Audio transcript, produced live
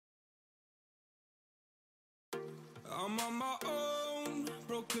I'm on my own,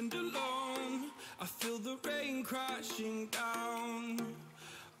 broken and alone. I feel the rain crashing down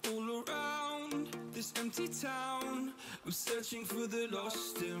all around this empty town. I'm searching for the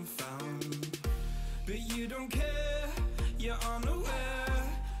lost and found, but you don't care, you're unaware.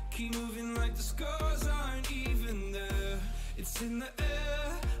 Keep moving like the scars aren't even there. It's in the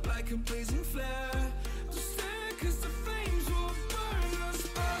air like a blazing flare. Just stare 'cause the flames will burn us.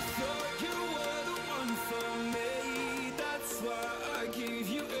 I thought you were the one for me. That's why I gave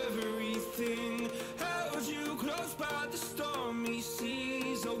you everything. Held you close by the stormy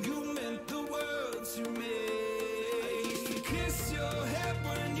seas. Oh, you meant the world to me. I used to kiss your head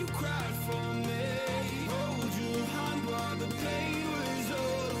when you cried for me. Hold your hand while the pain was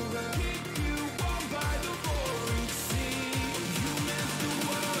over. Keep you warm by the roaring sea. Oh, you meant the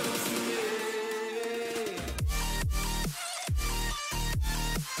world to me.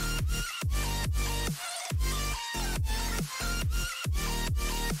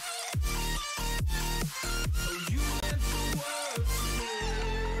 Oh, you meant the world to me.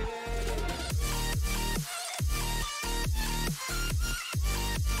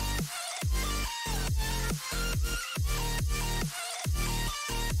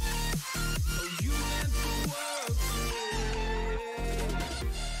 Oh, you meant the world to me.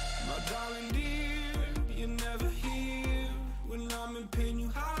 My darling dear, you're never here. When I'm in pain, you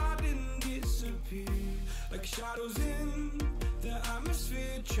hide and disappear. Like shadows in the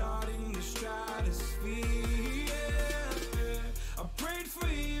atmosphere, charting the stratosphere. Yeah. I prayed for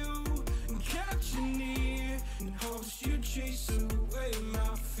you and kept you near, in hopes you'd chase away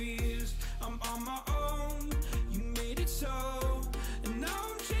my fears. I'm on my own, you made it so, and now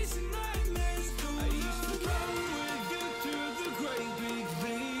I'm chasing nightmares through. I used to run with you through the great big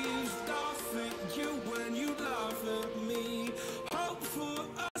leaves, laugh at you when you laugh at me. Hope for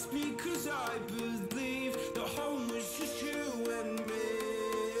us because I believe the home was just you and me.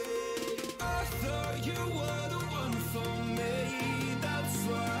 I thought you were the one for me. That's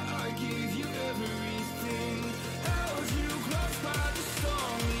why I gave you everything. Held you close by the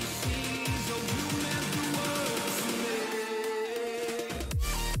stormy seas. Oh, you meant the world to me.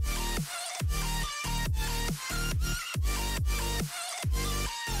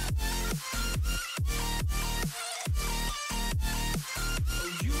 Oh,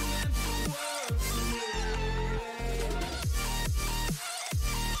 you meant the world to me.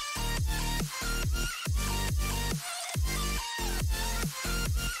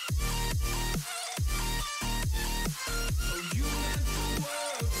 Oh, you meant the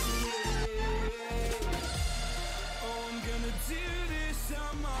world to me. Oh, I'm gonna do this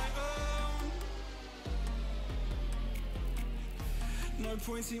on my own. No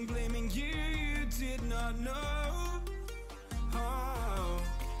point in blaming you, you did not know. Oh,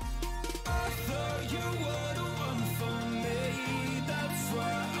 I thought you were the one for me. That's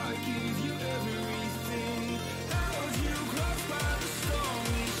why I gave you everything. Held you close by the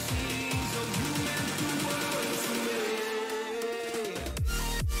stormy seas. Oh, you meant the world to me.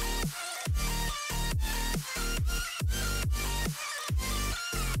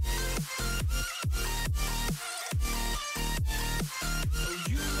 Oh,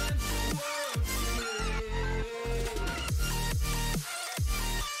 you meant the world to me.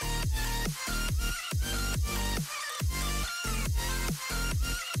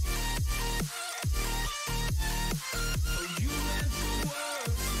 Oh, you meant the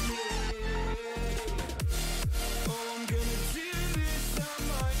world to me. Oh, I'm gonna do this on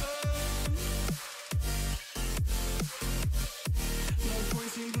my own. No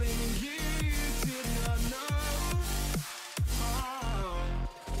point in blaming you, you did not know.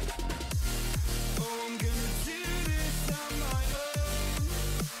 Oh, I'm gonna do this on my own.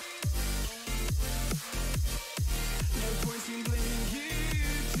 No point in blaming you,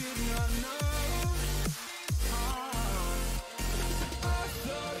 you did not know. I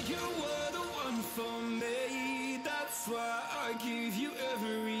thought you were the one for me. That's why I gave you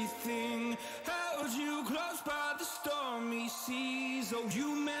everything. Held you close by the stormy seas. Oh,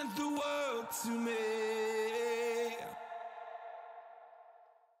 you meant the world to me.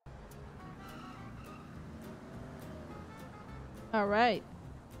 All right.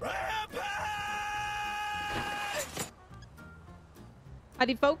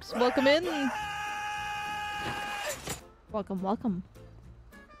 Howdy, folks. Welcome in. Welcome, welcome.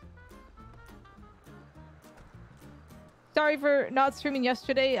 Sorry for not streaming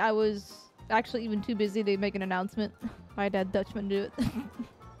yesterday. I was actually even too busy to make an announcement. My dad Dutchman do it.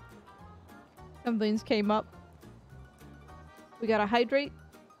 Some things came up. We gotta hydrate.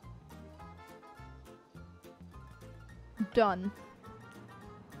 Done.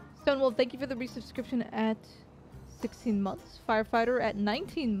 Stonewolf, thank you for the resubscription at 16 months. Firefighter at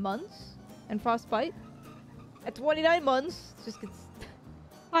 19 months. And Frostbite at 29 months. It just gets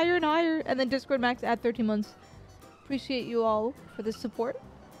higher and higher. And then Discord Max at 13 months. Appreciate you all for the support.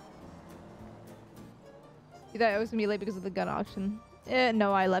 You thought I was gonna be late because of the gun auction.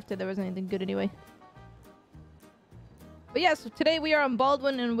 No, I left it. There wasn't anything good anyway. But yeah, so today we are on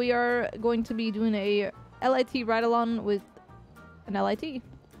Baldwin and we are going to be doing a LIT ride-along with an LIT.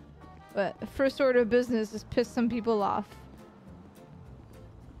 But first order of business is piss some people off.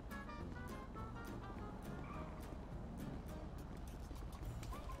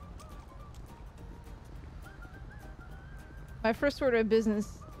 My first order of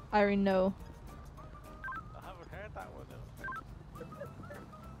business, I already know. I haven't heard that one though.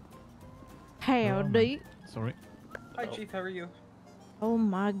 Howdy. Sorry. Hi, Chief. How are you? Oh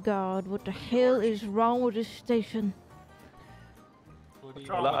my god, what the hell is wrong with this station?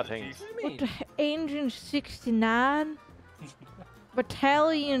 A lot of things. What the Engine 69?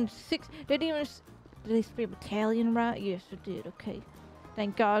 Battalion 6? They didn't even... Did they spell battalion right? Yes, they did. Okay.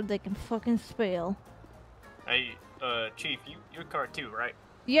 Thank God they can fucking spell. Hey, Chief, you're car 2, right?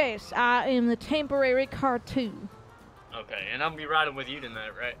 Yes, I am the temporary car 2. Okay, and I'll be riding with you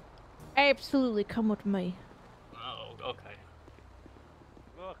tonight, right? Absolutely, come with me. Oh, okay.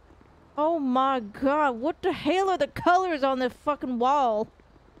 Look, Oh my god, what the hell are the colors on the fucking wall?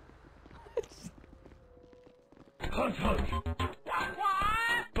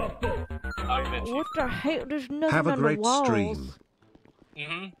 What the hell? There's nothing Have a on the great walls. stream.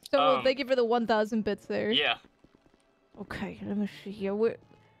 Mm-hmm. So thank you for the 1,000 bits there. Yeah. Okay, let me see here.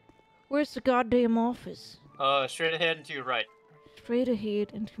 Where's the goddamn office? Straight ahead and to your right. Straight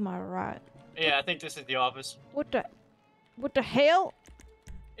ahead and to my right. Yeah, I think this is the office. What the hell?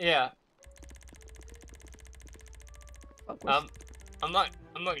 Yeah. Fuck, where's- I'm not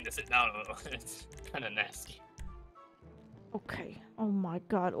gonna sit down though. It's kind of nasty. Okay. Oh my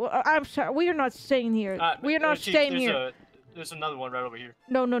god. Well, I'm sorry. We are not staying here. We are not Chief, staying here. There's another one right over here.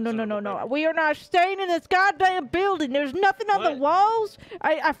 No. better. We are not staying in this goddamn building. There's nothing on the What? walls.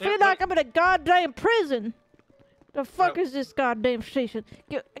 I feel What? like I'm in a goddamn prison. The fuck Well- is this goddamn station?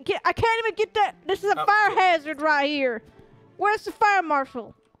 I can't even get that. This is a Oh. fire hazard right here. Where's the fire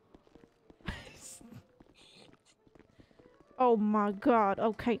marshal? Oh my god.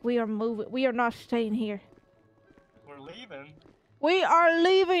 Okay, we are moving. We are not staying here. We're leaving. We are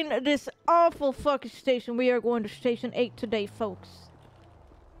leaving this awful fucking station. We are going to Station 8 today, folks.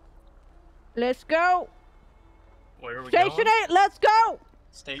 Let's go. Where are we Station going? 8, let's go.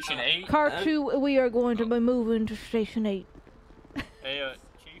 Station 8. Car 2, we are going to be moving to Station 8. Hey,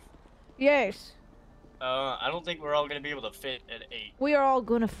 Chief. Yes. I don't think we're all gonna be able to fit at 8. We are all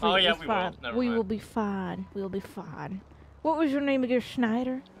gonna fit. Oh, yeah, it's we will. fine. Never We mind. will be fine. We'll be fine. What was your name again,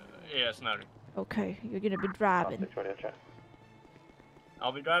 Schneider? Yeah, it's not. Okay, you're gonna be driving.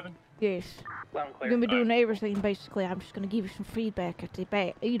 I'll be driving. Yes. Loud and You're clear. gonna be doing everything, basically. I'm just gonna give you some feedback at the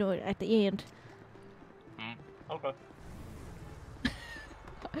back, you know, at the end. Okay.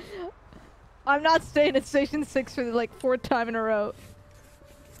 I'm not staying at Station 6 for like 4th time in a row.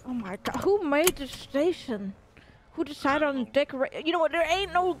 Oh my god, who made this station? Who decided on decorate? You know what, there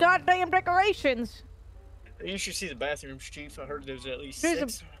ain't no goddamn decorations! You should see the bathrooms, Chief. I heard there's at least There's a-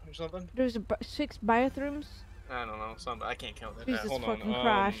 6 or something. There's 6 bathrooms? I don't know. Something. I can't count that. Jesus Hold fucking on.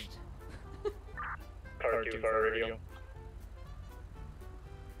 Christ. Car 2 car radio.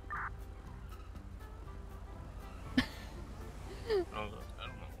 I don't know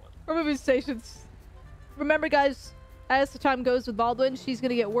what. We're moving stations. Remember, guys, as the time goes with Baldwin, she's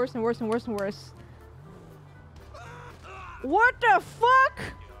gonna get worse and worse and worse and worse. What the fuck?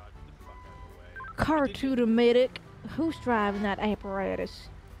 Car 2 to medic. Who's driving that apparatus?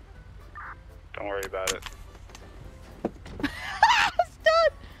 don't worry about it. It's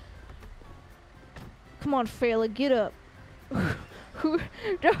done! Come on, fella, get up. Who?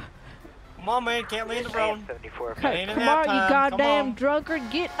 Come on, man. Can't leave the road. Ain't Come it on, nap you time? goddamn Come on. drunkard.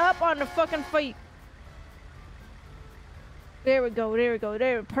 Get up on the fucking feet. There we go, there we go.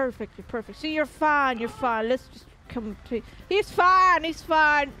 There, perfect, you're perfect. See, you're fine, you're fine. Let's just come to... He's fine, he's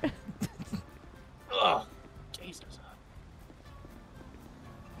fine. Ugh. Jesus.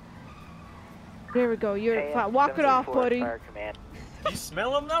 There we go, you're fine. Walk it off, buddy. You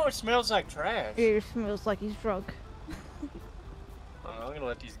smell him though? It smells like trash. Yeah, it smells like he's drunk. I'm gonna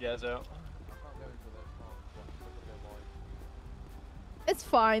let these guys out. It's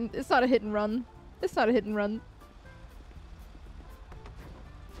fine. It's not a hit and run. It's not a hit and run.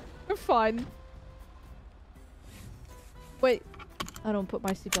 We're fine. Wait. I don't put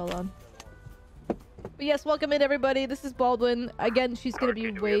my seatbelt on. But yes, welcome in everybody. This is Baldwin. Again, she's gonna be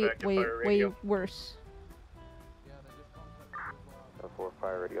Car two, we have way, active way, fire way radio. worse. 10-4,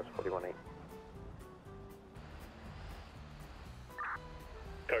 fire radius 41-8.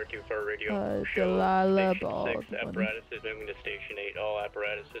 Car 2 fire radio. Delilah Station 6 Baldwin. apparatuses moving to Station 8. All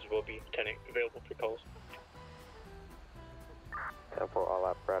apparatuses will be available for calls. 10-4, all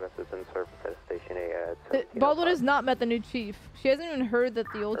apparatuses in service at Station 8 at Baldwin has not met the new chief. She hasn't even heard that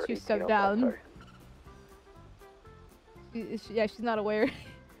the old chief stepped down. Yeah, she's not aware.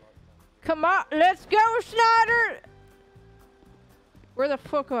 Come on, let's go, Snyder! Where the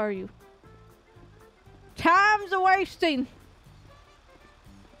fuck are you? Time's a-wasting.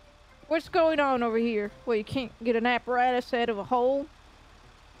 What's going on over here? Well, you can't get an apparatus out of a hole.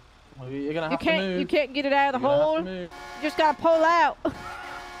 Well, you're gonna have to move. You can't get it out of the hole. You just gotta pull out.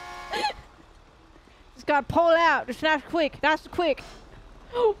 Just gotta pull out. Just nice quick. Nice and quick.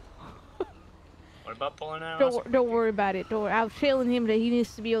 What about pulling out? Don't worry about it. Don't worry. I was telling him that he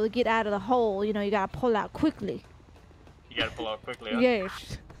needs to be able to get out of the hole. You know, you gotta pull out quickly. You gotta pull out quickly, huh?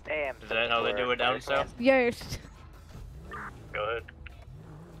 Yes. Damn. Is that how they do it down south? Yes. Go ahead.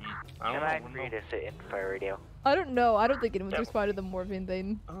 I don't know. free to sit in fire radio. I don't know. I don't think anyone's responded to the morphine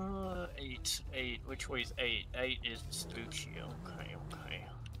thing. 8. Which way's 8? 8 is spooky. Okay.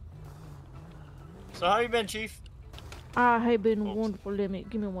 So how you been, Chief? I have been wonderful. Give me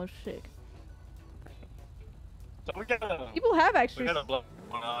 1 sec. So we got People have actually. We got a blow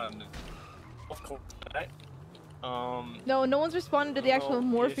on. Of course, right? No, no one's responded to the actual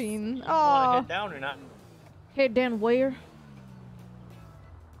morphine. Oh. Head down or not? Head down where?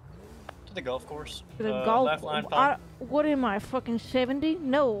 To the golf course. To the golf. What am I, fucking 70?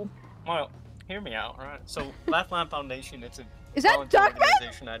 No. Well, hear me out, right? So, Lifeline Foundation, it's a is that Duckman?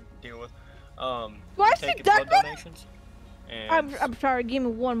 Organization I deal with. Do I see Duckman? I'm sorry. Give me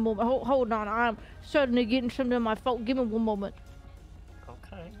 1 moment. Hold on. I'm suddenly getting something on my phone. Give me 1 moment.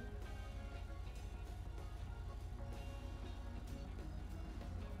 Okay.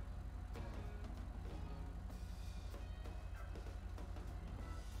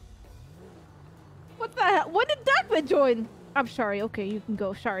 What the hell? When did Duckman join? I'm sorry. Okay, you can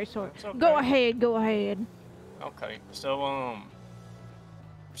go. Sorry. Okay. Go ahead. Okay. So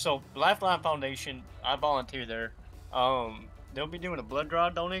Lifeline Foundation, I volunteer there. They'll be doing a blood draw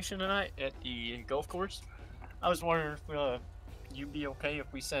donation tonight at the golf course. I was wondering if you'd be okay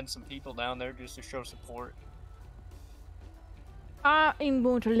if we send some people down there just to show support. I am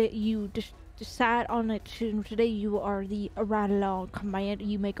going to let you decide on that decision today. You are the ride-along commander.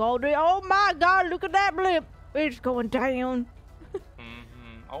 You make all the. Oh my God! Look at that blimp. It's going down.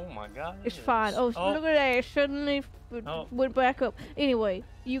 Oh my God. It's fine. Oh, look at that! It suddenly went back up. Anyway,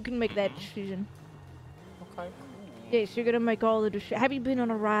 you can make that decision. Okay. Yes, you're gonna make all the decisions. Have you been on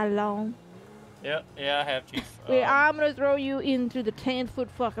a ride-along? Yeah, I have, Chief. Yeah, I'm gonna throw you into the 10-foot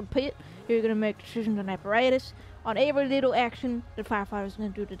fucking pit. You're gonna make decisions on apparatus, on every little action the firefighter's gonna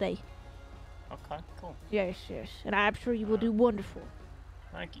do today. Okay, cool. Yes, and I'm sure you will do wonderful.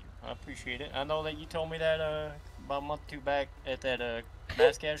 Thank you. I appreciate it. I know that you told me that about a month or two back at that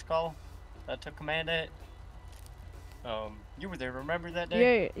mass cash call I took command at. You were there. Remember that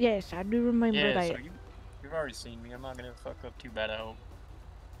day? Yeah, yes, I do remember that. So you've already seen me. I'm not gonna fuck up too bad, I hope.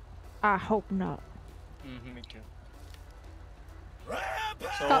 I hope not. Me too.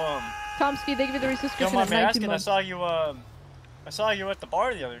 So, Tomsky, thank you for the resubscription. Don't mind me asking, I saw you at the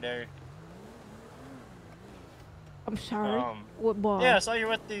bar the other day. I'm sorry. What bar? Yeah, I saw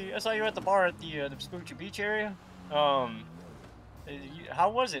you at the bar at the Spooky Beach area. How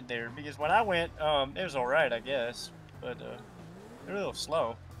was it there? Because when I went, it was alright, I guess, but they're a little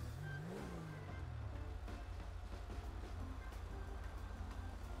slow.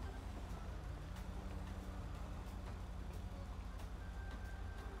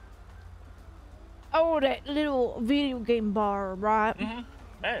 Oh, that little video game bar, right?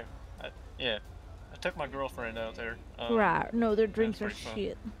 Hey, yeah. I took my girlfriend out there. Right. No, their drinks are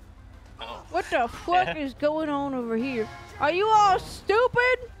shit. Oh. What the fuck is going on over here? Are you all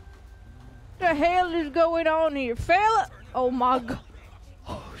stupid? The hell is going on here, fella? Oh my God.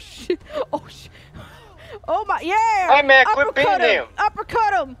 Oh shit. Oh shit. Oh my, yeah! Hey man, quit beating him!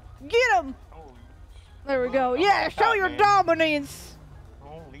 Uppercut him! Get him! There we go. Yeah, show your dominance!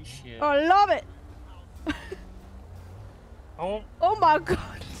 Holy shit. I love it! Oh my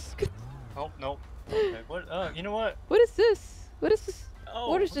God. Oh, no. Okay, what, you know what? What is this? What is this? Oh,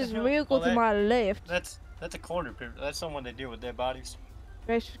 what is this vehicle to my left? That's a coroner. That's someone they deal with dead bodies.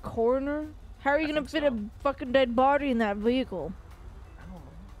 That's a coroner? How are you gonna fit a fucking dead body in that vehicle? I don't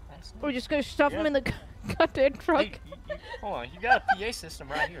know. We're just gonna stuff him in the goddamn truck. Hey, hold on, you got a PA system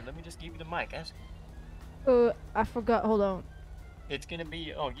right here. Let me just give you the mic. Ask. I forgot. Hold on. It's gonna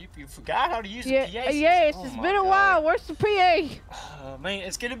be. Oh, you forgot how to use Yeah, the PA system? yes, Oh it's my been a God. while. Where's the PA? Man,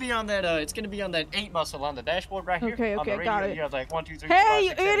 it's gonna be on that. It's gonna be on that 8 muscle on the dashboard right here. Okay, on the okay, radio. got it. You have like 1, 2, 3, Hey, 4, 5, you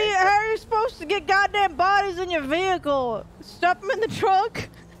 6, 7, 8. idiot! How are you supposed to get goddamn bodies in your vehicle? Stuff them in the trunk.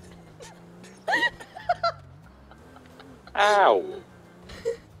 Ow!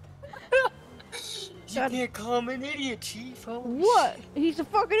 You can't call him an idiot, Chief. Holy What? shit. He's a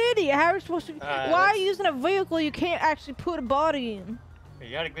fucking idiot. How are you supposed to? Why are that's- you using a vehicle you can't actually put a body in?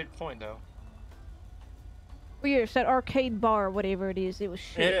 You got a good point though. Well, yes, that arcade bar, whatever it is, it was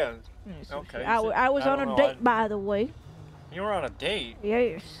shit. Yeah. Yes, it was Okay, shit. so I was I on don't a know, date, by the way. You were on a date.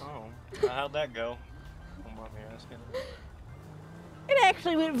 Yes. Oh, how'd that go? Don't mind me asking. It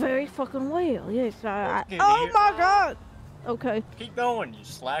actually went very fucking well. Yes, That's good to oh hear. my god. Okay. Keep going, you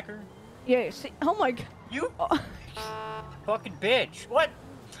slacker. Yes. Oh my god. You fucking bitch. What?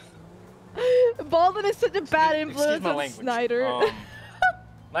 Baldwin is such a bad Excuse influence my on language. Snyder.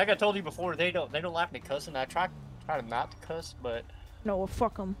 Like I told you before, they don't like me cussing. I try to not to cuss, but No, well,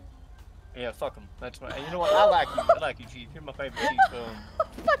 fuck him. yeah, fuck them. That's my. You know what? I like you, Chief. You're my favorite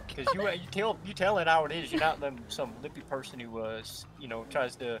Chief. Because you tell it how it is. You're not some lippy person who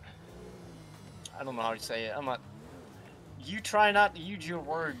tries to. I don't know how to say it. I'm not. You try not to use your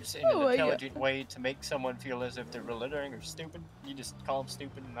words in Oh an my intelligent way to make someone feel as if they're belittling or stupid. You just call them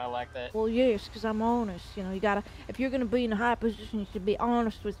stupid, and I like that. Well, yes, because I'm honest. You know, you gotta. If you're gonna be in a high position, you should be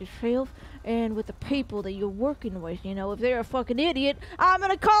honest with yourself and with the people that you're working with. You know, if they're a fucking idiot, I'm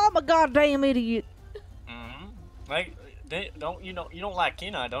gonna call them a goddamn idiot. Like, you don't like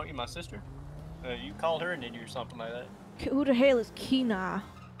Kenai, don't you, my sister? You called her an idiot or something like that. Who the hell is Kenai?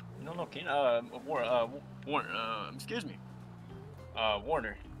 You don't know Kenai? Excuse me.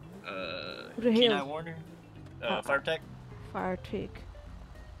 Warner. Who the Kenai hell? Warner. Fire tech. Fire tick.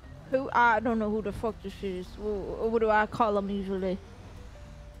 Who? I don't know who the fuck this is. What do I call them usually?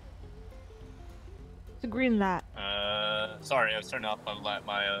 It's a green light. Sorry, I was turning off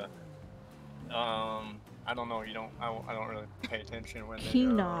my I don't know. I don't really pay attention when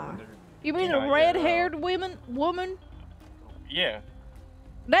Kenai. You mean Kenai, a yeah, red-haired woman? Yeah.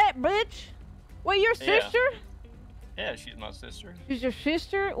 That bitch? Wait, your Yeah. sister? Yeah, she's my sister. She's your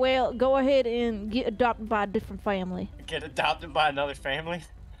sister? Well, go ahead and get adopted by a different family. Get adopted by another family?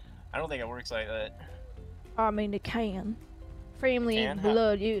 I don't think it works like that. I mean, it can. Family Can? ain't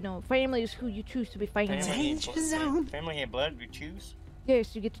blood, you know. Family is who you choose to be family. Family ain't blood, we choose?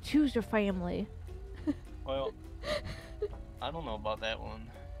 Yes, you get to choose your family. Well, I don't know about that one.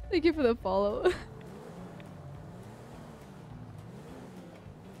 Thank you for the follow.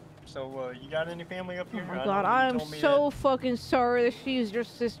 So, you got any family up here? Oh my I god, know you I am told me so fucking sorry that she is your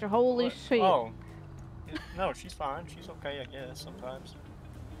sister. Holy What? shit. Oh. No, she's fine. She's okay, I guess, sometimes.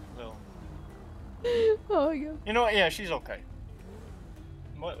 Well, Oh yeah. you know what? Yeah, she's okay.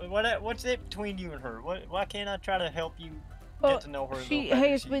 What's it between you and her? Why can't I try to help you Well, get to know her a little she better?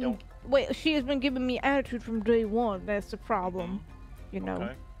 has been. Wait, she has been giving me attitude from day one. That's the problem. You know.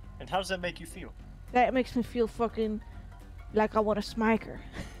 Okay. And how does that make you feel? That makes me feel fucking like I want to smack her.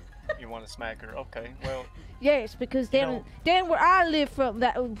 You want to smack her? Okay, well, Yes, because know- then where I live from,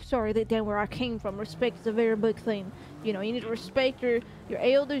 then where I came from, respect is a very big thing. You know, you need to respect your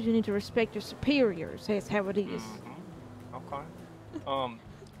elders. You need to respect your superiors. That's how it is. okay.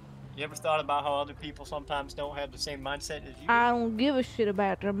 You ever thought about how other people sometimes don't have the same mindset as you? I don't give a shit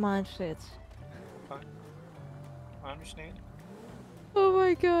about their mindsets. Okay. I understand. Oh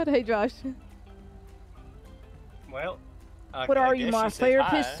my god. Hey, Josh. Well, What I are you, guess my she says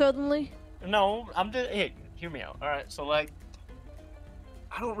therapist hi. suddenly? No, I'm just. Hey, hear me out. All right, so like,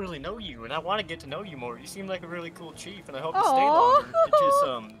 I don't really know you, and I want to get to know you more. You seem like a really cool chief, and I hope you stay Aw. longer. It's just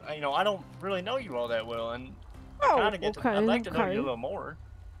I don't really know you all that well, and I Oh, kind of get okay, to. I'd like to know okay. you a little more.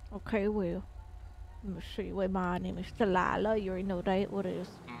 Okay, well. Let me see. Wait, my name is Delilah. You already know that. What is?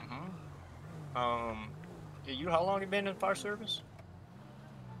 Yeah, how long you been in fire service?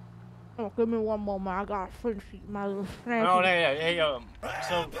 Oh, give me one moment. I gotta finish eating my little snack. Oh, yeah. Hey,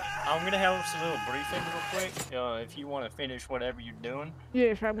 so I'm gonna have us a little briefing real quick. If you want to finish whatever you're doing.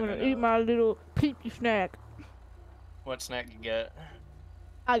 Yes, I'm gonna eat my little peepy snack. What snack you got?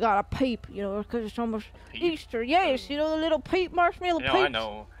 I got a peep, you know, because it's almost Peep? Easter. Yes, you know the little peep marshmallow peeps. I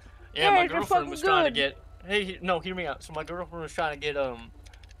know. Yeah, Yeah, my they're girlfriend fucking was trying to good. get. Hey, no, hear me out. So my girlfriend was trying to get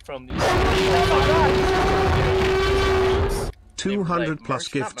from the. Oh 200 plus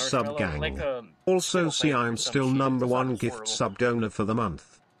gift sub gang. Also little see thing I'm or some still shit. number It's one not gift affordable. sub donor for the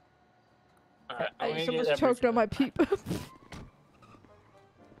month. Alright, I'm gonna get Someone's that choked briefing on my done. peep.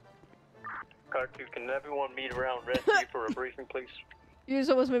 Car 2, can everyone meet around Red 3 for a briefing, please? You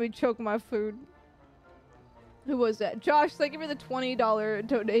just almost made me choke my food. Who was that? Josh, thank you for the $20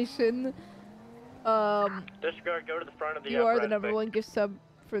 donation. Disregard, go to the front of the You are the apparatus #1 gift sub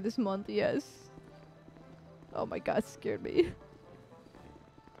for this month, yes. Oh my god, scared me.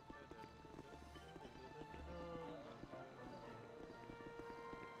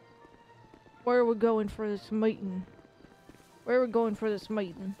 Where are we going for this meeting? Where are we going for this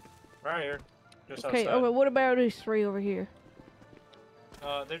meeting? Right here. Just Okay, outside. okay, what about these three over here?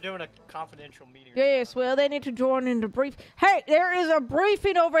 They're doing a confidential meeting. Yes, well, they need to join in the brief. Hey, there is a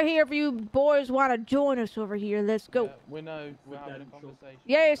briefing over here if you boys want to join us over here. Let's go. Yeah, we know. We're having a conversation.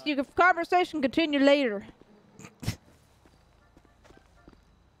 Yes, you can conversation continue later.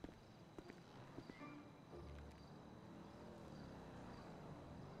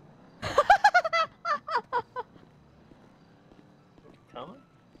 Coming?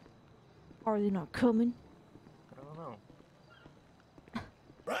 Are they not coming? I don't know.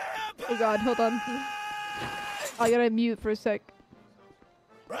 Oh god, hold on. I gotta mute for a sec.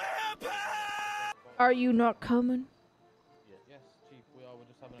 Are you not coming? Yes, Chief, we are. We're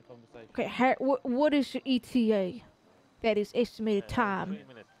just having a conversation. Okay, what is your ETA? That is estimated time.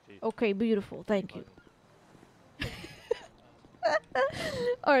 Okay, beautiful. Thank you.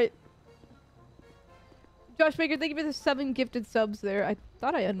 Alright. Josh Baker, thank you for the 7 gifted subs there. I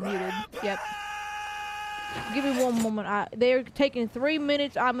thought I unmuted. Yep. Give me one moment. They're taking 3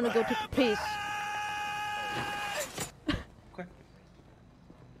 minutes. I'm gonna go take a piss. Okay.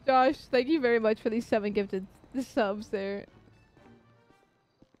 Josh, thank you very much for these 7 gifted subs there.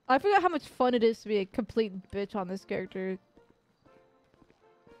 I forgot how much fun it is to be a complete bitch on this character.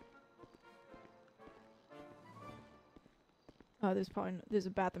 Oh, there's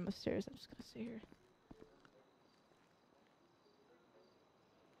a bathroom upstairs. I'm just gonna sit here.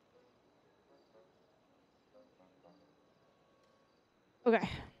 Okay. I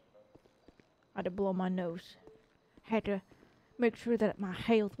had to blow my nose. Had to make sure that my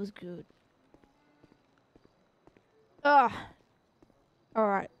health was good.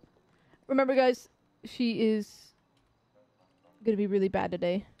 Alright. Remember, guys, she is gonna be really bad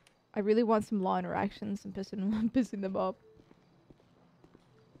today. I really want some law interactions and pissing them off.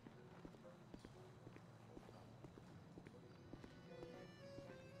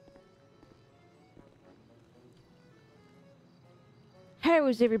 How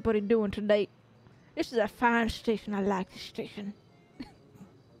is everybody doing today? This is a fine station. I like this station.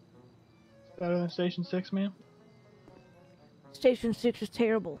 Better than Station 6, ma'am? Station 6 is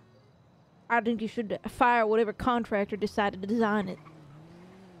terrible. I think you should fire whatever contractor decided to design it.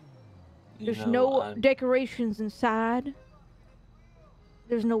 There's no decorations inside.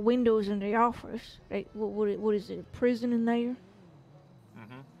 There's no windows in the office. Like, what is it, a prison in there?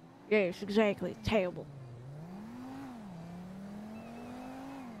 Mm-hmm. Yes, exactly. It's terrible.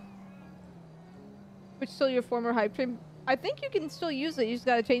 Which still your former hype train? I think you can still use it. You just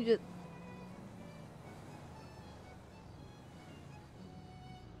gotta change it.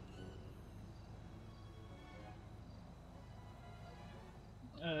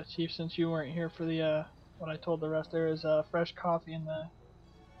 Chief, since you weren't here for the, what I told the rest, there is fresh coffee in the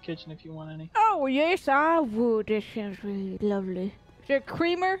kitchen if you want any. Oh, yes, I would. That sounds really lovely. Is there a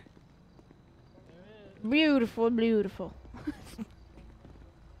creamer? Beautiful, beautiful.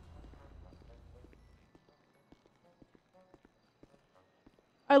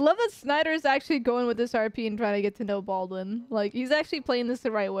 I love that Snyder is actually going with this RP and trying to get to know Baldwin. Like, he's actually playing this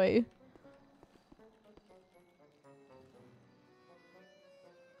the right way.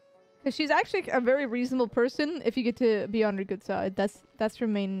 Because she's actually a very reasonable person if you get to be on her good side. That's her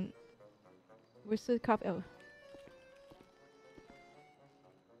main... Where's the coffee? Oh.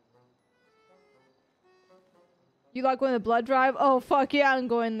 You like going to the blood drive? Oh, fuck yeah, I'm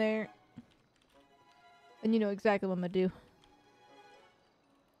going there. And you know exactly what I'm gonna do.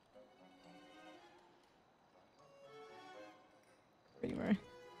 Creamer.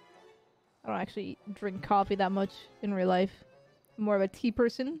 I don't actually drink coffee that much in real life. I'm more of a tea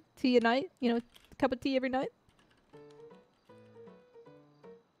person. Tea at night. You know, a cup of tea every night.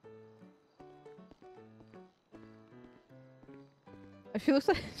 She looks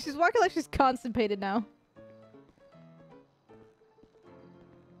like she's walking like she's constipated now.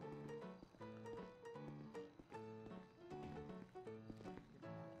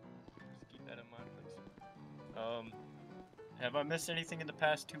 Just keep that in mind, please. Have I missed anything in the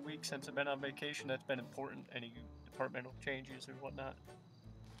past 2 weeks since I've been on vacation that's been important? Any departmental changes or whatnot?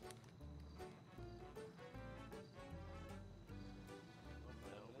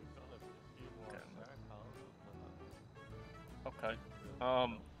 Okay.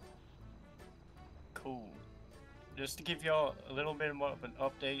 Cool. Just to give y'all a little bit more of an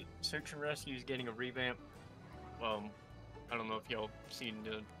update, Search and Rescue is getting a revamp. I don't know if y'all seen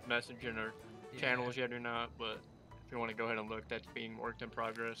the message in our channels yet or not, but if you want to go ahead and look, that's being worked in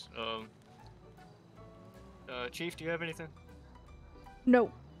progress. Chief, do you have anything?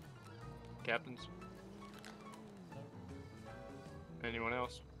 No. Captains? Anyone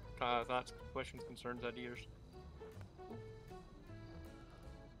else? Thoughts, questions, concerns, ideas?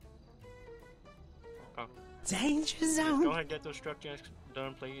 Okay. Danger zone. Go ahead and get those struck checks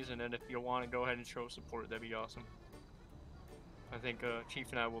done, please, and then if you want to go ahead and show support, that'd be awesome. I think Chief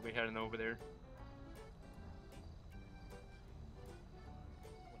and I will be heading over there.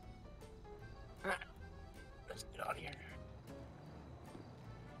 Let's get out of here.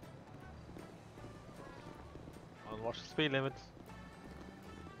 And watch the speed limits.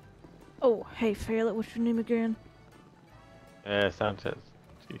 Oh, hey, Fairlet, what's your name again? Sanchez.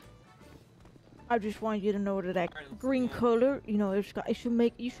 Chief. I just want you to know that green color, you know, you should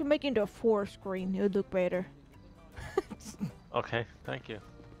make it into a forest green. It would look better. Okay, thank you.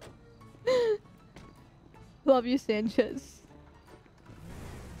 Love you, Sanchez.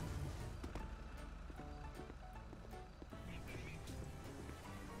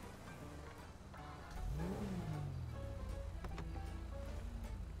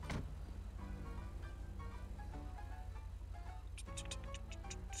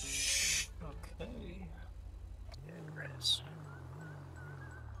 Okay. Address.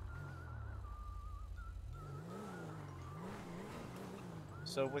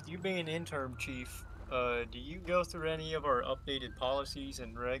 So with you being interim chief, do you go through any of our updated policies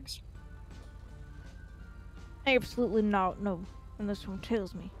and regs? Absolutely not, no. Unless someone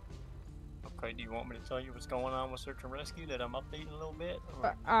tells me. Okay, do you want me to tell you what's going on with search and rescue that I'm updating a little bit?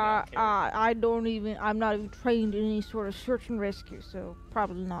 Or I'm not even trained in any sort of search and rescue, so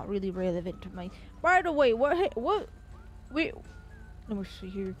probably not really relevant to me. By the way, wait, let me see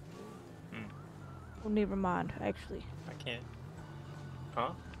here. Oh, never mind, actually. I can't.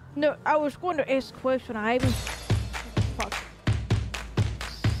 Huh? No, I was going to ask a question. I haven't. Fuck.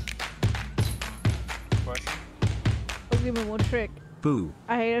 Question? Oh, give me one trick. Boo.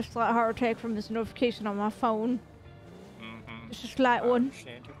 I had a slight heart attack from this notification on my phone. Just a slight one.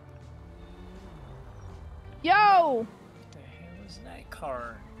 Understand you. Yo! What the hell is that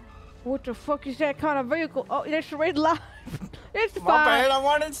car? What the fuck is that kind of vehicle? Oh, that's a red light. It's My fine. bad, I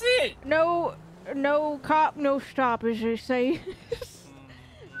wanted to see it. No cop, no stop, as they say.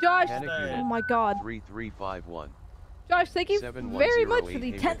 Josh, oh my god. 3351. Josh, thank you very much for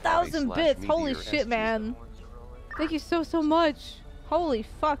the 10,000 bits. Holy shit, man. Thank you so much. Holy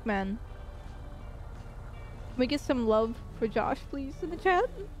fuck, man. Can we get some love for Josh, please, in the chat?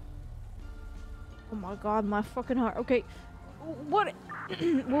 Oh my god, my fucking heart. Okay, what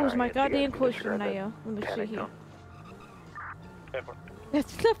was my goddamn question now? Let me see here.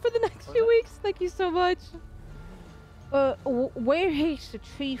 That's enough for the next few weeks. Thank you so much. Where is the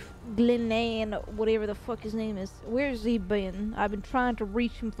Chief Glennan, whatever the fuck his name is? Where's he been? I've been trying to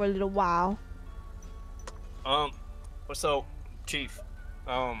reach him for a little while. So, Chief,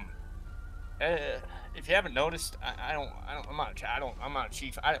 if you haven't noticed, I'm not a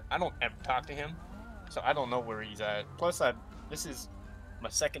chief. I don't ever talk to him, so I don't know where he's at. Plus, this is my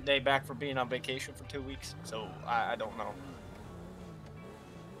second day back from being on vacation for 2 weeks, so I don't know.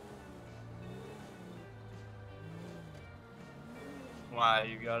 Why,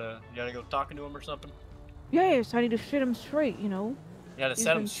 you gotta go talking to him or something? Yes, I need to set him straight, you know. You gotta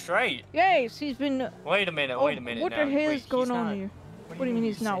set him straight. Yes, he's been. Wait a minute. What the hell is going on here? What do you mean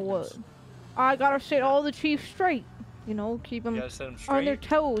he's not what? I gotta set all the chiefs straight. You know, keep them on their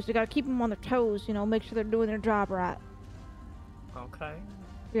toes. You gotta keep them on their toes. You know, make sure they're doing their job right. Okay.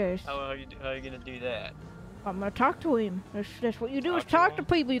 Yes. How are you gonna do that? I'm gonna talk to him. That's what you do. Is talk to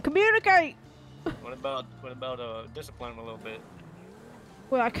people. You communicate. What about discipline him a little bit?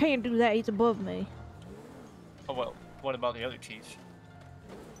 Well, I can't do that. He's above me. Oh well. What about the other chiefs?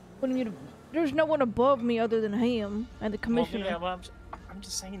 What do you mean? There's no one above me other than him and the commissioner. Well, yeah, I'm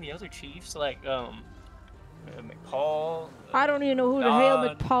just saying the other chiefs, like McPaul. I don't even know who the hell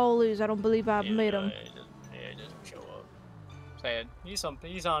McPaul is. I don't believe I've met him. Yeah, he doesn't show up. Sad. He's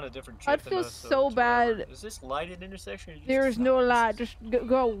on a different shift. I feel so bad. Is this lighted intersection? There is no light. Just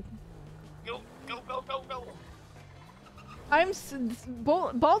go. Go.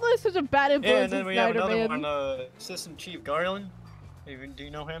 Baldwin is such a bad influence. Yeah, and then we have another man. one, Assistant Chief Garland. Do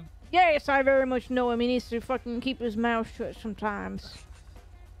you know him? Yes, I very much know him. He needs to fucking keep his mouth shut sometimes.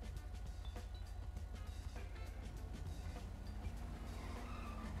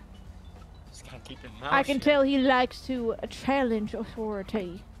 Just gotta keep his mouth I can shut. tell he likes to challenge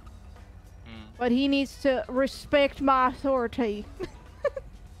authority. But he needs to respect my authority.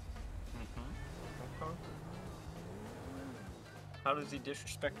 How does he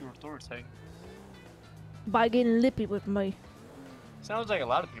disrespect your authority? By getting lippy with me. Sounds like a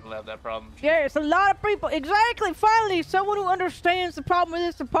lot of people have that problem. Yes, a lot of people. Exactly. Finally, someone who understands the problem with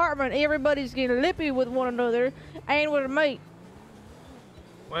this department. Everybody's getting lippy with one another and with me.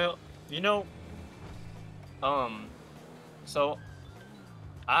 Well, you know, so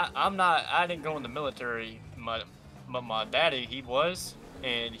I didn't go in the military, but my daddy, he was,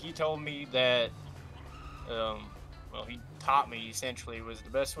 and he told me that, well, he taught me essentially was the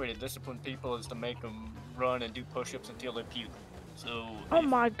best way to discipline people is to make them run and do push-ups until they puke. So. Oh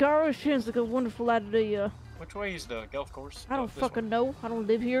my gosh, sounds like a wonderful idea. Which way is the golf course? I don't fucking know. I don't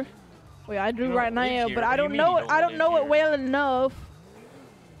live here. Well, I do You right don't live now, here. but What I do you don't mean know you it. don't I don't live know it here? well enough.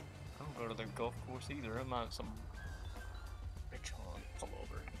 I don't go to the golf course either. I'm on some bitch on pull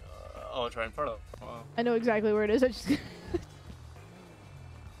over. Oh, it's right in front of. I know exactly where it is. I just. Okay.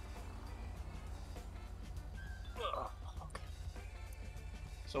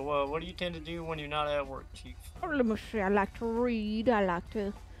 So, what do you tend to do when you're not at work, Chief? Oh, let me see. I like to read. I like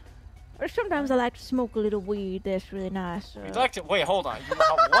to. Or sometimes I like to smoke a little weed. That's really nice. You'd like to. Wait, hold on.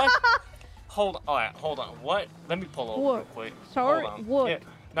 What? Hold on. All right, hold on. What? Let me pull over What? real quick. Sorry, Hold on. what? Yeah.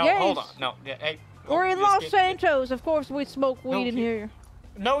 No, Yes. hold on. No, yeah, hey. We're in just Los get- Santos. Of course, we smoke weed No, in here.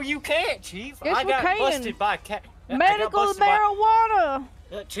 No, you can't, Chief. Yes, I we got can. busted by cat. Medical marijuana.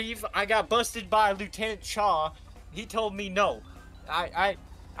 Chief, I got busted by Lieutenant Shaw. He told me no. I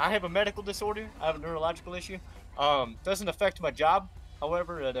have a medical disorder. I have a neurological issue. Doesn't affect my job.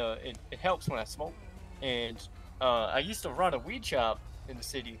 However, it helps when I smoke. And I used to run a weed shop in the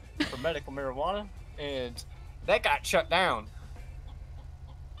city for medical marijuana, and that got shut down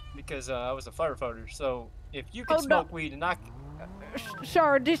because I was a firefighter. So if you can Oh, no. smoke weed and I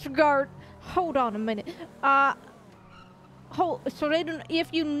Sorry, disregard. Hold on a minute. So they don't. If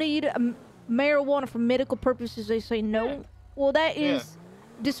you need marijuana for medical purposes, they say no. Yeah. Well, that Yeah. is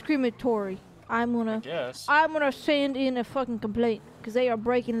discriminatory. I'm guess. gonna send in a fucking complaint because they are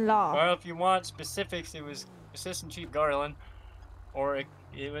breaking law. Well, if you want specifics, it was Assistant Chief Garland, or it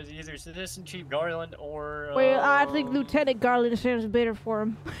was either Assistant Chief Garland or. Well, I think Lieutenant Garland sounds better for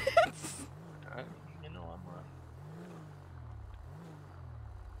him. You know, I'm right.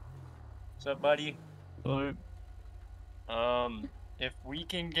 What's up, buddy? Hello. If we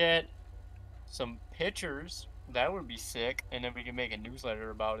can get some pictures, that would be sick, and then we can make a newsletter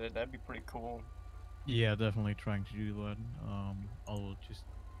about it. That'd be pretty cool. Yeah, definitely trying to do that. I'll just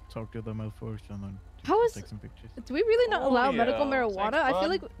talk to them at first and then How is? take some pictures. Do we really not allow Oh, medical yeah. marijuana? Thanks, I feel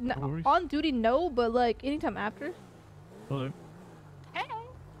bud. like No worries. on duty, no, but like anytime after. Hello. Hey. How are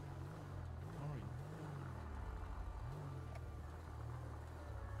you?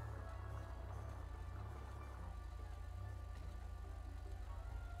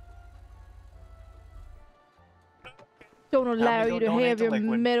 Don't allow go you to donate have the your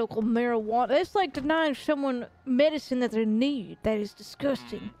liquid. medical marijuana. That's like denying someone medicine that they need. That is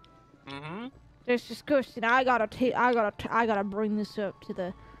disgusting. Mm-hmm. That's disgusting. I gotta bring this up to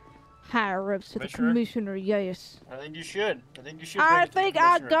the higher ups, to the Commissioner? commissioner. Yes. I think you should. I think you should. I bring it to the think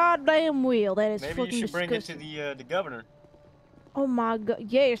I commissioner. goddamn will. That is Maybe fucking you should bring it to disgusting. the governor. Oh my god.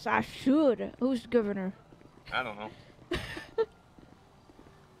 Yes, I should. Who's the governor? I don't know.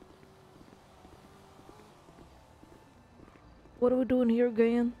 What are we doing here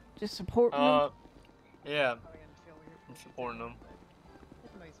again? Just supporting them? Yeah. I'm supporting them.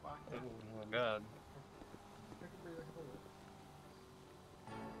 Oh my god.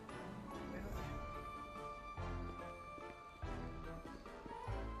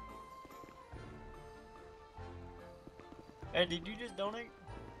 Hey, did you just donate?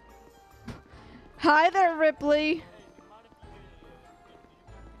 Hi there, Ripley.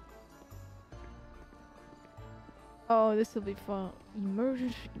 Oh, this will be fun.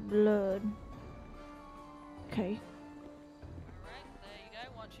 Emergency blood. Okay. Alright, there you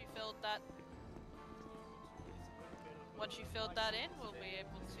go. Once you filled that in, we'll be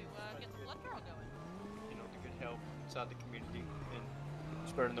able to get the blood draw going. You know, to get help inside the community and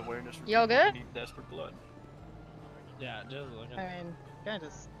spreading the awareness for Y'all people who good? need desperate blood. Yeah, just looking. I mean, can I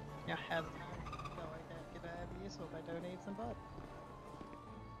just, have time so I can get a use if I donate some blood?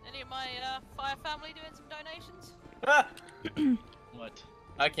 Any of my fire family doing some donations? Ah! What?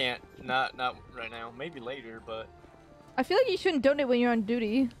 I can't. Not right now. Maybe later, but I feel like you shouldn't donate when you're on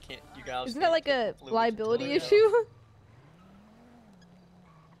duty. can't. You guys. Isn't that can't like take a fluids liability until issue?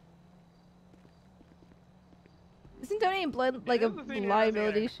 Isn't donating blood like a that's the thing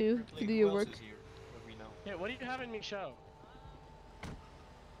liability that's issue to do your Who else work? is here that we know? Yeah, what are you having me show?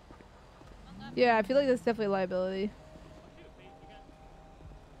 Yeah, I feel like that's definitely a liability.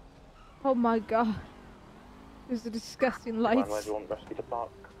 Oh my god. There's the disgusting Where lights. do you want rescue to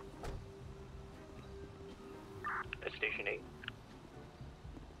park? At Station 8.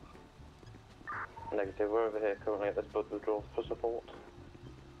 Negative, we're over here currently at this blood withdrawal for support.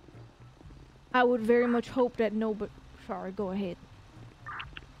 I would very much hope that no, but sorry, go ahead.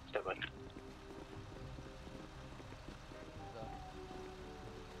 Step by.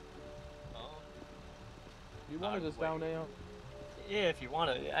 You wanted us down there? Yeah, if you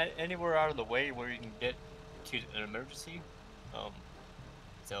want to. Anywhere out of the way where you can get to an emergency.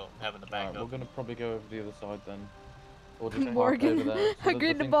 So having the back Right, up. we're gonna probably go over the other side then. Or just park Morgan, over there. So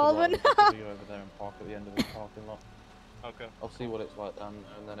agreed to the Baldwin. thing to right, we'll go over there and park at the end of the parking lot. Okay. I'll see what it's like then,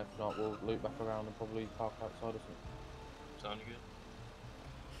 and then if not, we'll loop back around and probably park outside or something. Sound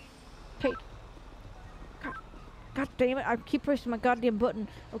good? Okay. God damn it, I keep pressing my goddamn button.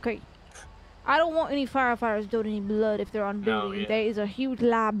 Okay. I don't want any firefighters donating blood if they're on duty. No, yeah. That is a huge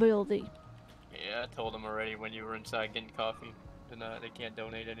liability. Yeah, I told them already when you were inside getting coffee. They can't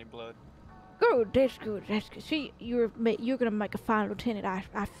donate any blood. Good, that's good, that's good. See, you're gonna make a fine lieutenant.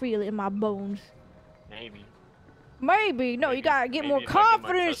 I feel it in my bones. Maybe. Maybe. No, you gotta get more if I get my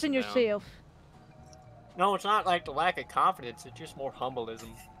confidence in trust down. yourself. No, it's not like the lack of confidence. It's just more humbleism.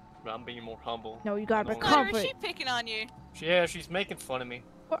 I'm being more humble. No, you gotta be No, Claire, is confident. she picking on you? Yeah, she's making fun of me.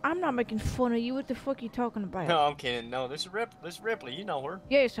 Well, I'm not making fun of you. What the fuck are you talking about? No, I'm kidding. No, this is Ripley. You know her.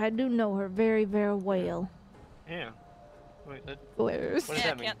 Yes, I do know her very, very well. Yeah. Wait, Blares. what does Yeah,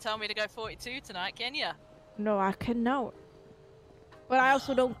 that mean? can't tell me to go 42 tonight, can ya? No, I cannot. But I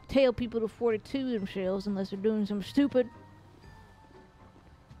also don't tell people to 42 themselves unless they're doing something stupid.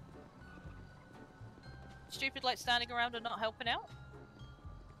 Stupid like standing around and not helping out?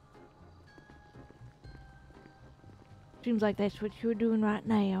 Seems like that's what you're doing right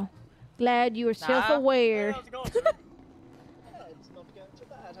now. Glad you are self-aware. It's not going too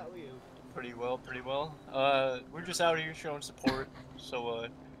bad. How are you? Pretty well, pretty well. We're just out here showing support. So,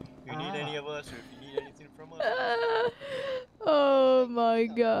 if you need any of us, or if you need anything from us. Oh my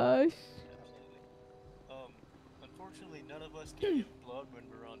gosh. Unfortunately, none of us can give blood when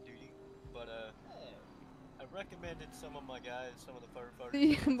we're on duty. But, I recommended some of my guys, some of the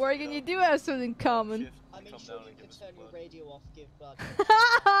firefighters. Morgan, you do have something in common. I mean, sure, you can turn your radio off, give blood.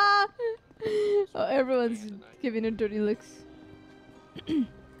 Oh, everyone's giving her dirty looks.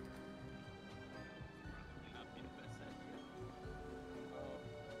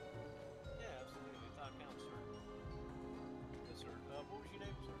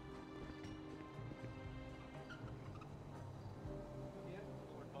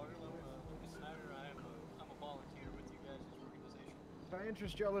 Can I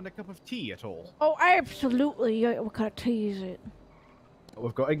interest y'all in a cup of tea at all? Oh, absolutely. What kind of tea is it?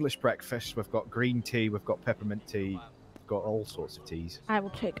 We've got English breakfast, we've got green tea, we've got peppermint tea, we've got all sorts of teas. I will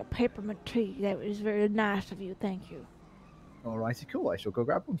take a peppermint tea. That is very nice of you. Thank you. Alrighty, cool. I shall go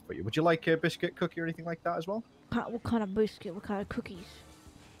grab one for you. Would you like a biscuit, cookie, or anything like that as well? What kind of biscuit? What kind of cookies?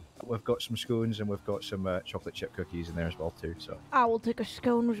 We've got some scones and we've got some chocolate chip cookies in there as well too. So. I will take a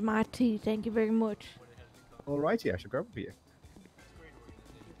scone with my tea. Thank you very much. Alrighty, I shall grab one for you.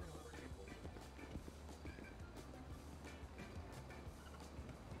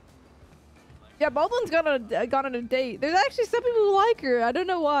 Yeah, Baldwin's gone on a date. There's actually some people who like her. I don't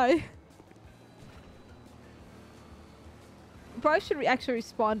know why. Probably should actually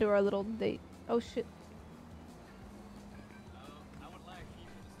respond to our little date. Oh shit.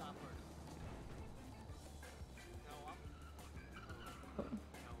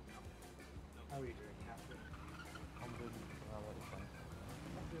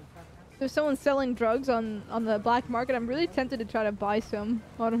 There's someone selling drugs on the black market. I'm really tempted to try to buy some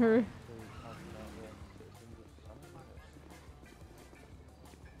on her.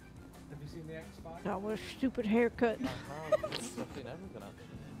 Oh, what a stupid haircut.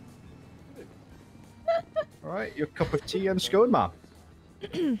 Alright, your cup of tea and scone, ma'am.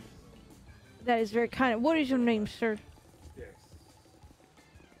 That is very kind of. What is your name, sir?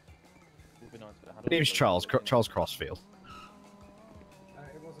 My name's Charles Crossfield.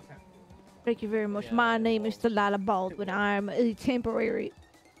 Thank you very much. My name is Delilah Baldwin. I'm a temporary.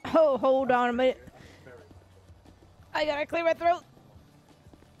 Oh, hold on a minute. I gotta clear my throat.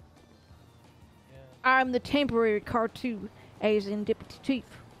 I'm the temporary cartoon, as in deputy chief.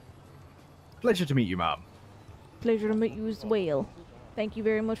 Pleasure to meet you, ma'am. Pleasure to meet you as well. Thank you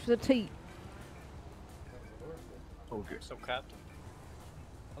very much for the tea. Oh, good. So, Captain.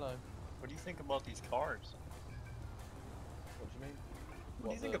 Hello. What do you think about these cars? What do you mean? What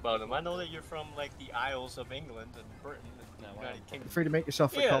do you think about them? I know that you're from, like, the Isles of England and Britain and the United Kingdom. Feel free to make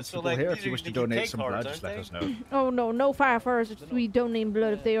yourself comfortable like, here. these If you are wish to the donate UK some cards, blood, aren't just let they? us know. Oh no, no firefighters. We don't need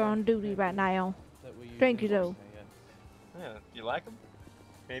blood if they are on duty right now. Thank you, though. Okay, yeah. Yeah, you like them?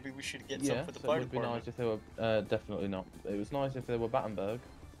 Maybe we should get Yeah, some for the so fire it would be department. nice if they were. Definitely not. It was nice if they were Battenberg.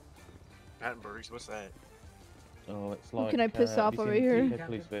 Battenbergs, what's that? Oh, it's Who like. can I piss have off you over seen here? UK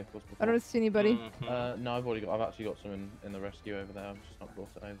police vehicles I don't see anybody. No, I've actually got some in the rescue over there. I've just not brought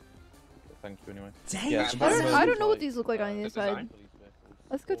it over. But thank you anyway. Dang. Yeah, I don't know what these look like on the inside. design.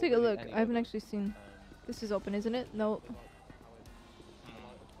 Let's go take a look. I haven't actually seen. This is open, isn't it? Nope.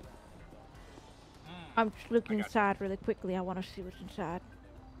 I'm just looking inside really quickly. I want to see what's inside.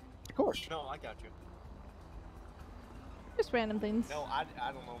 Of course. No, I got you. Just random things. No, I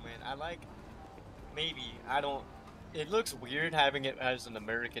don't know, man. I like, maybe, I don't, it looks weird having it as an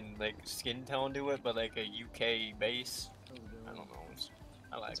American, like, skin tone to it, but like a UK base. I don't know.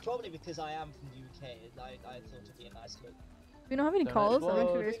 I like It's probably because I am from the UK. I thought it'd be a nice look. We don't have any calls. I'm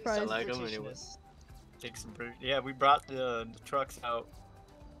actually very I surprised. like them anyway. Take some yeah, we brought the trucks out,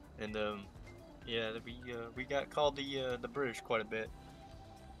 and yeah, we got called the British quite a bit.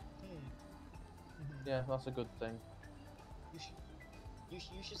 Yeah, that's a good thing. You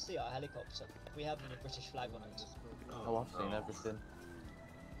should see our helicopter. We have a British flag on it. Oh, I've seen everything.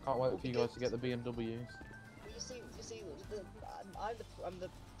 Can't wait for you guys to get the BMWs. You see, I'm the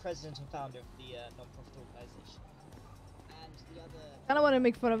president and founder of the non-profit organization, and the other. I don't want to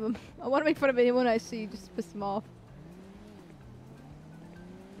make fun of him. I want to make fun of anyone I see, just to piss them off.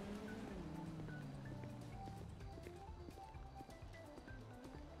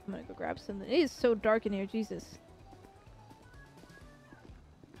 I'm gonna go grab something. It is so dark in here, Jesus.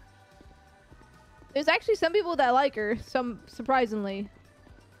 There's actually some people that like her, some surprisingly.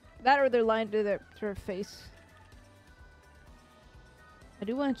 That or they're lying to their face. I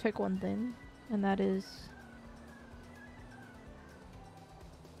do want to check one thing, and that is...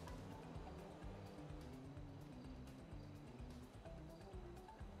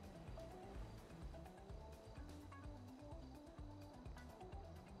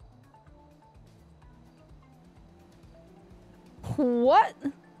 What?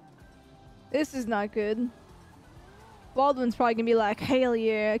 This is not good. Baldwin's probably gonna be like, hell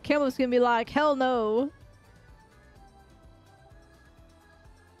yeah. Kimmel's gonna be like, hell no.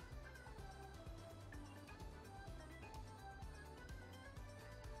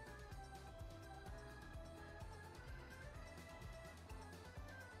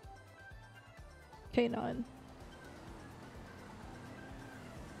 K9.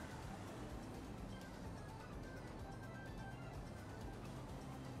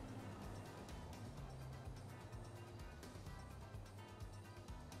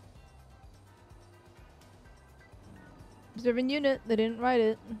 Observing unit, they didn't write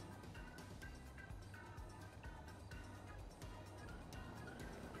it.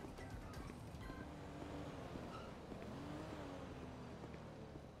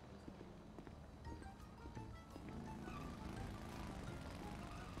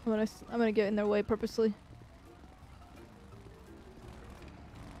 I'm gonna get in their way purposely.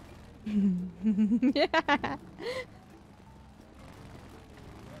 Yeah.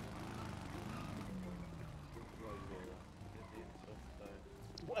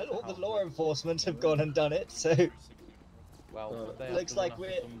 Well, all the law enforcement have gone and done it, so. Well, looks like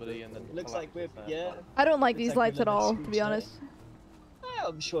we're. Looks like we're. Yeah. I don't like these lights at all, to be honest.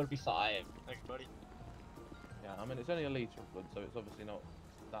 I'm sure it'll be fine. Thanks, buddy. Yeah, I mean it's only a litre of blood, so it's obviously not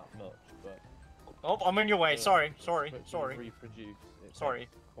that much, but. Oh, I'm in your way. Sorry. Reproduce. It Sorry.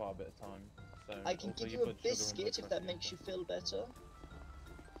 takes quite a bit of time. So I can also give your you a blood sugar and biscuit if blood that pressure makes you feel better.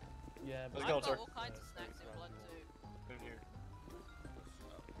 Yeah, but let's go, sir. All kinds of snacks in blood too. In here.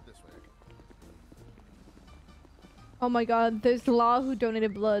 This way. Oh my god, there's Law who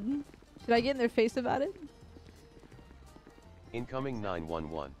donated blood. Should I get in their face about it? Incoming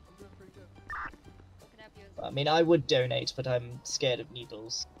 911. I mean, I would donate, but I'm scared of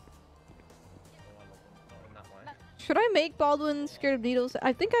needles. Should I make Baldwin scared of needles?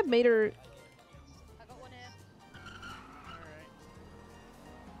 I think I've made her...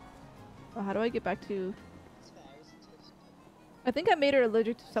 Oh, how do I get back to... I think I made her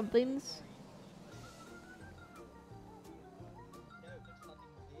allergic to some things.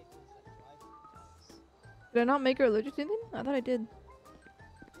 Did I not make her allergic to anything? I thought I did.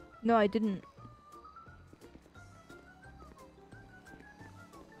 No, I didn't.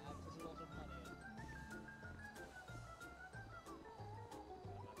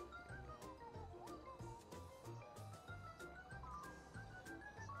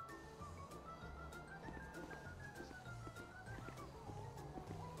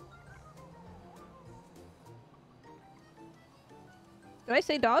 Did I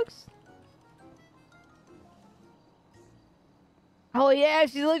say dogs? Oh yeah,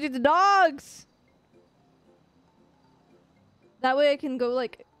 she's allergic to dogs! That way I can go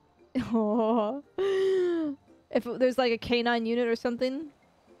like, if there's like a canine unit or something,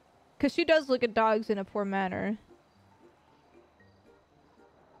 because she does look at dogs in a poor manner.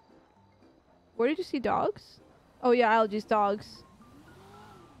 Where did you see dogs? Oh yeah, Algae's dogs.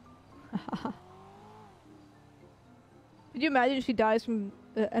 Could you imagine if she dies from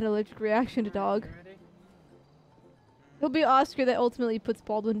an allergic reaction to dog? It'll be Oscar that ultimately puts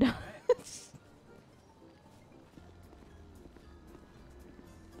Baldwin down.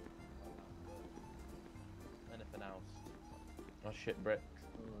 Anything else? Oh shit, bricks.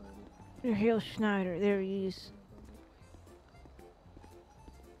 Hale Schneider, there he is.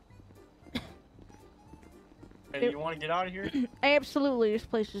 Hey, you want to get out of here? Absolutely, this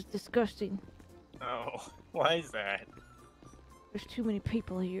place is disgusting. Oh, why is that? There's too many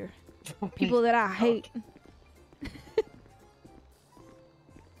people here. People that I hate.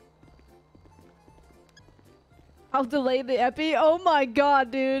 I'll delay the epi. Oh my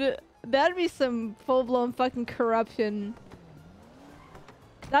god, dude. That'd be some full-blown fucking corruption.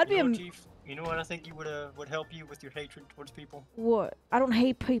 That'd be a... Chief, you know what I think you would help you with your hatred towards people? What? I don't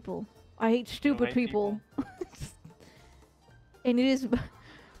hate people. I hate stupid hate people. And it is...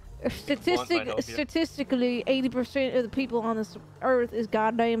 Statistically, 80% of the people on this earth is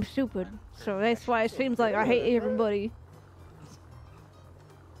goddamn stupid. So that's why it seems like I hate everybody.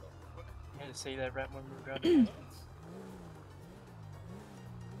 I had to say that right when we were driving.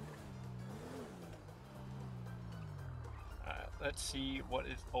 Let's see what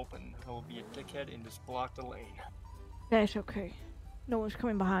is open. I will be a dickhead and just block the lane. That's okay. No one's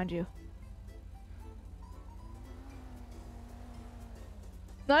coming behind you.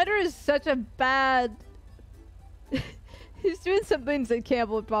 Snyder is such a bad... He's doing some things that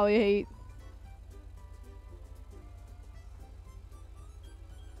Campbell would probably hate.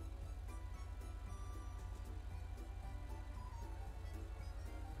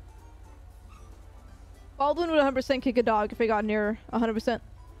 Baldwin would 100% kick a dog if he got near her. 100%.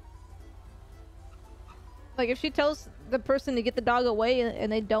 Like, if she tells the person to get the dog away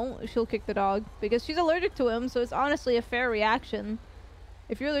and they don't, she'll kick the dog. Because she's allergic to him, so it's honestly a fair reaction.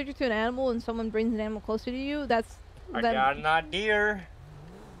 If you're allergic to an animal and someone brings an animal closer to you, that's... I got an idea.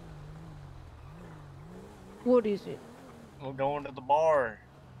 What is it? We're going to the bar.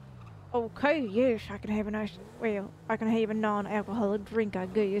 Okay, yes, I can have a nice... Well, I can have a non-alcoholic drink, I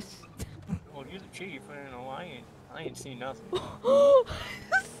guess. Well, you're the chief, you know, I ain't seen nothing. Snyder!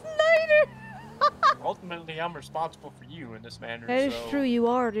 Ultimately, I'm responsible for you in this manner. That is so... true, you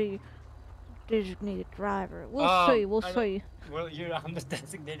are the designated driver. We'll see, we'll see. Well, I'm the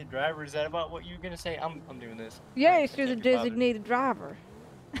designated driver. Is that about what you're gonna say? I'm doing this. Yes, you're the designated driver.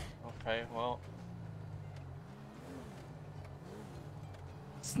 Okay, well.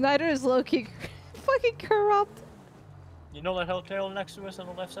 Snyder is low-key fucking corrupt. You know that hotel next to us on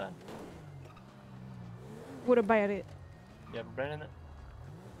the left side? What about it? You ever been in it?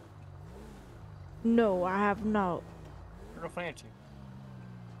 No, I have not. Real fancy.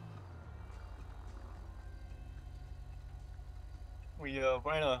 We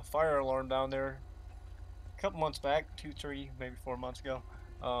ran a fire alarm down there a couple months back, 2, 3, maybe 4 months ago.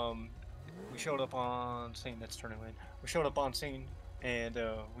 We showed up on scene. That's turning lane. We showed up on scene, and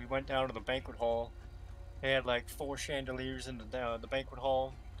we went down to the banquet hall. They had like 4 chandeliers in the banquet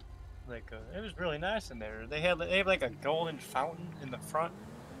hall. Like it was really nice in there. They have like a golden fountain in the front,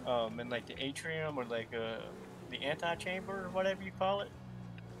 in like the atrium or like the antechamber or whatever you call it.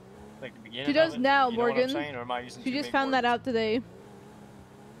 Like the beginning. She does of it. now, You Morgan. Know what I'm saying, or am I using she too just big found words? that out today.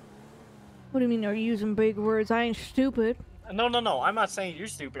 What do you mean, are you using big words? I ain't stupid. No. I'm not saying you're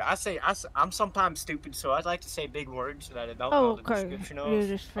stupid. I'm sometimes stupid, so I'd like to say big words that I don't Oh, know the okay. description of. Yeah,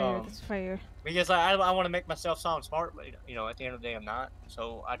 that's fair. That's fair. Because I want to make myself sound smart, but you know, at the end of the day, I'm not.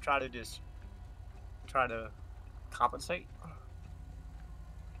 So I try to compensate.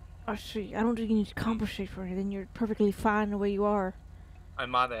 I see. I don't think you need to compensate for anything. You're perfectly fine the way you are.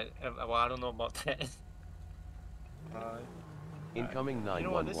 I'm not that. Well, I don't know about that. Incoming 911. You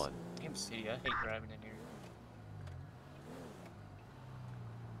know what, this damn city, I hate driving in here.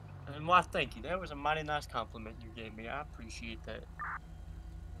 And well, thank you. That was a mighty nice compliment you gave me. I appreciate that.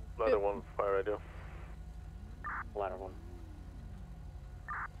 Ladder 1, fire radio. Ladder 1.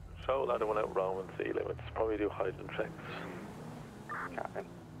 Show ladder 1 out wrong with sea limits. Probably do hydrogen checks. Copy.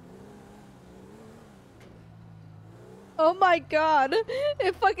 Oh my god!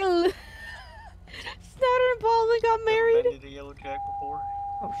 It fucking... Snyder and Baldwin got married? Been to the yellow jack before?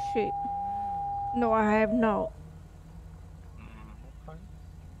 Oh shit. No, I have not.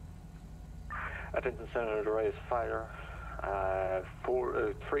 Attention Center to raise fire.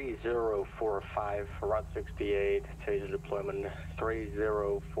 3045, Route 68, taser deployment.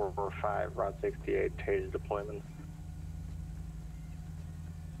 3045, Route 68, taser deployment.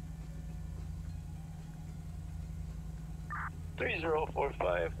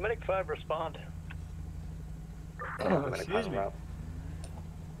 Medic 5, respond. Excuse me. Ugh.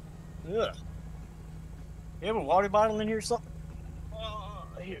 You have a water bottle in here or something?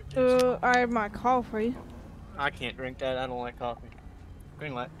 Here. I have my coffee. I can't drink that. I don't like coffee.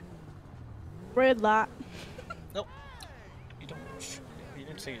 Green light. Red light. Nope. You don't. You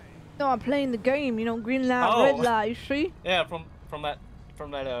didn't see it. No, I'm playing the game. You know, green light, Oh. red light. You see? Yeah, from that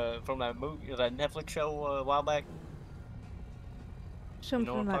movie, that Netflix show a while back.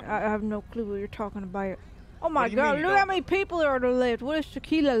 Something what I'm like talking I have no clue what you're talking about. Oh my What do you God! mean you Look don't? how many people there are to left. What is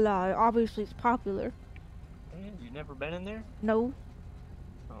tequila like? Obviously, it's popular. Man, you never been in there? No.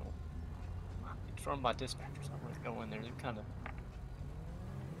 Oh. It's from my dispatchers. I'm gonna go in there. They're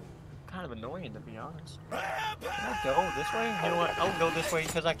kind of annoying, to be honest. Can I go this way? You know what? I'll go this way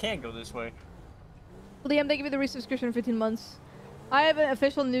because I can go this way. Liam, thank you for the resubscription for 15 months. I have an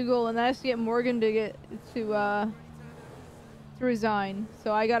official new goal, and that is to get Morgan to resign.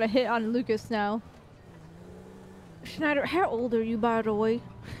 So I got a hit on Lucas now. Schneider, how old are you, by the way?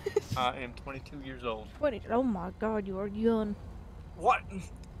 I am 22 years old. 20. Oh my God, you are young. What?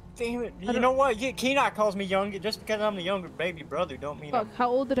 Damn it! You know what? Kenai calls me young. Just because I'm the younger baby brother, don't mean Fuck, how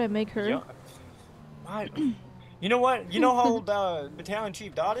old did I make her? young. You know what? You know how old Battalion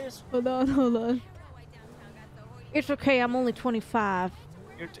Chief Dot is? Hold on. It's okay, I'm only 25.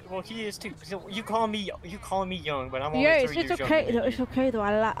 Well, he is too. So you call me young, but I'm only Yeah, 3 it's years okay. younger than It's okay though.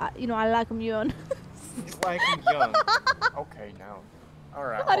 I like him young. You like him young. Okay, now. All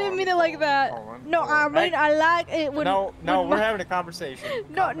right. I didn't mean it like that. No, I mean I like it when. No, when we're having a conversation.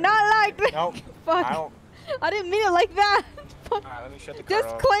 No, not like that. Nope. Fuck. I didn't mean it like that. Alright, let me shut the car off.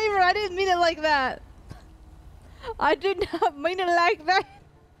 Disclaimer, I didn't mean it like that. I did not mean it like that.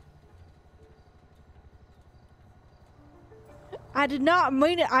 I did not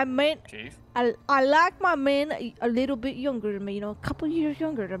mean it. I meant Chief? I like my men a little bit younger than me, you know, a couple years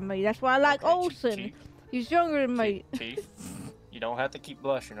younger than me. That's why I like Olsen. Chief. He's younger than me. Chief, you don't have to keep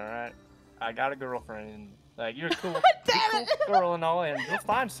blushing, alright? I got a girlfriend, and like you're cool, girl and all, and you'll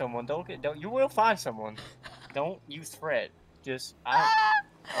find someone. You will find someone. Don't you fret. Just I'm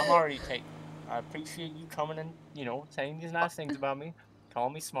already taken. I appreciate you coming and saying these nice things about me,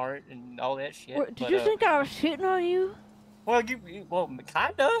 calling me smart and all that shit. Did you think I was hitting on you? Well,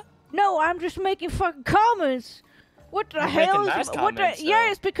 kinda. No, I'm just making fucking comments. What the You're hell? making nice comments,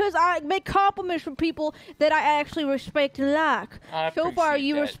 Yes, because I make compliments from people that I actually respect and like. I So far, appreciate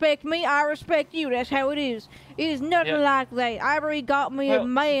you that. respect me, I respect you. That's how it is. It is nothing like that. I already got me a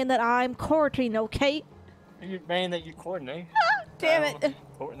man that I'm courting, okay? You're a man that you're courting, eh? Damn it.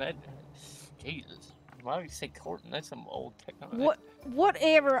 Courting that? Jesus. Why would you say courting? That's some old technology.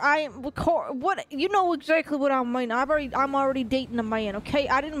 Whatever. You know exactly what I mean. I'm already dating a man, okay?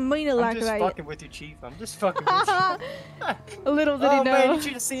 I didn't mean it like I'm just that. fucking with you, Chief. I'm just fucking with you. Little did he know. Man, you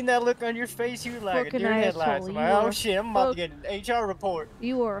should have seen that look on your face. You were like a Fucking deer headlights. asshole, I'm you like, are oh shit, I'm about to get an HR report.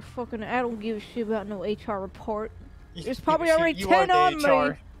 You are a fucking. I don't give a shit about no HR report. You There's give a probably shit, already you 10 are on the me.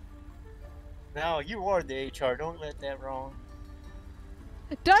 HR. No, you are the HR. Don't let that wrong.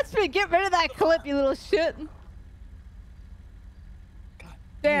 Dutchman, get rid of that clip, you little shit.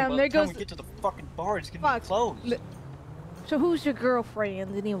 Damn, there goes. We get to the fucking bar, it's gonna be closed. So who's your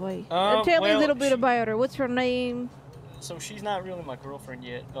girlfriend anyway? Tell me a little bit about her. What's her name? So she's not really my girlfriend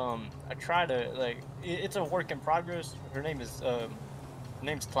yet. I try to it's a work in progress. Her name's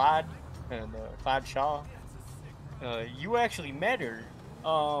Clyde, and Clyde Shaw. You actually met her.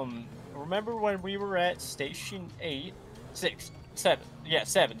 Remember when we were at Station 7?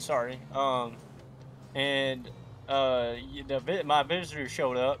 Sorry. And my visitor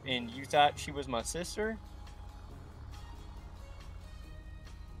showed up, and you thought she was my sister.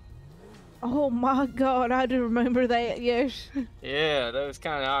 Oh my God, I do remember that. Yes. Yeah, that was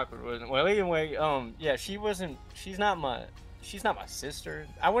kind of awkward, wasn't it? Well, anyway, yeah, she's not my sister.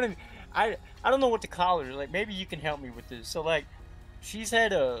 I don't know what to call her. Like, maybe you can help me with this. So, like, she's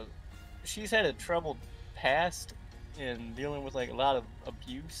had a troubled past in dealing with like a lot of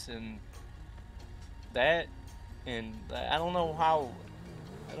abuse and that, and I don't know.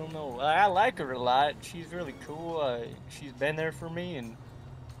 I like her a lot. She's really cool. She's been there for me, and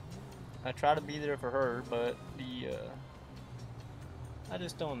I try to be there for her, but I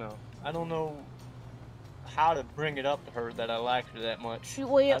just don't know. I don't know how to bring it up to her that I like her that much.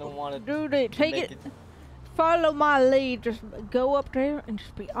 Well, I don't want to do that. Take it. Follow my lead. Just go up there and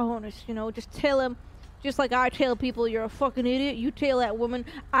just be honest. You know, just tell him Just like I tell people you're a fucking idiot, you tell that woman,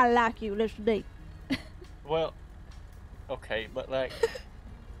 I like you, let's date. Well, okay, but like,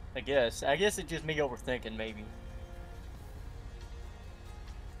 I guess it's just me overthinking maybe.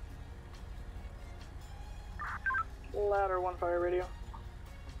 Ladder 1 fire radio.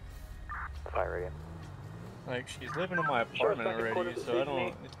 Fire radio. Like, she's living in my apartment already, so I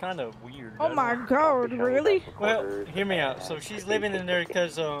don't. It's kind of weird. Oh my god, really? Well, hear me out. So she's living in there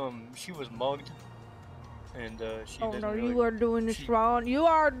because she was mugged, and she. Oh doesn't no, really, you are doing this wrong. You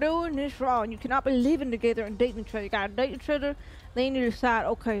are doing this wrong. You cannot be living together and dating each other. You gotta date each other. Then you decide,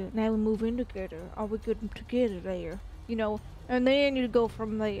 okay, now we move in together. Are we good together there? You know, and then you go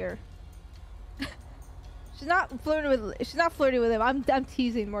from there. She's not flirting with him. I'm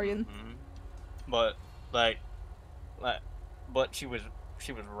teasing Morgan. But but she was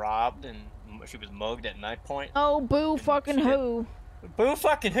robbed and she was mugged at night point. Oh, boo fucking who? Boo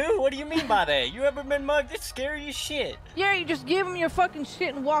fucking who? What do you mean by that? You ever been mugged? It's scary as shit. Yeah, you just give them your fucking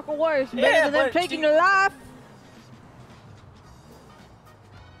shit and walk away. It's better Yeah, than them but taking your life.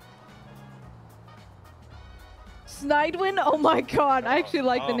 Snidewin? Oh my god, I actually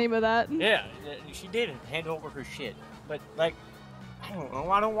like the name of that. Yeah, she did hand over her shit. But like, I don't know.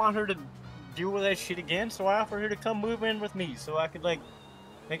 I don't want her to deal with that shit again, so I offered her to come move in with me so I could like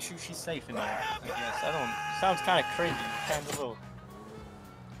make sure she's safe in there. I guess I don't. Sounds kind of crazy, kind of a little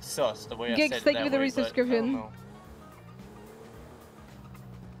sus the way I said it. Thank you that for the way, but resubscription.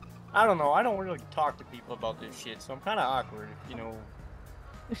 I don't know. I don't really talk to people about this shit, so I'm kind of awkward. You know.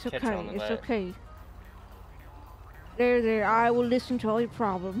 It's catch okay. on to It's that. okay. There. I will listen to all your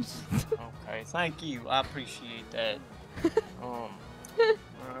problems. Okay, thank you. I appreciate that.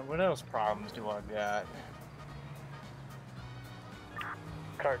 What else problems do I got?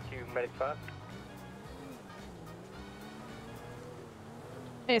 Car 2, Medic 5.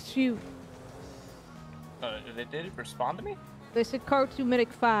 It's you. Did it respond to me? They said Car 2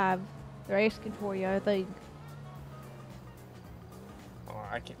 Medic 5. They're asking for you, I think. Oh,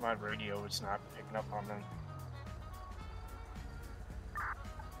 I can't. My radio is not picking up on them.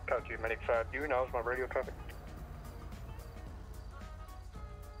 Car 2, Medic 5. Do you acknowledge my radio traffic?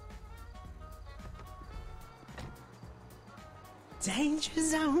 Danger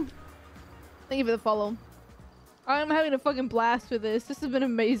zone. Thank you for the follow. I'm having a fucking blast with this. This has been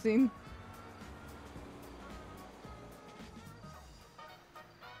amazing.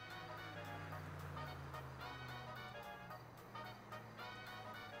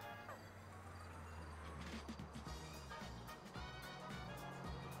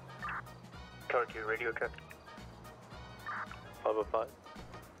 Car 2, radio check. 505.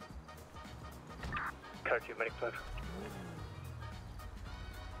 Car 2, Medic 5.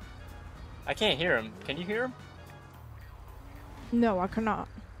 I can't hear him. Can you hear him? No, I cannot.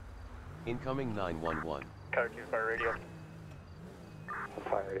 Incoming 911. Car 2, fire radio.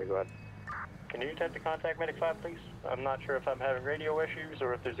 Fire radio, go ahead. Can you attempt to contact Medic 5, please? I'm not sure if I'm having radio issues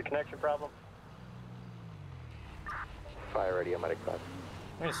or if there's a connection problem. Fire radio, Medic 5. I'm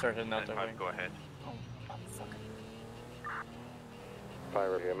gonna start heading out that way. Go ahead. Oh, fuck.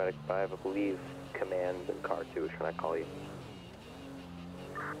 Fire radio, Medic 5. I believe command and car 2 is trying to call you.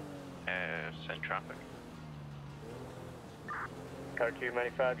 Send traffic. Car 2,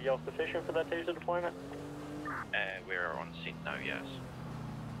 Medic 5, you all sufficient for that taser deployment? We're on scene now, yes.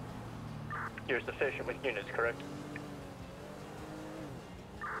 You're sufficient with units, correct?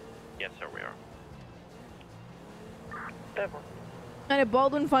 Yes, sir, we are. Definitely. And if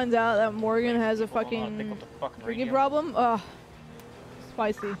Baldwin finds out that Morgan has a fucking drinking problem,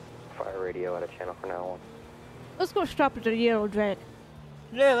 spicy. Fire radio out of channel for now on. Let's go stop at the Yellow Jack.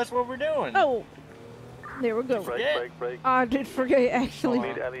 Yeah, that's what we're doing. Oh, there we go. Break. I did forget, actually.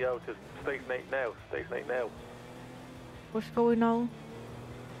 Need Elio to station 8 now. Station 8 now. What's going on?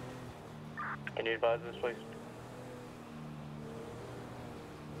 Can you advise this, please?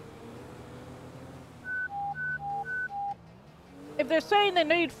 If they're saying they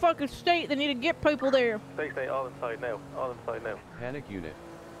need fucking state, they need to get people there. Station 8 all inside now. All inside now. Panic unit.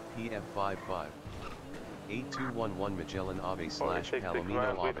 PF55. 8211 Magellan Ave / Palomino We've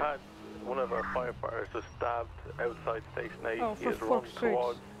Ave. had one of our firefighters just stabbed outside Station 8. Oh, he for is run fuck's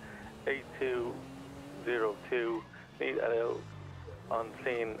towards 8202. Need Elio on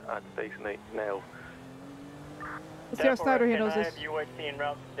scene at Station 8 now. Let's see how Snyder handles Can I this. have UHC en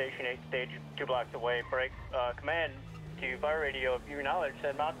route to Station 8, stage 2 blocks away. Break. Command to fire radio. If you acknowledge,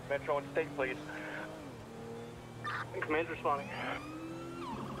 send out to Metro and State, please. Command's responding.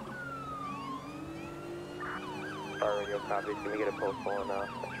 Fire radio copy. Can we get a postal on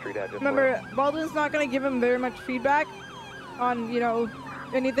street address? Remember, Baldwin's not going to give him very much feedback on, you know,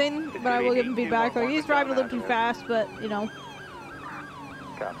 anything, but I will give him feedback. Like, he's driving a little too fast, but, you know.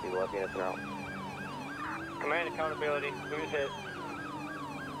 Copy, left units are out. Command accountability. Who's hit?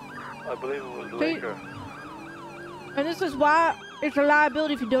 I believe it was See? Laker. And this is why it's a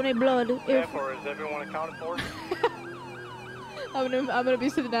liability if you donate blood. If Therefore, is everyone accounted for? I'm gonna be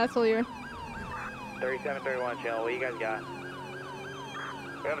sitting asshole here. 3731 channel, what you guys got?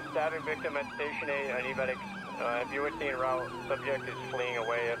 We have a stabbing victim at Station 8. I need medics. If you would see en route, subject is fleeing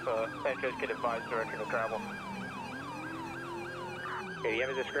away. If Sanchez could advise direction of travel. Okay, do you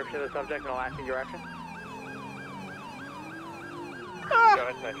have a description of the subject in a lasting direction? Ah! Go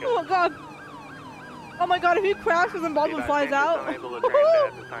ahead, Sanchez. Oh my god! Oh my god, if he crashes and Baldwin flies out! Unable to transmit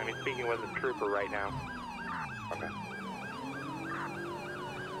at this time. He's speaking with a trooper right now. Okay.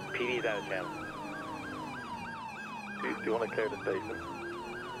 PD's out of channel. Do you want to clear the station?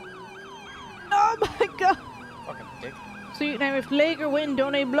 Oh my god! Fucking dick. See, now if Laker went and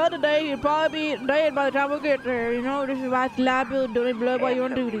donate blood today, he'd probably be dead by the time we get there. You know, this is why it's liability to donate blood while you're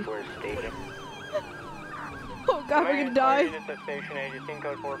on duty. Oh god, we're gonna die. Units at Station 8, you've seen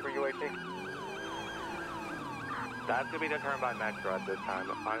code 4 for UAC. That's going to be determined by Metro at this time.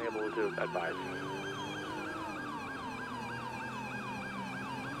 Unable to advise.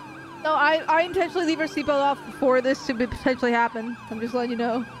 No, I intentionally leave her seatbelt off before this to potentially happen. I'm just letting you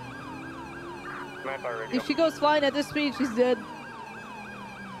know. If she goes flying at this speed, she's dead.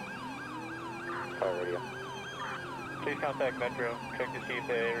 Fire radio. Please contact Metro. Check to see if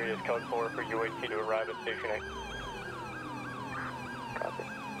the area is code 4 for UAC to arrive at Station 8. Copy.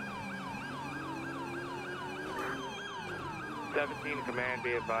 17 command,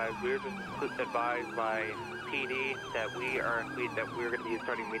 be advised. We were just advised by PD that we're going to be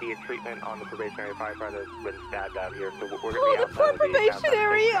starting immediate treatment on the probationary firefighter that's been stabbed out here. So we're going to be the poor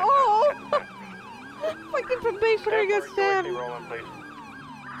probationary! Oh! Fucking probationary got stabbed. Roll in, please.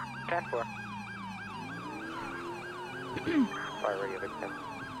 10-4. Fire radio victim.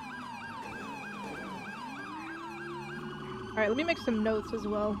 Alright, let me make some notes as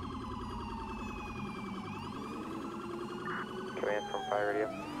well. Command from fire radio.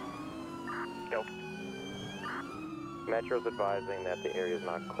 Nope. Metro's advising that the area is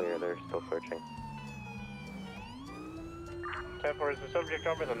not clear. They're still searching. 10-4, is the subject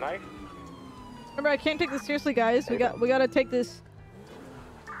armed with a knife? Remember, I can't take this seriously, guys. We gotta take this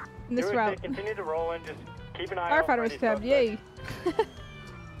in this route. Continue to roll in. Just keep an eye out. Firefighter was stabbed. Yay!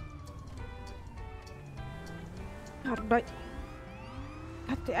 God,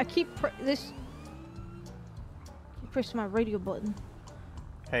 I keep pressing my radio button.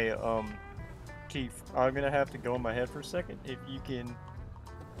 Hey, Keith, I'm gonna have to go in my head for a second. If you can...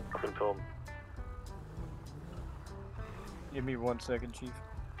 Confirm. Give me 1 second, Chief.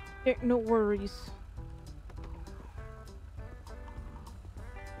 Yeah, no worries.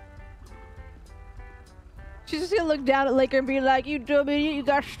 She's just gonna look down at Laker and be like, "You dumb idiot, you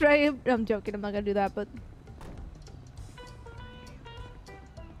got stabbed." I'm joking, I'm not gonna do that, but...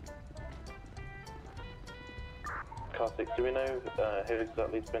 Car 6, do we know who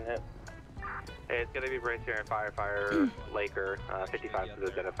exactly's been hit? It's going to be right here in firefighter Laker, 55 is the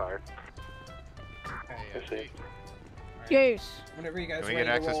identifier. Yes. Whenever you guys can we get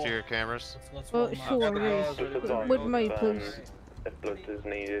access to your cameras? Well, sure, yes. With me, please. If blood is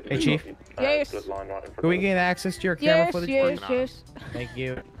needed, hey, Chief. Yes. Can we get access to your camera footage? Yes. Thank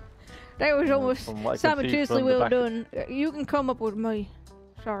you. That was almost simultaneously well done. You can come up with me.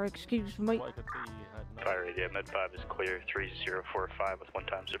 Sorry, excuse me. Fire radio, Med 5 is clear, 3045 with 1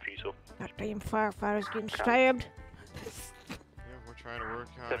 times refusal. Goddamn firefighters getting stabbed. Yeah, we're trying to work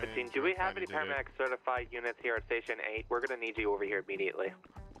on 17, do we have any paramedic certified units here at Station 8? We're going to need you over here immediately.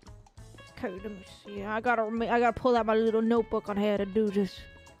 Okay, let me see. I gotta pull out my little notebook on how to do this.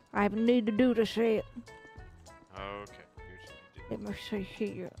 I need to do this yet. Okay. Let me see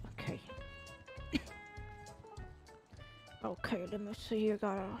here. Okay. Okay, let me see here.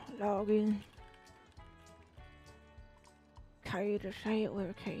 Gotta log in. Okay, to say it where,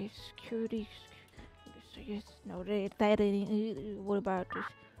 okay, security. Yes, no, that ain't. What about this?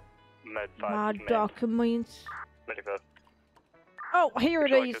 Med 5 my documents. Medical. Oh, here it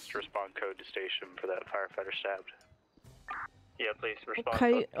Would you like is. us to respond code to station for that firefighter stabbed? Yeah, please respond.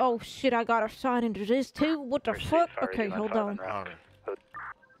 Okay. Oh shit! I gotta sign into this too. What the fuck? Okay, hold on.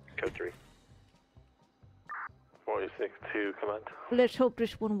 Code 3. 46-2, command. Let's hope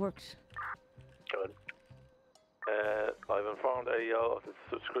this one works. Good. I've informed AEL of the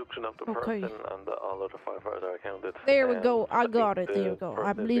subscription of the Okay. person and that all other firefighters are accounted. There we go. I got it. There we go.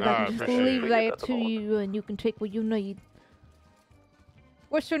 I believe I can just appreciate leave it. that to you, and you can take what you need.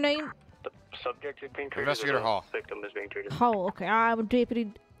 What's your name? Subject is being treated. Investigator Hall. Victim is being treated. Oh, okay. I'm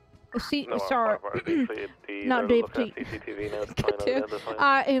Deputy. No, Sorry, not Deputy. CCTV now to try and identify.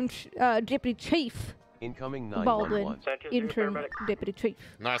 I am Deputy Chief. Incoming Baldwin, 911. interim Deputy Chief.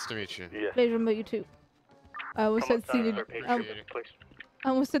 Nice to meet you. Yeah. Pleasure to meet you too. I almost said senior. Appreciate it. I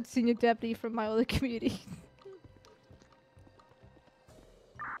almost said senior deputy from my other community.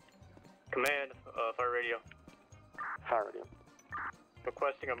 Command, fire radio. Fire radio.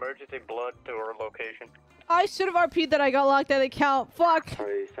 Requesting emergency blood to our location. I should have RP'd that I got locked out of the account. Fuck.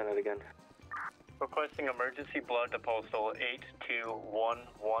 Sorry, send it again. Requesting emergency blood to postal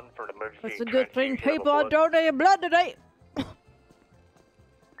 8211 for an emergency. That's a good thing. transfusion of People are blood. donating blood today.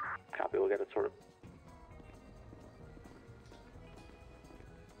 Copy, we'll get it sorted.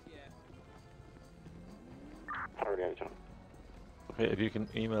 Fire radio, John. Okay, if you can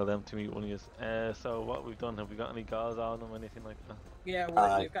email them to me, one of you. So what we've done, have we got any gauze on them, anything like that? Yeah,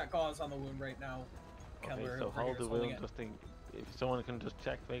 we've got gauze on the wound right now. Okay, Keller so over hold here the is holding wound, it. just think, if someone can just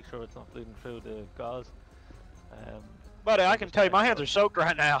check, make sure it's not bleeding through the gauze. Buddy, I can tell you, my hands are soaked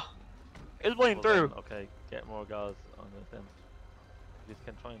right now. It's bleeding well through. then, okay, get more gauze on it then. You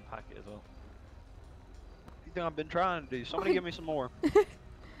can try and pack it as well. You think I've been trying to do? Somebody give me some more.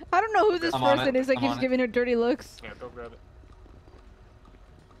 I don't know who this I'm on person it. is that I'm keeps on it. giving her dirty looks. Yeah, go grab it.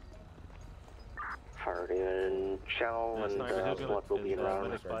 Fire radio and channel Yeah, and Sniper, who's what will be is, around.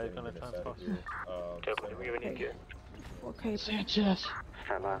 Medic 5 gonna transport? Okay. Sanchez.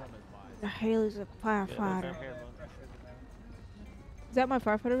 Stand by. The hell is a firefighter? Yeah, here, Is that my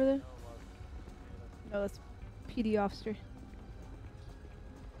firefighter over there? No, that's PD officer.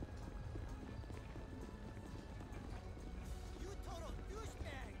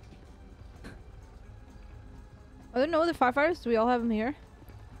 Are there no other firefighters? Do we all have them here?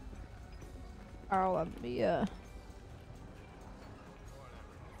 Oh, let me,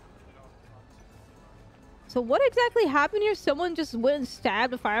 So what exactly happened here? Someone just went and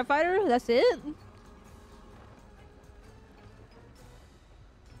stabbed a firefighter? That's it?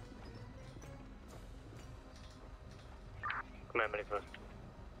 Command medic first.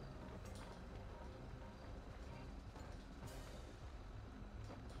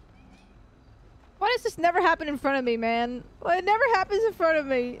 Why does this never happen in front of me, man? Well, it never happens in front of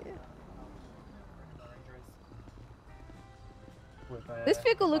me. This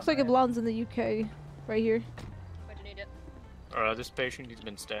vehicle looks like it belongs in the UK. Right here. Where do you need it? This patient, he's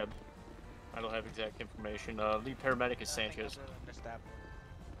been stabbed. I don't have exact information. Lead paramedic is Sanchez.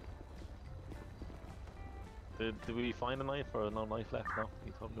 Did we find a knife or no knife left now?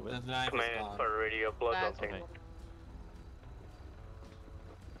 You talking about? Command, fire radio, blood obtained. Okay.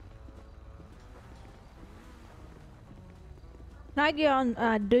 Can I get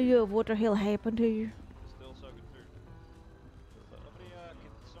on do you of what the hell happened to you?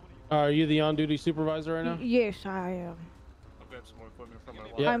 Are you the on-duty supervisor right now? Yes, I am. I'll grab some more equipment from our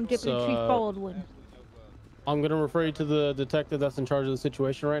Yeah, I'm Deputy Chief Baldwin. I'm gonna refer you to the detective that's in charge of the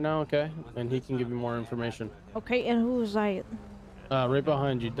situation right now, okay? And he can give you more information. Okay, and who is that? Right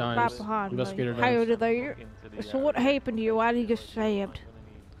behind you, Dimes. Right behind Investigator me. Dimes. How did they? So what happened to you? Why did you get stabbed?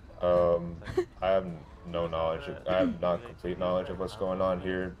 I have no knowledge. I have not complete knowledge of what's going on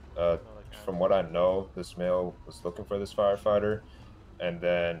here. From what I know, this male was looking for this firefighter, and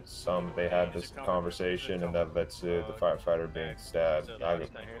then they had this conversation, and that led to the firefighter being stabbed.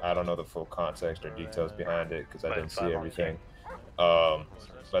 I don't know the full context or details behind it because I didn't see everything.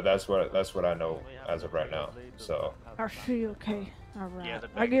 But that's what I know as of right now. So. I see. Okay. All right. Yeah,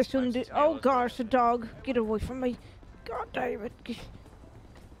 I guess you'll do. Oh gosh, the dog! Get away from me! God damn it!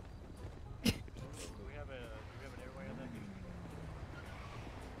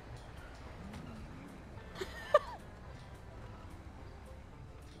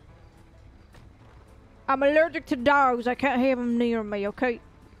 I'm allergic to dogs. I can't have them near me, okay?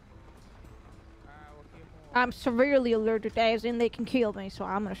 I'm severely allergic, as in they can kill me, so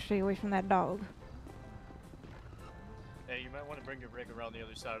I'm gonna stay away from that dog. Hey, you might want to bring your rig around the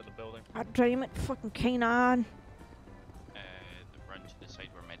other side of the building. God damn it, fucking canine. The run to the side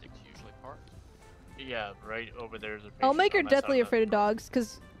where medics usually park. Yeah, right over there's a patient. I'll make her on that side deathly of afraid of dogs,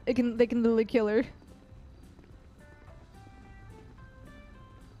 cause they can literally kill her.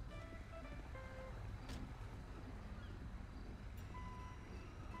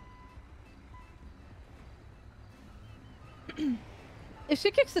 If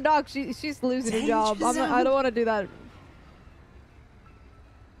she kicks the dog, she's losing her job. I don't want to do that.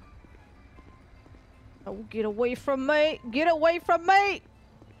 Oh, get away from me! Get away from me!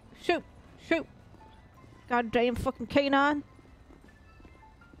 Shoot! Shoot! Goddamn fucking canine!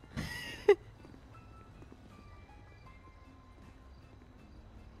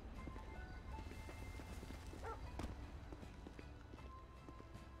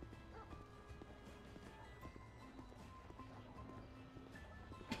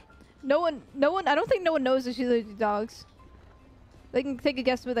 No one. I don't think no one knows that she's allergic to dogs. They can take a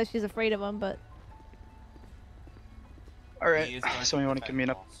guess that she's afraid of them, but. Alright, so you want to give me an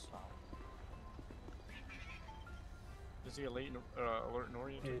up? Is he alert and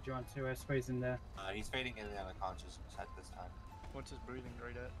oriented? Yeah, do you want to squeeze in there? He's fading in and out of consciousness at this time. What's his breathing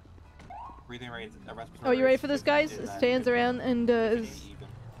rate at? Breathing rate, respiratory. Oh, you ready for this, guys? Stands around and does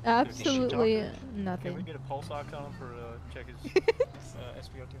absolutely nothing. Can we get a pulse ox on him for check his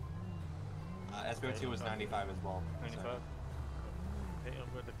SpO2? SpO2 was 95 as well. 95. Hit him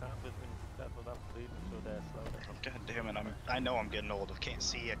with the compass and that's what I'm bleeding, so that's slow down. God damn it, I know I'm getting old. I can't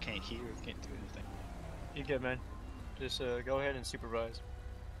see, I can't hear, I can't do anything. You good, man? Just go ahead and supervise.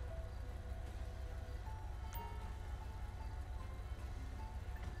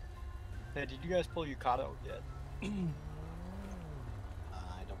 Hey, did you guys pull your cot out yet? I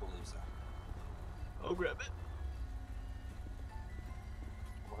don't believe so. I'll grab it.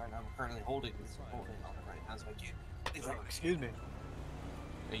 Well, I'm currently holding on it right now, so I can't. Oh, excuse me.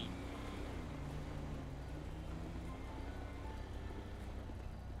 Hey.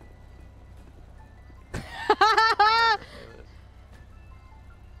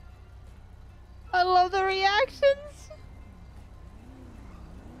 I love the reactions.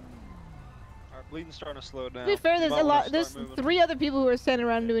 Alright, bleeding's starting to slow down. To be fair, there's You might a wanna lot. There's start moving. 3 other people who are standing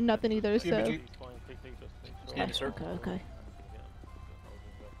around doing nothing either. So. Okay. Okay.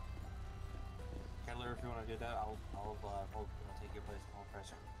 Kettler, if you want to do that, I'll take your place and hold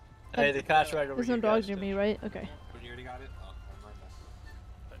pressure. Hey, the cot's right over There's here. no dogs guys. near me, right? Okay. But you already got it? Oh, never mind that.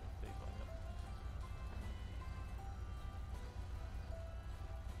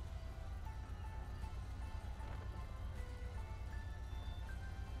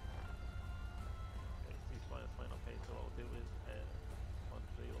 He's fine, it's fine. Okay, so what we'll do is, on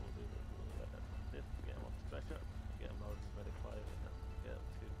 3, what we'll do is we'll let them sit, get him on the stretcher, get him out of the medic 5, and then get him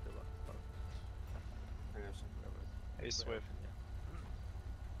to the lock spot. Hey, Swift.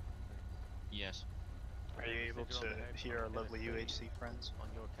 Yes. Are you able to hear our lovely UHC friends? On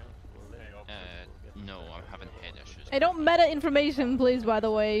your account, No, I'm having head issues. Hey, don't meta information, please. By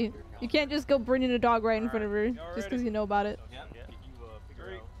the way, you can't just go bringing a dog right in front of her just because you know about it. Yeah.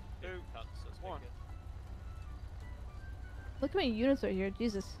 Look how many units are here.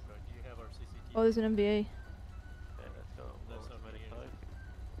 Jesus. Oh, there's an MBA. Okay, let's go. Let's go medic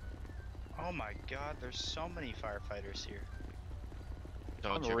 5. Oh my god, there's so many firefighters here.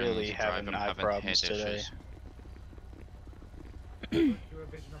 Dodge, I'm you're really going to drive, having I'm eye having problems head today. issues.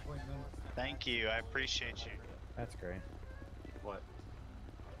 Thank you, I appreciate you. That's great. What?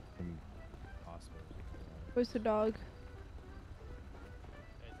 From hospital. Where's the dog?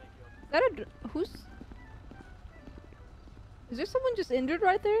 Is that who's? Is there someone just injured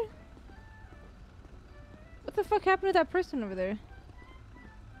right there? What the fuck happened to that person over there?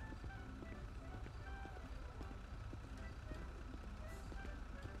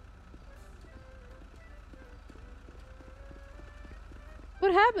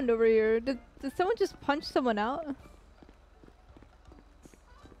 What happened over here? Did someone just punch someone out?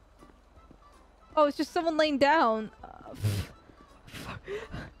 Oh, it's just someone laying down.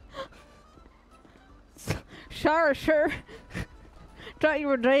 Sure. Thought you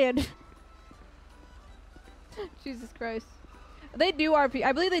were dead. Jesus Christ. They do RP.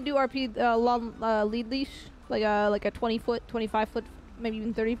 I believe they do RP long lead leash, like a 20-foot, 25-foot, maybe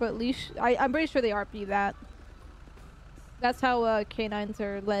even 30-foot leash. I'm pretty sure they RP that. That's how canines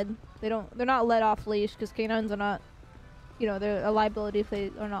are led. They're not led off leash because canines are not, you know, they're a liability if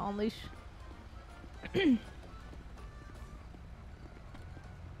they are not on leash.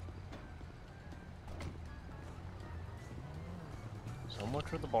 So much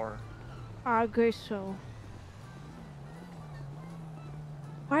for the bar. I guess so.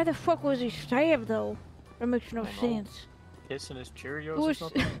 Why the fuck was he stabbed though? That makes no sense. Kissing his Cheerios or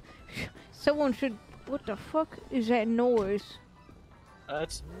something? Someone should. What the fuck is that noise?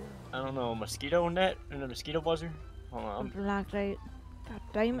 That's, I don't know, a mosquito net and a mosquito buzzer? Hold on, Something like that. God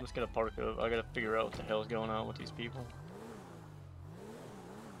damn I'm it. just gonna park up. I gotta figure out what the hell's going on with these people.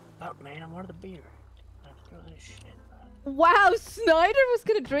 Fuck, man, I'm out of the beer. I have to throw this shit. Wow, Snyder was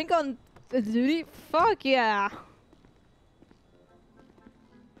gonna drink on the duty? Fuck yeah.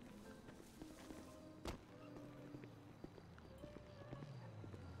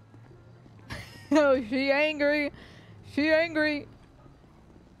 Oh, she angry. She angry.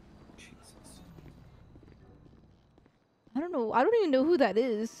 Jesus. I don't know. I don't even know who that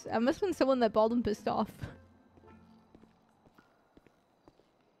is. I must have been someone that Baldwin pissed off.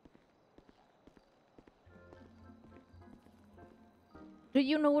 Do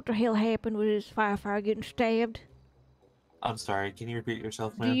you know what the hell happened with this firefighter getting stabbed? I'm sorry, can you repeat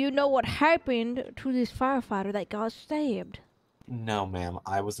yourself, Do ma'am? you know what happened to this firefighter that got stabbed? No, ma'am.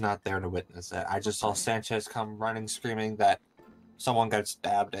 I was not there to witness it. I just saw Sanchez come running, screaming that someone got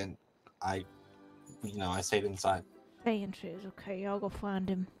stabbed, and I stayed inside. Sanchez, okay, I'll go find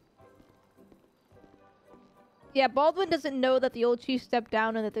him. Yeah, Baldwin doesn't know that the old chief stepped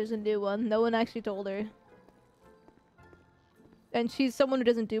down and that there's a new one. No one actually told her. And she's someone who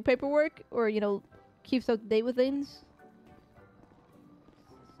doesn't do paperwork or, you know, keeps up to date with things.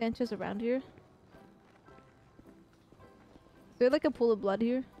 Sanchez around here? Is there like a pool of blood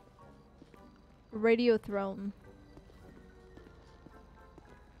here? Radio throne.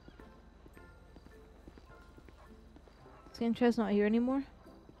 Sanchez not here anymore?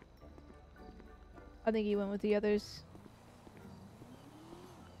 I think he went with the others.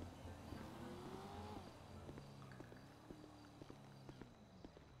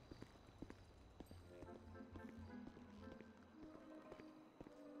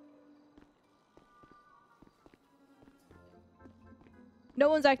 No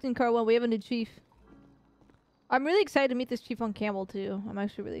one's acting Carwell. We have a new chief. I'm really excited to meet this chief on Campbell too. I'm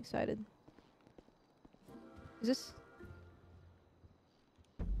actually really excited. Is this...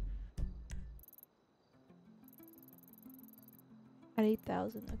 At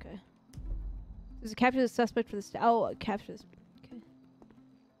 8,000, okay. Does it capture the suspect for the oh, it captures. Okay.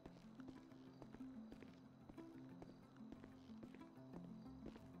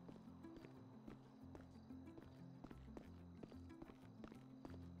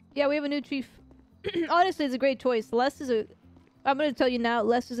 Yeah, we have a new chief. Honestly, it's a great choice. Les is a... I'm gonna tell you now,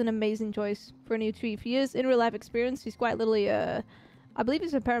 Les is an amazing choice for a new chief. He is in real life experience. He's quite literally I believe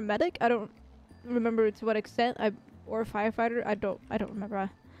he's a paramedic. I don't remember to what extent. Or a firefighter. I don't remember.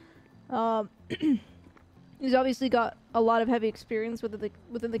 He's obviously got a lot of heavy experience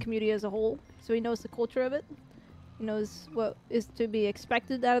within the community as a whole, so he knows the culture of it. He knows what is to be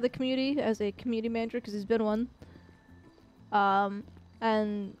expected out of the community as a community manager, because he's been one.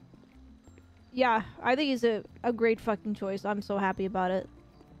 And yeah, I think he's a great fucking choice. I'm so happy about it.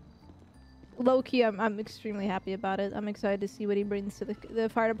 Low key, I'm extremely happy about it. I'm excited to see what he brings to the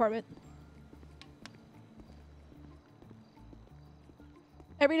fire department.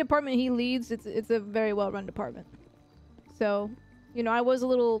 Every department he leads, it's a very well-run department. So, you know, I was a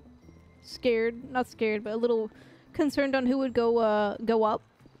little scared, not scared, but a little concerned on who would go up,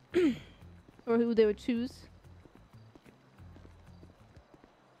 or who they would choose.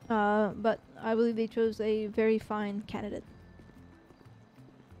 But I believe they chose a very fine candidate.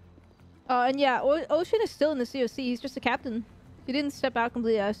 And yeah, Ocean is still in the COC. He's just a captain. He didn't step out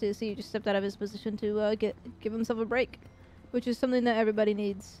completely out of COC. He just stepped out of his position to give himself a break, which is something that everybody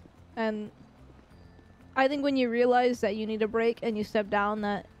needs. And I think when you realize that you need a break and you step down,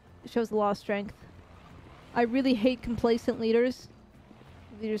 that shows a lot of strength. I really hate complacent leaders.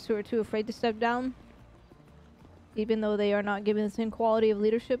 Leaders who are too afraid to step down, even though they are not given the same quality of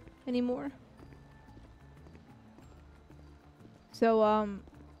leadership anymore. So,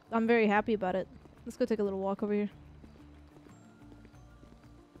 I'm very happy about it. Let's go take a little walk over here.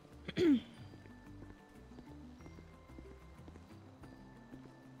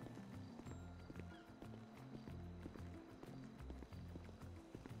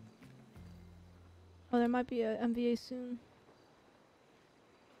 Oh, there might be a MVA soon.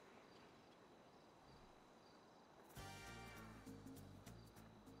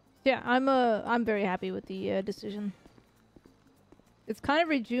 Yeah, I'm very happy with the decision. It's kind of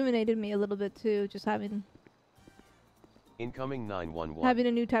rejuvenated me a little bit too, just having Incoming 911. having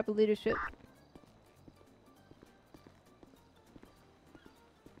a new type of leadership.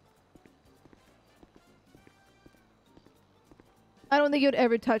 I don't think it would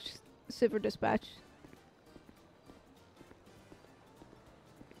ever touch Civ or Dispatch.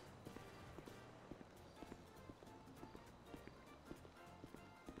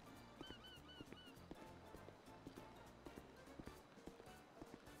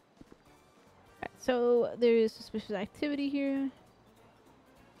 Alright, so there is suspicious activity here.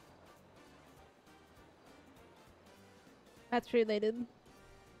 That's related.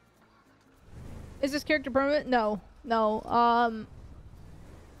 Is this character permanent? No. No.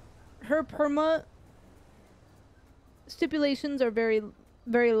 Her perma stipulations are very,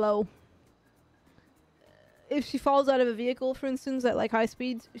 very low. If she falls out of a vehicle, for instance, at like high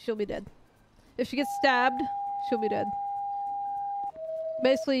speeds, she'll be dead. If she gets stabbed, she'll be dead.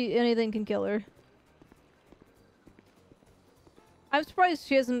 Basically, anything can kill her. I'm surprised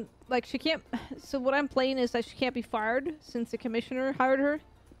she hasn't, like, she can't, so what I'm playing is that she can't be fired since the commissioner hired her.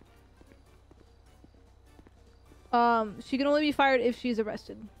 She can only be fired if she's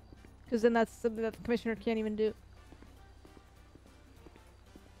arrested. Because then that's something that the commissioner can't even do.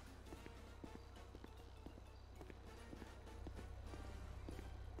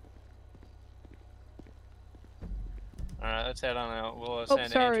 let's head on out. We'll Oh,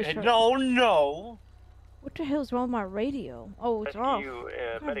 send sorry, Andrew. sorry. No, no. What the hell's wrong with my radio? Oh, it's off. Rescue,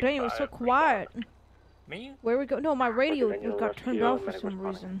 God medic damn, it's so 5, quiet. Me? Where we go? No, my radio Engine got turned rescue, off for medic some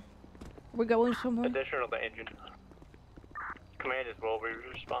responding. reason. We're going somewhere. Additional to engine. Command is will be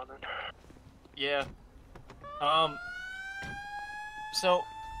responding. Yeah. So,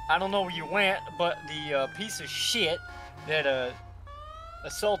 I don't know where you went, but the piece of shit that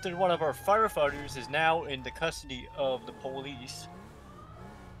assaulted one of our firefighters is now in the custody of the police.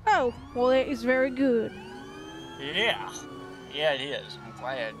 Oh, well, that is very good. Yeah. Yeah, it is. I'm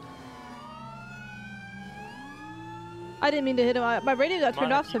glad. I didn't mean to hit him. My radio got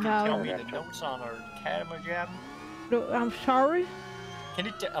turned off somehow. Tell me the notes on our CAD, my jab. No, I'm sorry. Can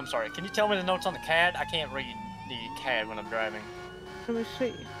you? I'm sorry. Can you tell me the notes on the CAD? I can't read the CAD when I'm driving. Let me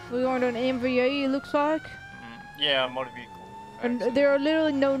see. We're going to an MVA, it looks like. Yeah, motor vehicle. And there are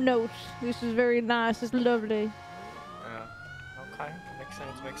literally no notes. This is very nice. It's lovely. Okay. Makes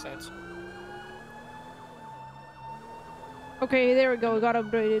sense. Makes sense. Okay, there we go. We got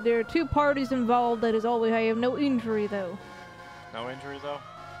upgraded. There are 2 parties involved. That is all we have. No injury, though. No injury, though?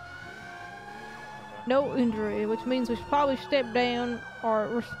 No injury, which means we should probably step down our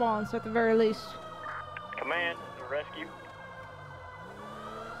response at the very least. Command, rescue.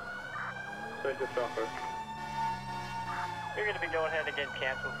 Scientist offer. We're going to be going ahead and getting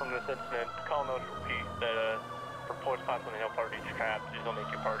canceled from this incident. Call notice repeat that reports possibly no parties trapped. There's only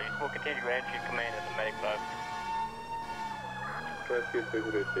 2 parties. We'll continue to answer your command at the medic 5. Rescue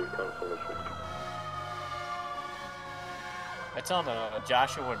 686, cancellation. It's on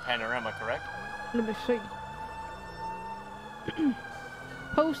Joshua and Panorama, correct? Let me see.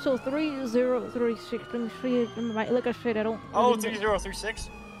 Postal 3036. Let me see it. Like I said, I don't. Oh, really 3036?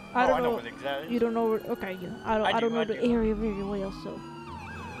 I don't I know know. what the exact is. You don't know where, okay, yeah. I don't know the area very well, so.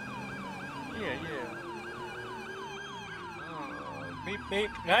 Yeah. Beep,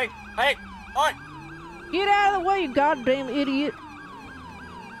 beep. Hey! Oi! Get out of the way, you goddamn idiot!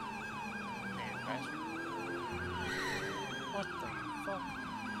 What the fuck?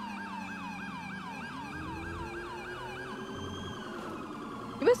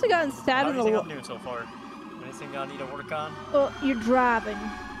 You must have gotten stabbed in the How do you think I'm doing so far? Anything I need to work on? You're driving.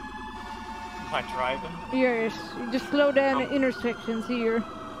 Am I driving? Yes. You just slow down the intersections here.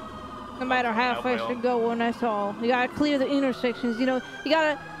 No matter how fast you're going, that's all. You gotta clear the intersections. You know, you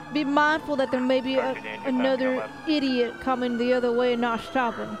gotta be mindful that there may be another idiot coming the other way and not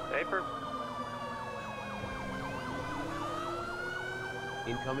stopping.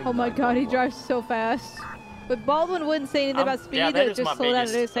 Incoming Oh my god, he drives so fast. But Baldwin wouldn't say anything about speed, yeah, that is just my slow down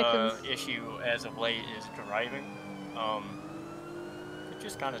the biggest intersections. issue as of late is driving. It's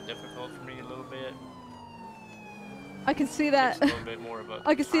just kind of difficult for me a little bit. I can see that. Takes a little bit more of a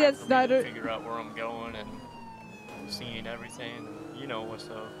I can see time that, for me to Snyder. figure out where I'm going and seeing everything. You know what's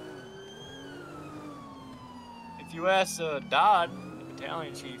up. If you ask Dodd, the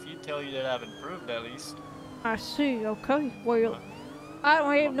battalion chief, he'd tell you that I've improved at least. I see, okay. Well, I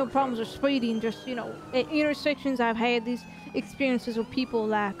don't have no problems with speeding, just, you know, at intersections I've had these experiences with people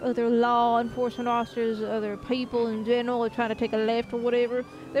like other law enforcement officers, other people in general, are trying to take a left or whatever.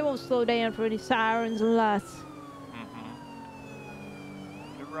 They won't slow down for any sirens and lights.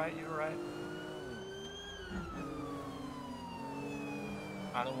 You're right.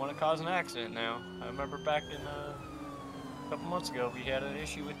 I don't want to cause an accident now. I remember back in a couple months ago, we had an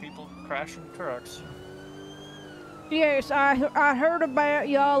issue with people crashing trucks. Yes, I heard about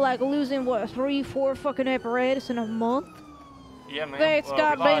y'all like losing what 3-4 fucking apparatus in a month. Yeah, man. That's well,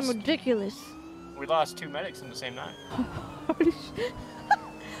 goddamn ridiculous. We lost 2 medics in the same night.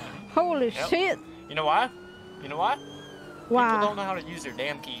 Holy Yep. shit! You know why? Why? People don't know how to use their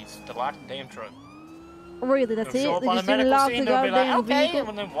damn keys to lock the damn truck. Really, that's They'll show it? up They on a just didn't medical lock scene, the they'll be like, goddamn okay, vehicle?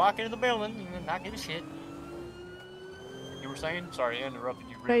 and then walk into the building and not give a shit. You were saying? Sorry, I interrupted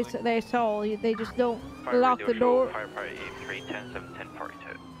you rudely. That's all. They just don't Fire lock the door. Fire party 83, 10, 7, 10,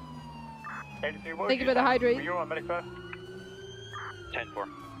 42. 83, what Thank you for the hydrate. You on medic 5? 10, 4.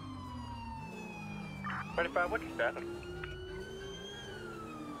 25, what's your status?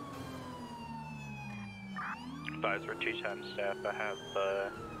 Advisor, 2 times staff. I have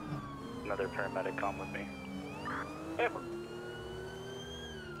another paramedic on with me.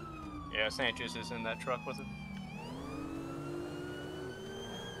 Yeah, Sanchez is in that truck with him.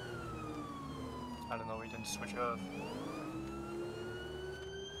 I don't know, we didn't switch off.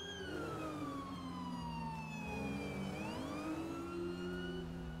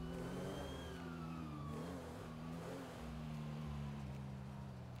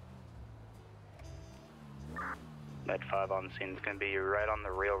 Med 5 on scene is going to be right on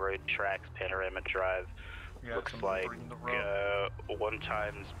the railroad tracks, Panorama Drive. Looks like one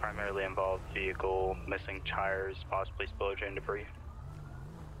time's primarily involved vehicle, missing tires, possibly spillage and debris.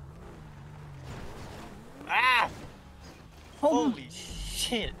 Ah! Holy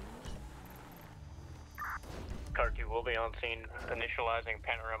shit! Car 2 will be on scene, initializing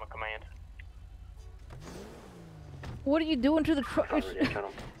panorama command. What are you doing to the truck?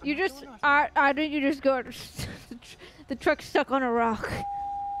 You just, I think you just got the truck stuck on a rock.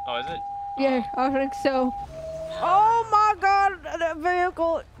 Oh, is it? Yeah, I think so. Oh my god, that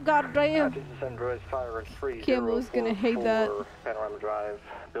vehicle, god damn. Campbell's gonna hate that. Panorama Drive,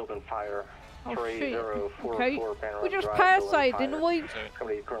 building fire. Oh shit. 3044 Okay, Panorama we just Drive, passed building sight, fire. didn't we?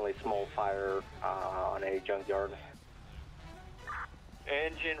 Currently small fire on a junkyard.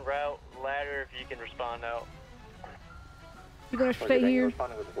 Engine route ladder, if you can respond out. You gonna stay here?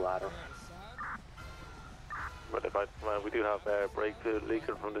 Responding with the ladder. But if we do have brake fluid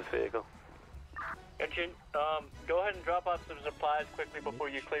leaking from this vehicle. Engine, go ahead and drop off some supplies quickly before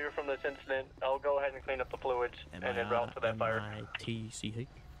you clear from this incident. I'll go ahead and clean up the fluids and then route to that fire. TCH.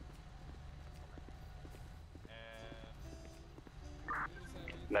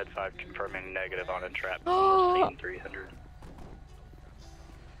 Med 5 confirming negative on a trap. Scene 300.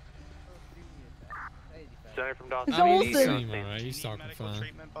 Center from Dawson. It's Olsen. He's talking fine.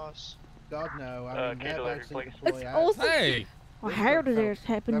 Treatment, boss. God no. I mean, that actually It's Olsen. Hey! Well, how did this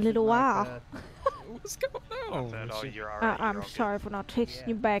happen in a little while? What's going on? I'm sorry for not texting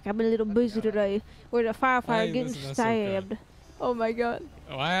you back. I've been a little busy today. With a firefighter Hey, getting listen, that's okay. stabbed. Oh my god.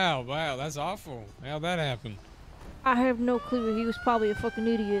 Wow, that's awful. How'd that happen? I have no clue. He was probably a fucking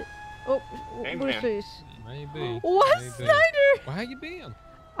idiot. Oh, what is this? Maybe. What, maybe. Snyder? Well, how you been?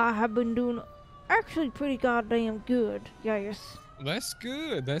 I have been doing actually pretty goddamn good, yes. That's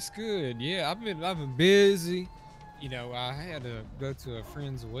good. That's good. Yeah, I've been busy. You know, I had to go to a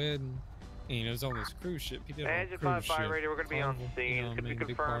friend's wedding, and it was on this cruise ship. He did on a Engine cruise 5 fire ship. radio, we're going to be on Carnival, scene. you know what I Could be mean?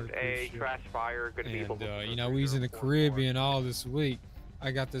 Big part of confirmed the cruise a ship. trash fire. Good people. And you know, we was in the Caribbean all this week.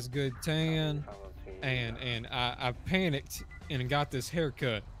 I got this good tan, and I panicked and got this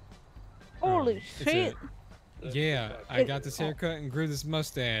haircut. Holy shit. Yeah, I got this haircut and grew this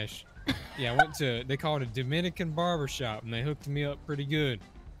mustache. Yeah, I went to, they call it a Dominican barbershop, and they hooked me up pretty good.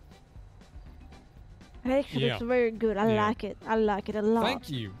 Actually, Yeah. it's very good. I like it. I like it a lot. Thank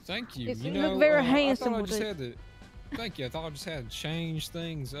you. Thank you. You know, look very I handsome thought I with just it. had to, thank you. I thought I just had to change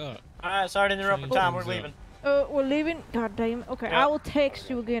things up. Alright, sorry to interrupt the Change time. We're things up. leaving. We're leaving? God damn it. Okay, I will text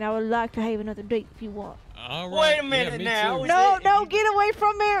you again. I would like to have another date if you want. All Wait right. a minute me now. too. No, get away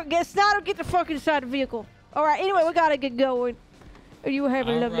from there. Get Snyder, get the fuck inside the vehicle. Alright, anyway, we gotta get going. You have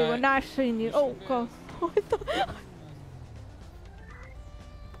a lovely one. Nice seeing you. Oh, God.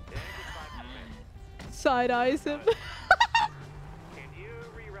 Side eyes him.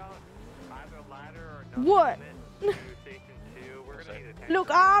 What? Look,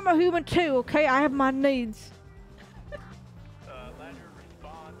 I'm a human too, okay? I have my needs. Ladder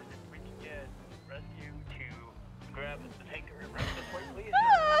respond, and if we can get rescue to grab the tanker and rest this way, please.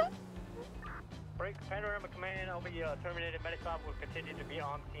 Break panorama command. I'll be terminated. Medic 5 will continue to be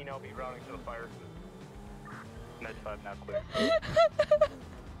on scene. I'll be routing to the fire. Med 5 now clear.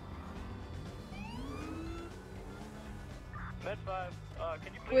 Med 5,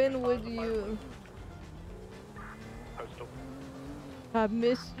 can you please When would you... Postal. I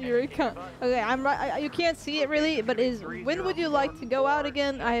miss your okay, I'm right. You can't see it really, but when would you like to go out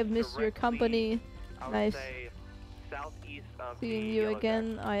again? I have missed your company. Nice seeing you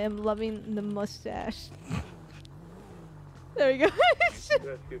again. I am loving the mustache. There you go.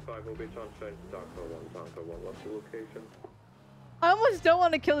 Rescue 5 will be transferred to Tanker 1 lost your location. I almost don't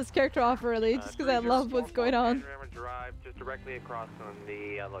want to kill this character off early, just because I love what's going on. Drive just directly across on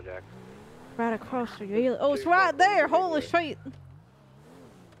the Yellow Jack. Right across the yellow. Oh, it's right there. Holy shit.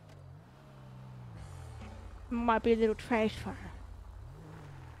 Might be a little trash fire.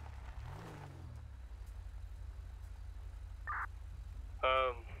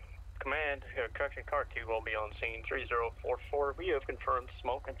 Command, correction, car 2 will be on scene 3044. We have confirmed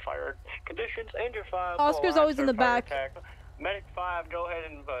smoke and fire conditions. Engine 5. Oscar's always in the back. Attack. Medic 5, go ahead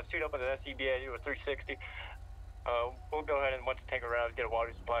and suit up with an SCBA with 360. We'll go ahead and once the tanker around, get a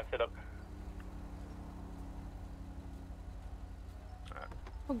water supply set up.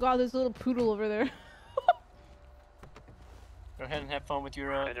 Oh god, there's a little poodle over there. Go ahead and have fun with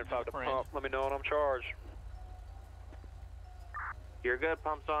your Engine 5 to friend. pump. Let me know when I'm charged. You're good.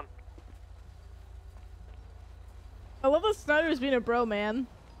 Pump's on. I love that Snyder's being a bro, man.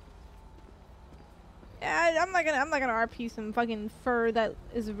 Yeah, I'm not gonna RP some fucking fur that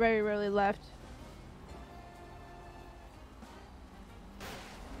is very rarely left.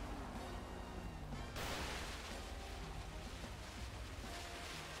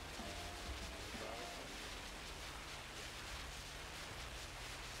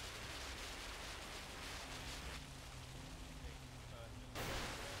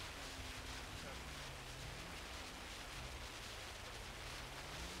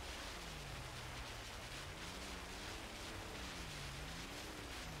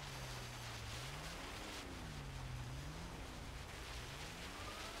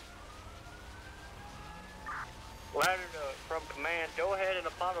 Command, go ahead and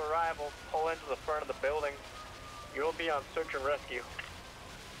upon arrival, pull into the front of the building. You will be on search and rescue.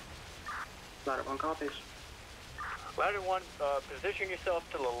 Ladder 1 copies. Ladder 1, position yourself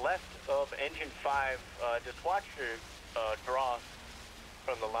to the left of engine 5. Just watch your draw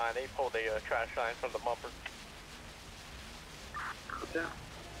from the line. They pulled a trash line from the bumper. Yeah.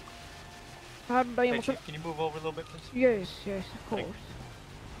 Hey, Chief, can you move over a little bit, please? Yes, of course.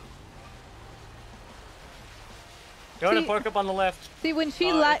 Go ahead and park up on the left. See, when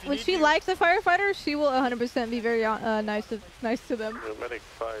she likes a firefighter, she will 100% be very nice to them. Medic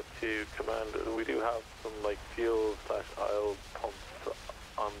 5-2, command. We do have some like fuel/oil pumps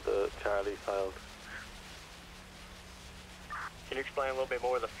on the Charlie side. Can you explain a little bit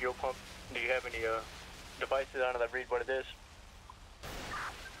more of the fuel pump? Do you have any devices on it that read what it is?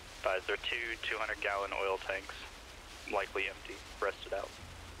 They're two 200-gallon oil tanks, likely empty, rested out.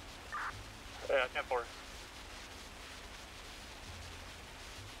 Yeah, 10-4.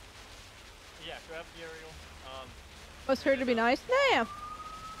 Yeah, grab the aerial. Wants her to be nice? Nah. Yeah,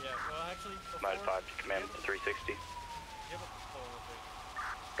 well, actually, Mine 5 to command to 360.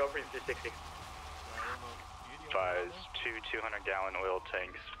 Go for 360. Fives, two 200-gallon oil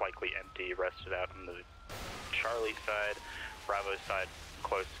tanks, likely empty, rested out on the Charlie side, Bravo side,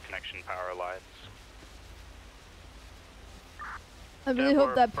 close connection power lines. I really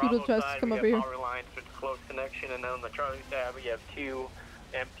hope that poodle Bravo tries to side, come we over have here. power lines with close connection, and then on the Charlie side we have two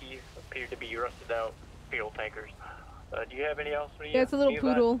empty, appear to be rusted out fuel tankers. Do you have any else? Yeah, it's a little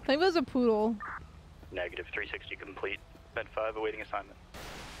poodle. I think it was a poodle. Negative, 360 complete. Med 5 awaiting assignment.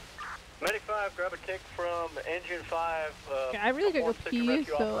 Medic 5, grab a tick from engine 5. Yeah, I really gotta go pee,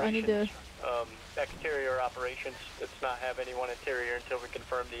 so I need to. Exterior operations. Let's not have anyone interior until we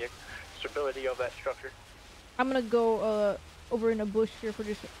confirm the stability of that structure. I'm gonna go over in a bush here for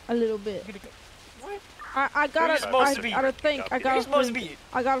just a little bit. What? I gotta think. I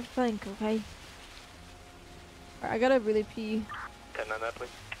gotta think. Okay. I gotta really pee. 10 on that, please.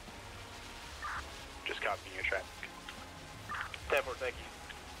 Just copying your traffic. 10-4, thank you.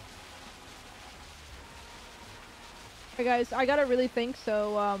 Hey guys, I gotta really think.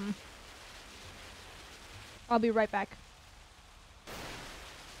 So I'll be right back.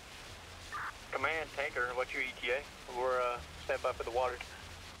 Command tanker, what's your ETA? We're stand by for the water.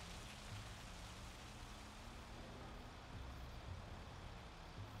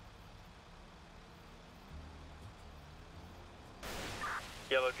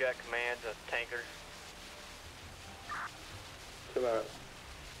 Yellow Jack command, tanker. Tomorrow.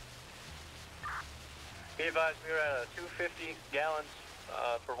 Be advised, we are at 250 gallons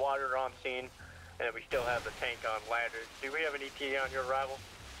for water on scene, and we still have the tank on ladders. Do we have an ETA on your arrival?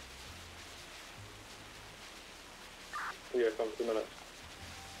 Yeah, come 2 minutes.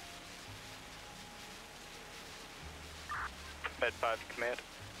 Med 5 to command.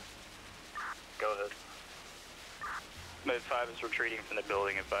 Go ahead. Med 5 is retreating from the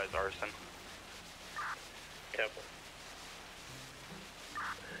building, advise arson. Careful.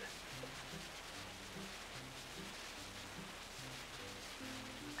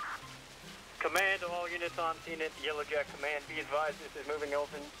 Command, all units on scene at Yellow Jack Command, be advised this is moving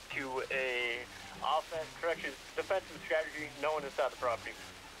over to a defensive strategy, no one inside the property.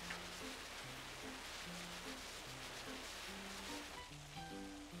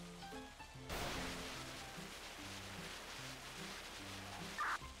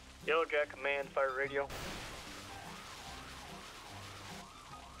 Yellow Jack Command, fire radio.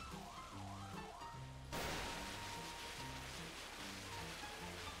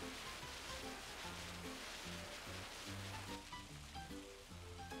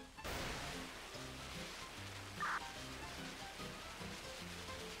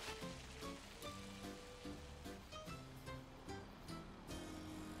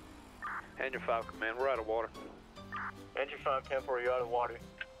 Engine 5 command, we're out of water. Engine 5, 10-4, you're out of water.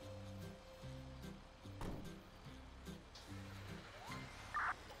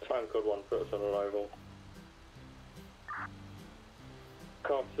 Time code 1, put us on arrival.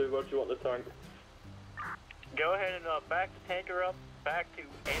 Comp 2, what do you want the tank? Go ahead and back the tanker up, back to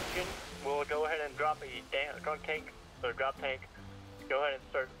engine. We'll go ahead and drop a drunk tank, or drop tank. Go ahead and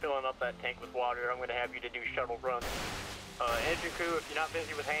start filling up that tank with water. I'm going to have you to do shuttle runs. Engine crew, if you're not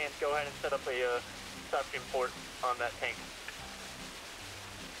busy with hands, go ahead and set up a suction port on that tank.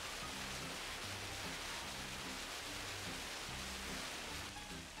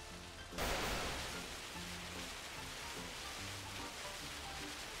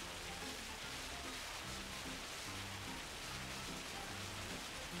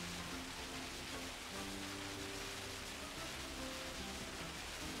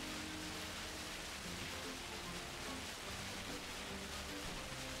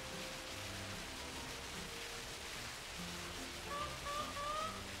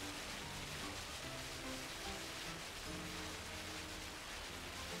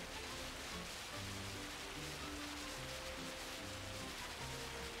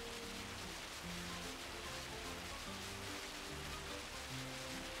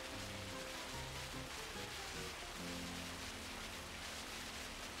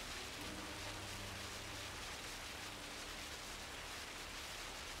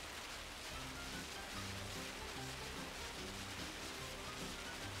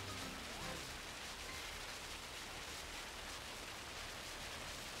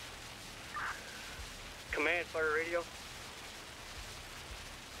 command, fire radio.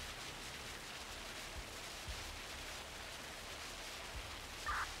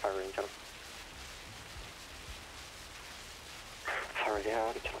 Fire radio, channel. Fire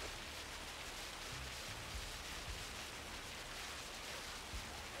radio, channel.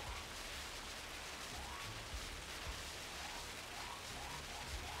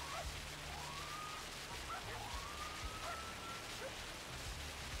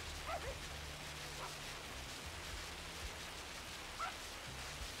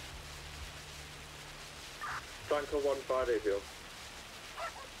 Tanker 1 fire radio.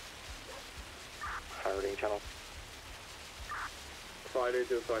 Fire radio, channel. Fire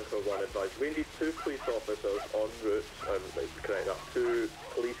radio, Tanker 1 advice. We need 2 police officers en route, connect that, 2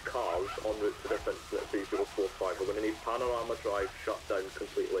 police cars en route to different 3045. We're going to need Panorama Drive shut down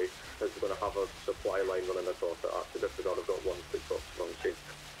completely, as we're going to have a supply line running across it. After disregard, I've got 1 police officer on the scene.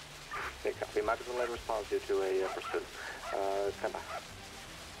 Okay, copy. Magazine lead response due to a pursuit. Stand by.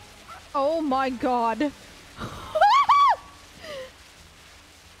 Oh my god.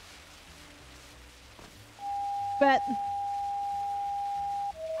 Bet.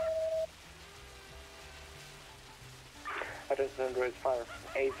 Fire.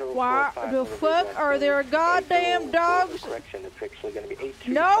 Why the fuck are there goddamn dogs? Correction, it's actually going to be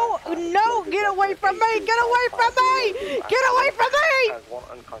 82. No, no, get away from me! Get away from me! Get away from me! Has 1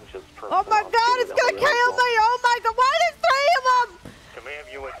 unconscious person. Oh my god, it's gonna kill me! Oh my god, why there's 3 of them? Can we have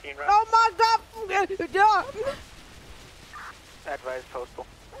you with team Oh my god! Advise postal.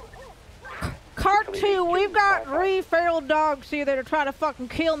 Cart 2, we've got 3 feral dogs here that are trying to fucking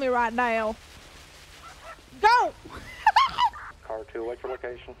kill me right now. Go! Car 2, what's your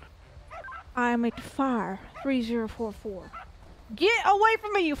location? I'm at fire 3044. Get away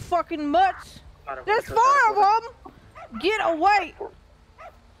from me, you fucking mutts! There's 4 of them! Get away!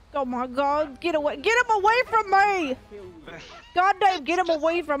 Oh my god, get away! Get him away from me! Goddamn, get him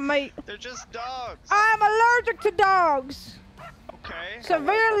away from me! They're just dogs! I'm allergic to dogs! Okay.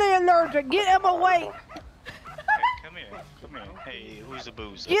 Severely allergic! Get him away! Hey, come here. Come here. Hey, who's the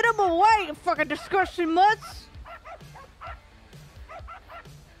booze? Get him away, you fucking disgusting mutts!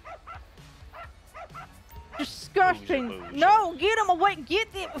 Disgusting! No, get him away!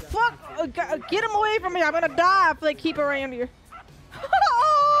 Get the fuck! Get him away from me! I'm gonna die if they keep around here.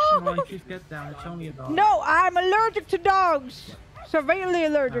 Come on, just get down. It's only a dog. No, I'm allergic to dogs. Severely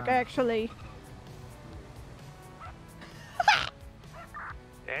allergic, actually.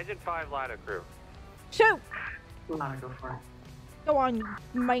 Engine 5 ladder crew. Shoot! Go for it. Go on, you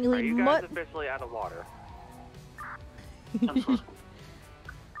manly Are you guys mutt. officially out of water?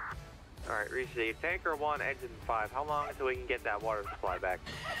 Alright, receive. Tanker 1, engine 5. How long until we can get that water supply back?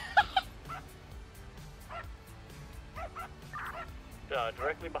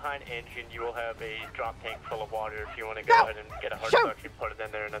 Directly behind engine, you will have a drop tank full of water if you want to go ahead and get a hard suction, put it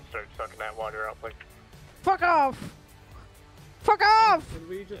in there, and then start sucking that water out, please. Fuck off! Fuck off! Can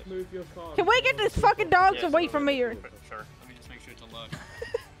we just move your car? Can we get these fucking dogs away from here? Sure. Let me just make sure it's unlocked.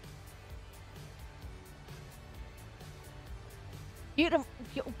 Get him!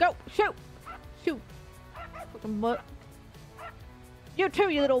 Go! Shoot! Shoot! Fucking mutt. You too,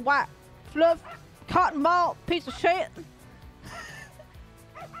 you little white fluff cotton ball piece of shit!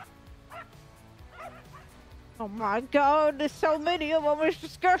 Oh my god, there's so many of them, it's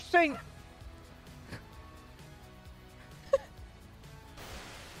disgusting!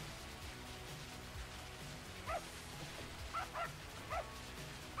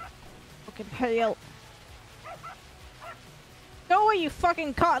 Fucking hell. Go away, you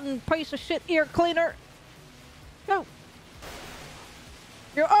fucking cotton piece of shit ear cleaner! Go!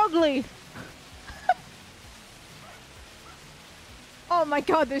 You're ugly! Oh my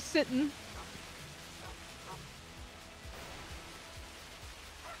god, they're sitting.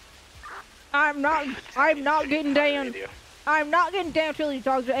 I'm not getting down. I'm not getting down till these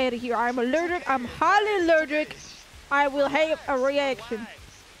dogs are out of here. I'm allergic. I'm highly allergic. I will have a reaction.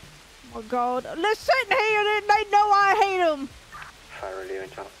 Oh my god. They're sitting here and they know I hate them. Fire radio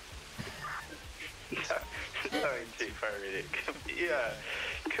and channel. Sorry, fire radio.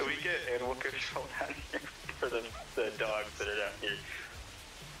 Can we get animal control down here for the dogs that are down here?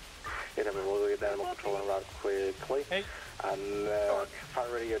 Yeah, we'll get the animal control en route quickly. Hey. And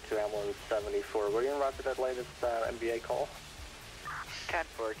fire radio to ambulance 74. Were you en route to that latest NBA call?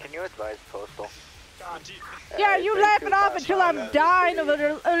 10-4, can you advise postal? Yeah, you laughing off until I'm dying of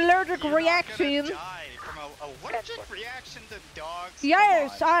an allergic reaction. From a allergic reaction to dogs?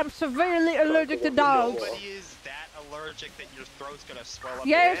 Yes, I'm severely allergic to dogs. Nobody is that allergic that your throat's gonna swell up.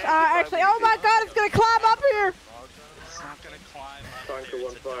 Yes, I actually. Oh my god, it's gonna climb up here. It's not gonna climb up Tanker here.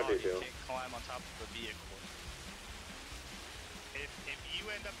 1 fire detail. You can't climb on top of a vehicle. If you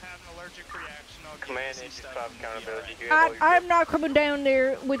end up having an allergic reaction, I'll Command give you Engine some 5 stuff. accountability. Do you have all your I'm not coming down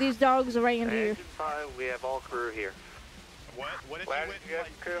there with these dogs around here. Engine 5, we have all crew here. What if Ladder, you went you have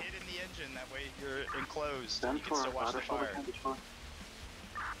like crew? hit in the engine? That way you're enclosed. You can still watch the fire.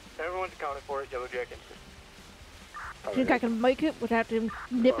 Everyone's accounted for it, Yellow Jacket. I think I can make it without them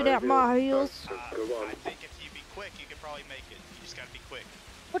nipping out my heels. I think if you be quick, you could probably make it. You just gotta be quick.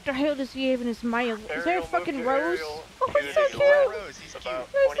 What the hell does he have in his mail? Is there a fucking rose? Oh, Yeah, it's so he's cute! a rose. He's cute.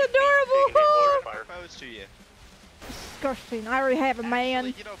 That's adorable! Propose to you. Disgusting. I already have a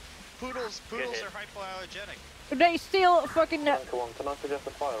man. You know, poodles are hypoallergenic. They still fucking... Can I suggest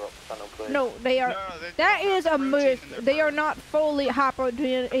a fire up channel, please? No, they are... That is a myth. They are not fully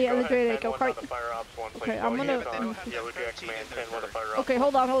hypoallergenic, okay? Okay, I'm gonna... Okay,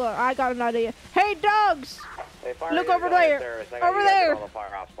 hold on. I got an idea. Hey, dogs! Look over there! Over there!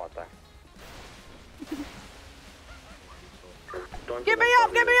 Get me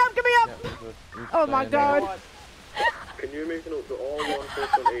up! Oh my god! Can you make a note to all law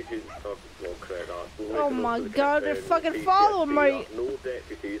enforcement agents of Oh my god, they're fucking following me! No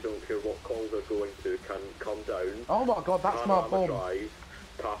deputies, don't care what calls they're going to, can come down. Oh my god, that's my bomb. Drive,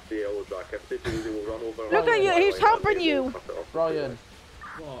 past the yellow track. If they do, they will run over. Look at you, he's humping you! Ryan.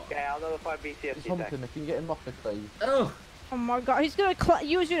 What? Yeah, I'll notify BCFC. He's humping me, can you get him off me, please? Oh my god, he's gonna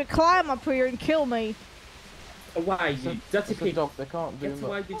use you to climb up here and kill me. Why, you dirty pig? Dog, they can't do Get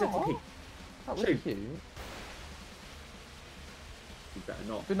away, you dirty pig. That was cute. You better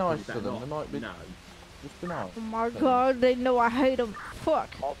not. Be nice to them, they might be... No. Just be nice. Oh my god, they know I hate them. Fuck.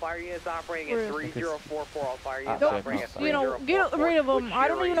 All fire units operating at 3044. All fire units Don't, operating at 3044. get rid of them. I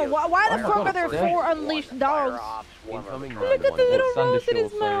don't even know why the fuck are there 4 unleashed dogs? Incoming Look at the little Sandy rose in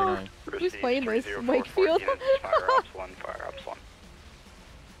his Shores, mouth. Who's playing this? Wakefield? Fire ops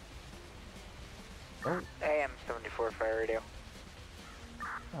 1. AM 74 fire radio.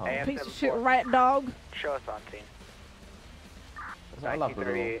 Oh. AM Piece of shit rat dog. Show us on scene. Is that a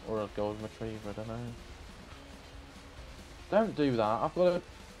Labrador or a golden retriever? I don't know. Don't do that. I've got to...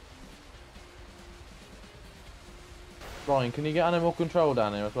 Ryan, can you get animal control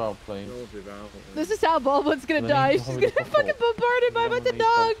down here as well, please? This is how Baldwin's gonna die. She's gonna fucking bombarded by a bunch of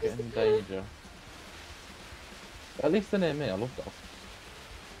dogs. Get in danger. At least they're near me. I love dogs.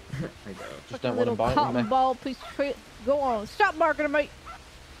 Just don't want to bite cotton me. ball piece of shit. Go on. Stop barking at me.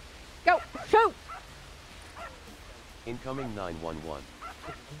 Go. Shoot. Incoming 911.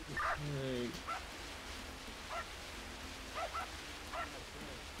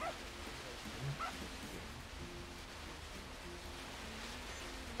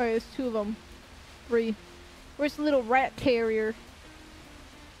 Alright, there's 2 of them. 3. Where's the little rat terrier?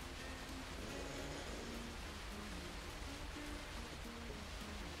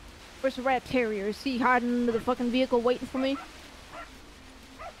 Where's the rat terrier? Is he hiding under the fucking vehicle waiting for me?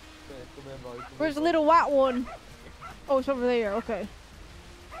 Where's the little white one? Oh, it's over there. Okay.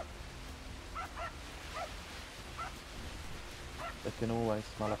 They can always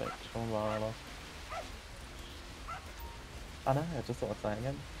smell a bit stronger. I know, I just thought I'd say it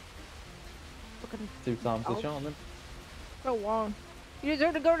again. Fucking 2 times the ouch. charm then. Go on. You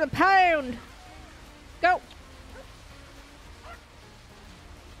deserve to go to the pound! Go!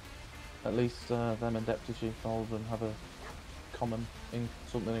 At least them and Deputy Chief Baldwin have a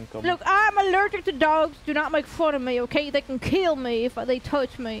something in common. Look, I'm allergic to dogs. Do not make fun of me, okay? They can kill me if they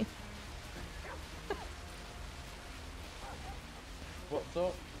touch me. What's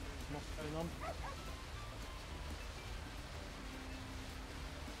up? What's going on?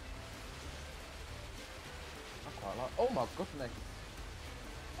 I quite like... Oh my goodness.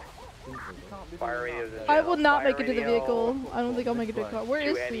 Fire radios. I will not make it to the vehicle. I don't think I'll make it to the car. Where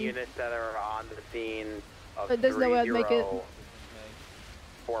is any he? units that are on the scene of There's no way I'd make it.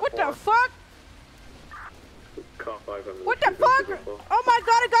 3044. What the fuck? Car 5 What the fuck? Oh my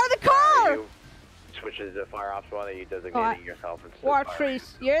god, I got in the car! Switches to fire ops 1 that you designating yourself instead. Watch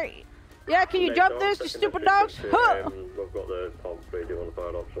Reese. Yeah, can you jump this, you stupid dogs? Huh! We've got the pump radio on the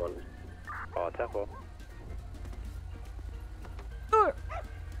fire ops 1. Oh, tempo.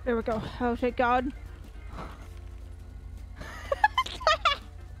 There we go. Oh, thank God.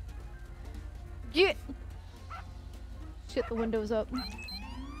 Get. Shit, the window's up.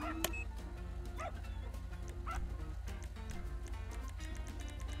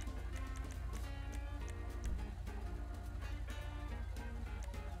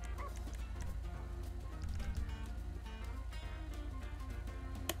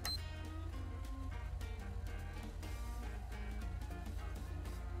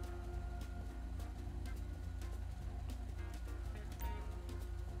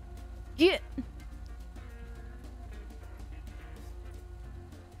 Get.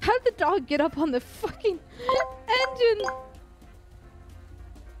 dog get up on the fucking engine?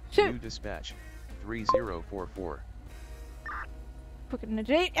 New dispatch 3044. Fucking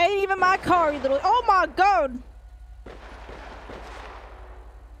ain't even my car, you little. Oh my god!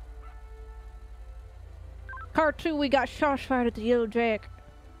 Car 2, we got shots fired at the Yellow Jack.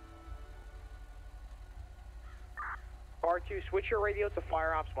 Car 2, switch your radio to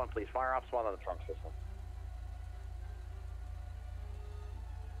Fire Ops 1, please. Fire Ops 1 on the trunk system.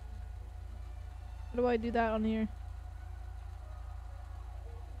 How do I do that on here?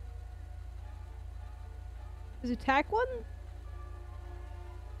 Is it TAC 1?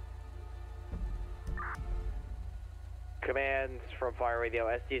 Commands from Fire Radio.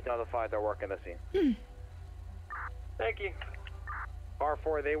 SD is notified they're working the scene. Thank you.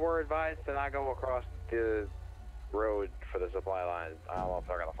 R4, they were advised to not go across the road for the supply line. I don't know if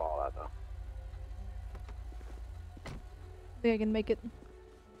they're going to follow that, though. I think I can make it.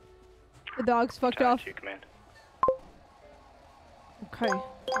 The dog's fucked off. Command. Okay,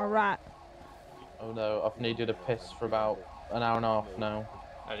 alright. Oh no, I've needed a piss for about an hour and a half now.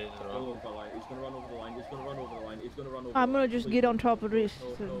 I did as well. He's gonna run over the line. He's gonna run over the line. He's gonna run over. I'm gonna just get on top of this.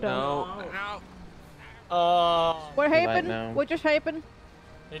 No. What Too late happened? now. What just happened?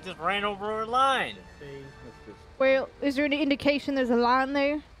 They just ran over our line. Well, is there any indication there's a line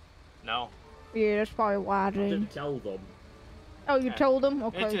there? No. Yeah, that's probably why, I Jane. didn't tell them. Oh, you told them?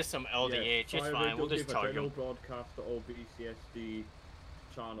 Okay. It's just some LDH. It's fine. We'll just charge them. Broadcast to all BCSD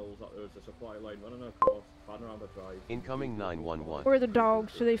channels that there's a supply line running across Panorama Drive. Incoming 911. Where are the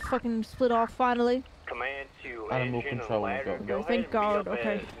dogs? Do they fucking split off finally? Command to Animal engine control and ladder. got Go them. ahead Thank and God, beat up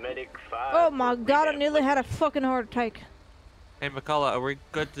okay. as Medic 5. Oh my god, I nearly had a fucking heart attack. Hey, McCullough, are we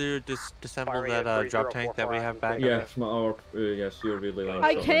good to disassemble that drop tank that we have back? Yes, yes, you're really like.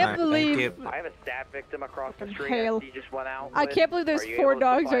 I can't believe. I have a stab victim across the street. Hell. He just went out. I can't believe there's 4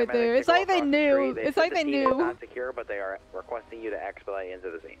 dogs right there. It's like they knew. It's like they knew. Not secure, but they are requesting you to expedite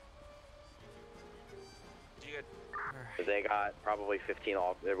into the scene. They got probably 15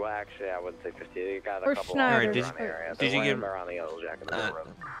 off. Well, actually, I wouldn't say 50. They got a Or couple Schneider. off around the area. Did you give around the Yellow Jacket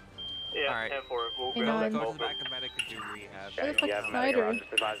road? Yeah, Alright. 10-4. We'll You grab know, that Go to both. the back of medic and do rehab. Where the fuck Yeah, is medic, Schneider? I'll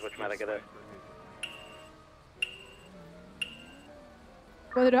just advise which medic it is.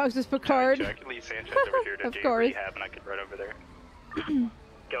 One of the dogs is Picard. Jack, Lee Sanchez over here to Of do course. rehab, and I could run over there.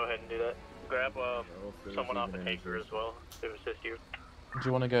 Go ahead and do that. Grab someone off the tanker as well to assist you. Do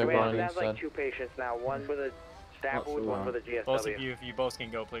you want to go, Command, Brian, we have instead? like 2 patients now. One with a stab wound, one with a GSW. Both of you, if you both can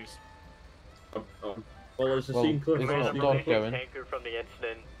go, please. Well, there's a Well, scene clear. it's Command, not I'm dog taking going. tanker from the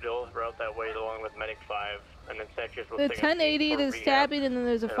incident. Joel, route that way along with Medic 5, and then Sanchez will The take a seat 1080, for the rehab. stabbing, and then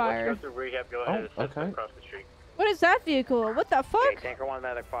there's a And fire. Once you go through rehab, go ahead and assist them okay. across the street. What is that vehicle? What the Okay, fuck? tanker 1,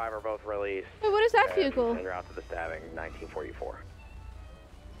 medic 5 are both released. Wait, what is that And vehicle? en route to the stabbing, 1944.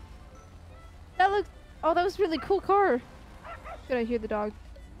 That looks. Oh, that was a really cool car. Should I hear the dog?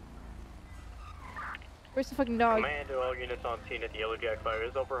 Where's the fucking dog? Command to all units on scene at the Yellow Jack fire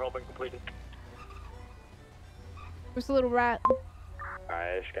is overhaul been completed. Where's the little rat?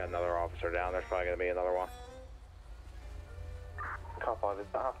 Alright, I just got another officer down. There's probably going to be another one. Cop on, is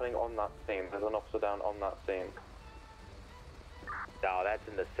that happening on that scene? There's an officer down on that scene. No, that's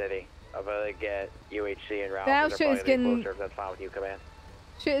in the city. I'm going to get UHC and route. That They're shit is probably gonna be getting- closer if that's fine with you, Command.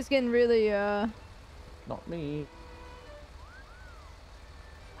 Shit is getting really, Not me.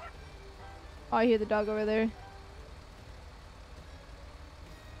 Oh, I hear the dog over there.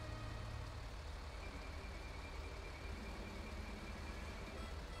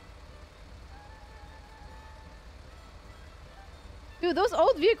 Dude, those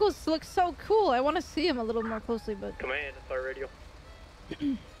old vehicles look so cool. I want to see them a little more closely, but... Command, fire radio.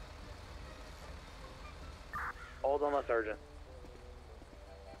 Hold on, less urgent.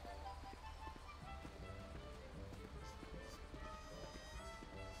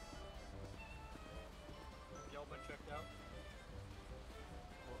 Y'all been checked out?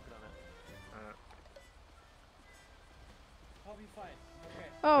 I'll be fine. Okay.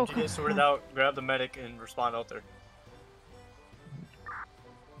 Oh, Once you get sorted out, grab the medic and respond out there.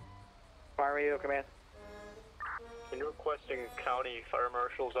 Fire radio, Command. Can you requesting county fire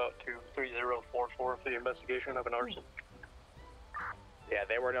marshals out to 3044 for the investigation of an arson? Yeah,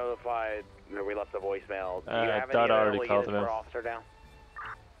 they were notified. We left a voicemail. Do you have any Dad already available called units him in. for officer down?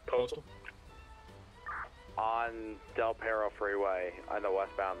 Postal. On Del Perro Freeway, on the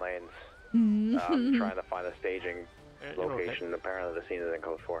westbound lanes. Mm-hmm. Trying to find a staging location. Apparently the scene is in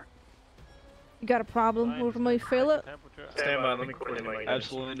code 4. You got a problem with me, Philip? Stand by, let me coordinate my units.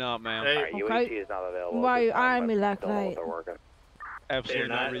 Absolutely not, ma'am. Hey, Alright, Okay. UHC is not available. Why at you this time, eyeing me but like don't know if that? they're working. Absolutely They're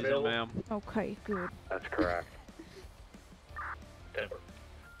no not reason, available. ma'am. Okay, good. That's correct.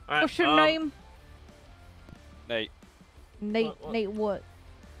 Alright, What's your name? Nate. Nate what?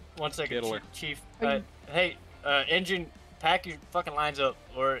 1 second, Diddler. Chief. Are you- Hey, engine, pack your fucking lines up,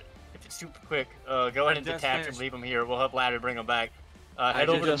 or if it's super quick, go ahead and just detach them, finished. leave them here. We'll have ladder bring them back. I Head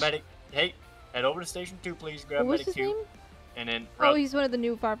over to just- medic. Hey, head over to station 2, please. Grab What was medic his 2, name? and then. Oh, he's one of the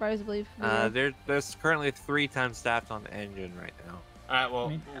new firefighters, I believe. There's currently 3 times staffed on the engine right now. Alright, well,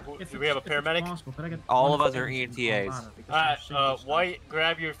 do we have a paramedic? All of us are EMTAs. Alright, White,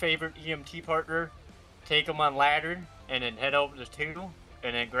 grab your favorite EMT partner, take them on ladder, and then head over to 2,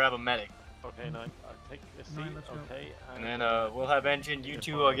 and then grab a medic. Okay, 9. I'll take the seat. Okay. And then we'll have engine. You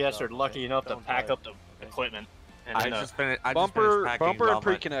two, I guess, are lucky enough to pack up the equipment. And I then, just finished. Bumper packing and all my-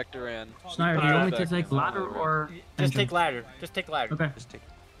 pre-connector in. Schneider, do you want me to take ladder or just take ladder. Just take ladder. Okay.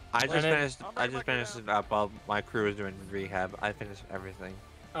 I just And then- finished. I just finished it up while my crew was doing rehab. I finished everything.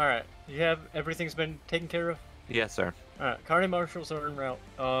 All right. You have everything's been taken care of. Yes, sir. All right. Carney marshals are en route.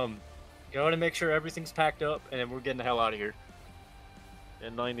 Go ahead and make sure everything's packed up, and then we're getting the hell out of here.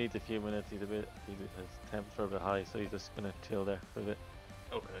 And 9 needs a few minutes. His temperature a bit high, so he's just gonna chill there for a bit.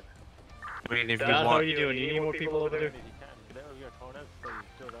 Okay. We need to How are you doing? You need more people over there? This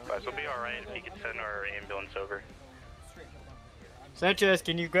will be alright if you could send our ambulance over. Sanchez,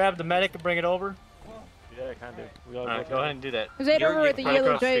 can you grab the medic and bring it over? Yeah, I can do. We all Alright, go ahead and do that. Is it over at the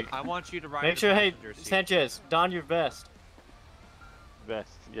Yellow Jake? I want you to ride. Make sure, hey, Sanchez, don your vest.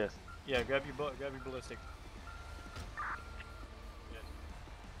 Vest, yes. Yeah, grab your ballistic.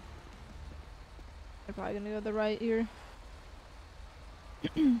 I'm probably gonna go to the right here.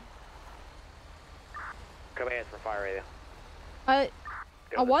 Commands for fire radio. I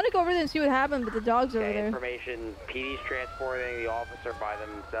want to go over there and see what happened, but the dog's over Okay, there. information, PD's transporting the officer by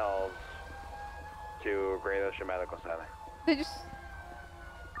themselves to Great Ocean Medical Center. They just...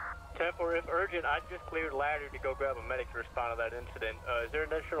 10-4, if urgent, I just cleared ladder to go grab a medic to respond to that incident. Is there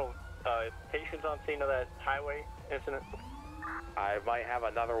additional patients on scene of that highway incident? I might have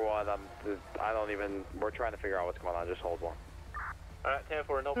another one. We're trying to figure out what's going on. Just hold one. Alright, 10-4, no I don't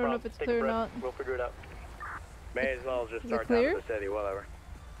know problem. if it's Take clear a or breath. not. We'll figure it out. May as well just Is it start down clear? to the city, whatever.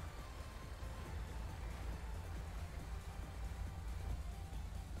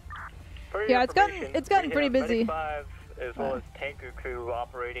 For Yeah, your it's gotten information, pretty we have busy. Medic 5 as well as tanker crew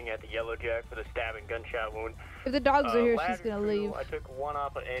operating at the Yellow Jack for the stabbing gunshot wound. If the dogs are here, Ladder she's gonna crew, leave. I took one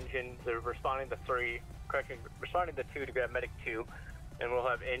off an engine. They're responding to 3. Correction, responding to 2 to grab medic 2. And we'll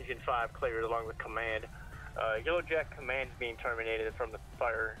have engine 5 cleared along with command. Yellow Jack command is being terminated from the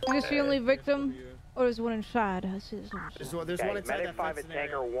fire. Is this the only victim? Or is one inside? I see this one. There's one inside Medic 5 and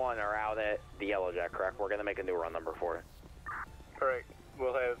Tanker 1 are out at the Yellow Jack, correct? We're going to make a new run number for it. Correct.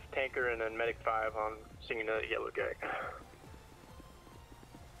 We'll have tanker and then medic 5 on singing the Yellow Jack.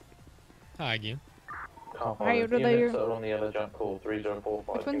 Hi again. Hey, over there. Units that are on the Yellow Jack call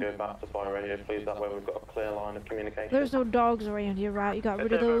 3045 Which can one? go back to fire radio, please. That way we've got a clear line of communication. There's no dogs around here, right? You got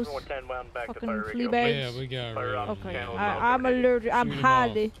rid of those fucking flea bags? Yeah, we got rid of them. Okay, Yeah. I'm allergic. I'm Shoot 'em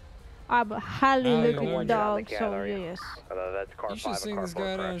highly Highly allergic allergic. dog, so yes. That's car You should have seen this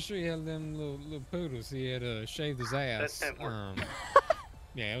guy down the street. He had them little poodles. He had shaved his ass.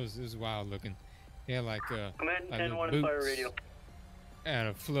 Yeah, it was wild looking. He had like Command like 10-1 little fire boots radio. out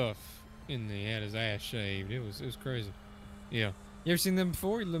of fluff, and he had his ass shaved. It was crazy. Yeah. You ever seen them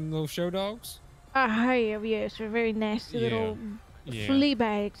before? Them little show dogs? I have, yes. They're very nasty little flea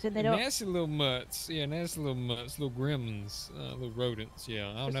bags, and they don't. Nasty little mutts. Yeah, nasty little mutts, little gremlins, little rodents.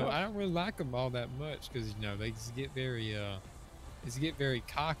 Yeah, I don't know. I don't really like them all that much because they just get very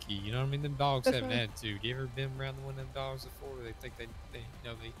cocky. You know what I mean? Them dogs That's have an right. attitude. You ever been around one of them dogs before? Where they think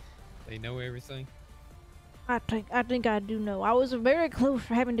they know everything. I think I do know. I was very close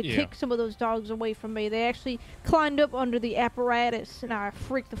for having to Yeah. kick some of those dogs away from me. They actually climbed up under the apparatus, and I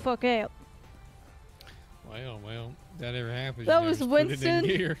freaked the fuck out. Well, that ever happens. That you was just put it in Winston.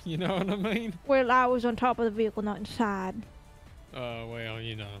 gear, you know what I mean? Well, I was on top of the vehicle, not inside. Well,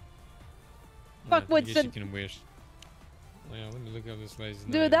 you know. Fuck I guess you Winston. can wish. Well, let me look up this lady's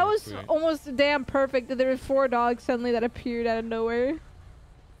name Dude, that real was quick. almost damn perfect that there were 4 dogs suddenly that appeared out of nowhere.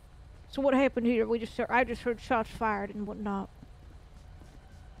 So what happened here? I just heard shots fired and whatnot.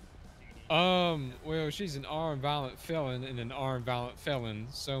 Well, she's an armed violent felon and an armed violent felon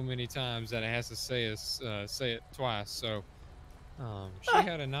so many times that it has to say it twice. So, she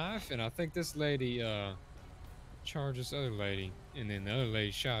had a knife, and I think this lady charged this other lady, and then the other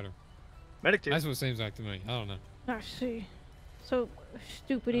lady shot her. Medic That's what it seems like to me. I don't know. I see. So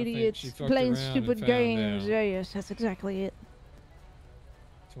stupid I think idiots she fucked playing around and stupid found games. out. Yes, that's exactly it.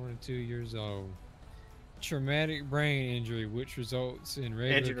 22 years old. Traumatic brain injury, which results in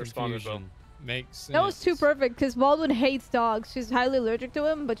regular Engine responded, confusion. Makes sense. That was too perfect because Baldwin hates dogs. She's highly allergic to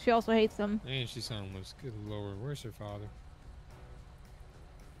him, but she also hates them. And she's homeless. Good lord, where's her father?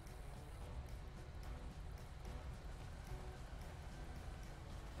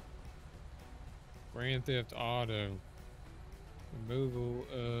 Grand Theft Auto. Removal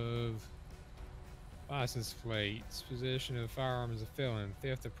of license plates. Possession of a firearm as a felon.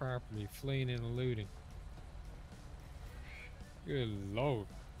 Theft of property. Fleeing and eluding. Good lord.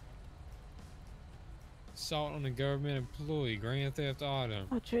 Assault on a government employee. Grand Theft Auto.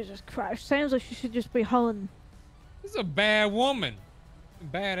 Oh, Jesus Christ. Sounds like she should just be hung. This is a bad woman.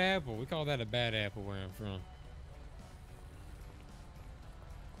 Bad apple. We call that a bad apple where I'm from.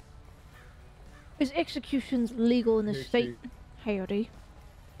 Is executions legal in this state? Howdy.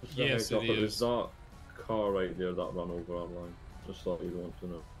 Yes, it There's is. that car right there that ran over our line. Just thought you'd want to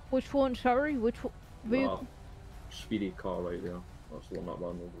know. Which one, sorry? Which one? That speedy car right there. That's the one that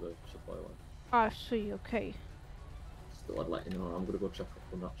ran over the supply line. I see, okay. Still, I'd let you know. I'm gonna go check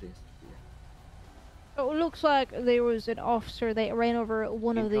up on that, Jason. Oh, it looks like there was an officer that ran over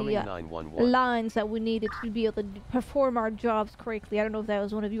one of the Incoming 911. lines that we needed to be able to perform our jobs correctly. I don't know if that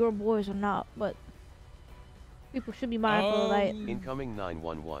was one of your boys or not, but people should be mindful of that. Incoming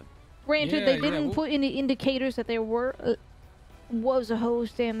 911. Granted, they didn't put any indicators that there was a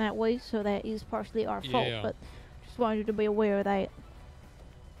hose stand that way, so that is partially our fault, but just wanted you to be aware of that.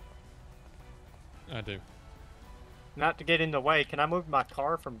 I do. Not to get in the way, can I move my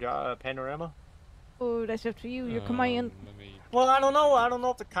car from Panorama? Oh, that's up to you. Your command. Well, I don't know. I don't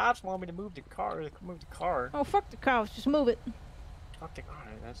know if the cops want me to move the car. Move the car. Oh, fuck the cops. Just move it. Fuck the car.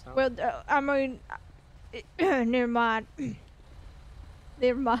 That's not. Well, I mean, never mind.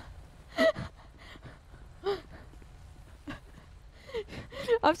 Never mind.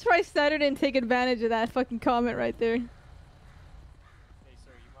 I'm surprised Snyder didn't take advantage of that fucking comment right there. Hey,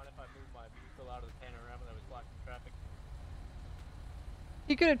 sir, you mind if I move my vehicle out of the Panorama that was blocking traffic?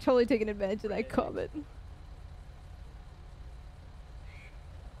 You could have totally taken advantage of that comment. No,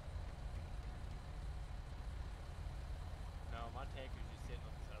 my tanker's just sitting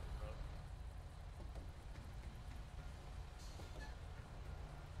on the side of the road.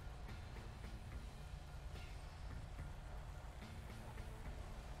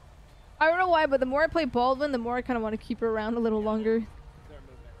 I don't know why, but the more I play Baldwin, the more I kind of want to keep her around a little longer.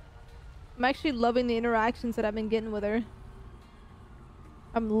 I'm actually loving the interactions that I've been getting with her.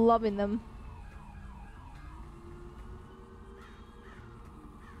 I'm loving them.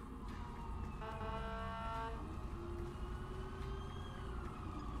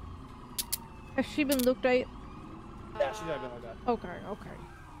 Has she been looked at? Yeah, she's not been like that. Okay, okay.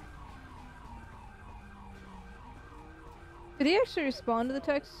 Did he actually respond to the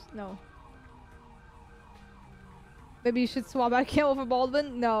text? No. Maybe you should swap out Camel for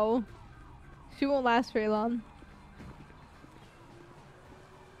Baldwin? No. She won't last very long.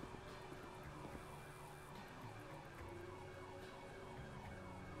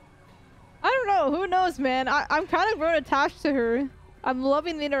 I don't know. Who knows, man? I'm kind of grown attached to her. I'm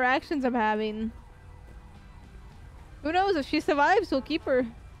loving the interactions I'm having. Who knows? If she survives, we'll keep her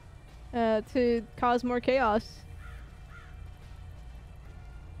to cause more chaos.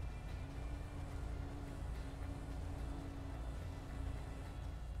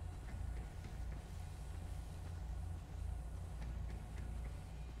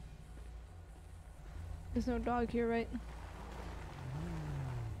 There's no dog here, right?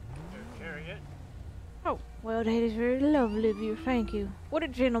 Chariot. Oh, well, that is very lovely of you. Thank you. What a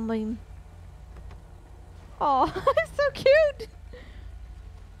gentleman. Oh, it's so cute.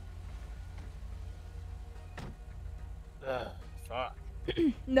 Fuck.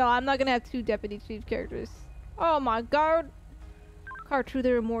 No, I'm not gonna have two deputy chief characters. Oh my god. Car 2,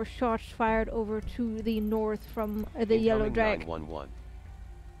 there are more shots fired over to the north from the yellow Incoming drag. 911.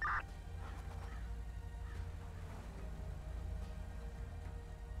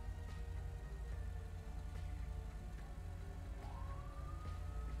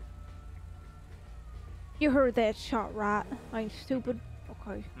 You heard that shot, right? I ain't stupid.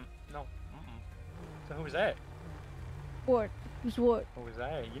 Okay. No. So who was that? What? Who's what? Who was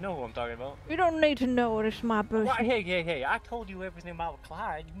that? You know who I'm talking about. You don't need to know. It's my birthday. Right, hey, I told you everything about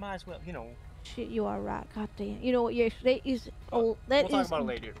Clyde. You might as well, you know. Shit, you are right. Goddamn. You know what? Yes, that is old. That We'll talk is about it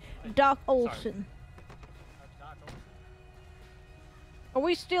later. Doc Olson. Are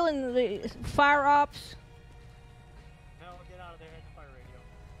we still in the fire ops? No, get out of there. Hit the fire radio.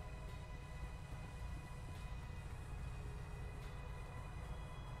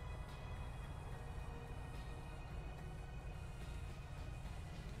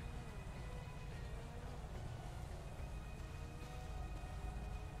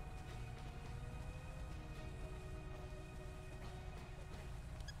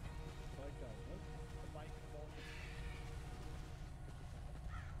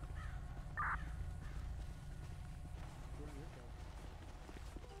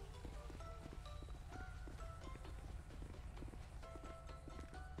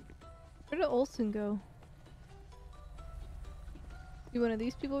 Where did Olsen go? You one of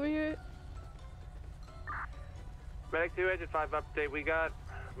these people over here? Medic 2, Engine 5 update. We got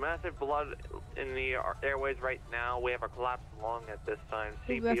massive blood in the airways right now. We have a collapsed lung at this time.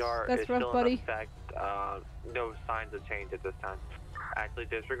 Ooh, CPR that's is rough, still buddy. in effect. No signs of change at this time. Actually,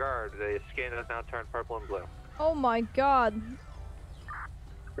 disregard. The skin has now turned purple and blue. Oh my god.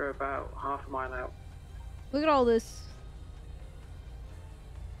 We're about half a mile out. Look at all this.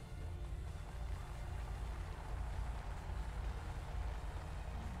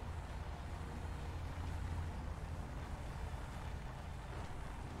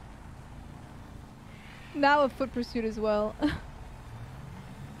 Now a foot pursuit as well.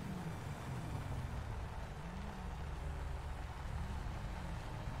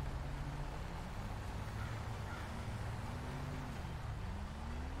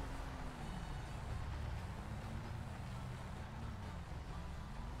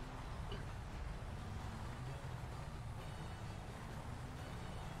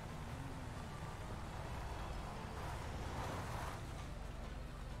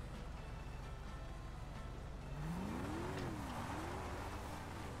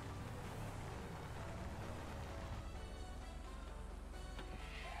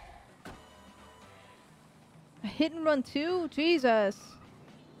 A hit and run too? Jesus.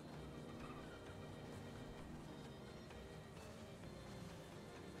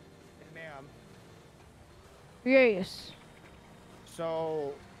 Ma'am. Yes.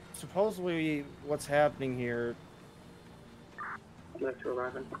 So, supposedly, what's happening here? Let's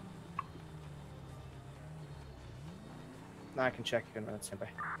arriving. I can check in a minute, standby.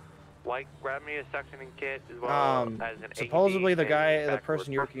 Like, grab me a suctioning kit as well as an Supposedly the AED guy, and the backwards.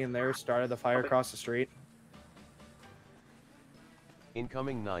 person working in there started the fire across the street.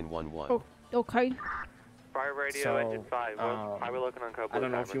 Incoming 911. Oh, okay. Fire radio, So, engine 5. How are we looking on code? I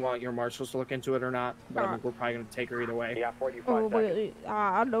don't know if you want your marshals to look into it or not, but I mean, we're probably going to take her either way. Yeah, 45 Oh, wait,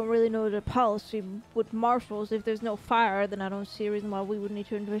 I don't really know the policy with marshals. If there's no fire, then I don't see a reason why we would need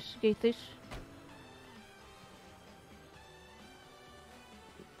to investigate this.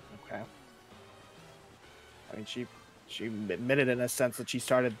 Okay. I mean, she admitted in a sense that she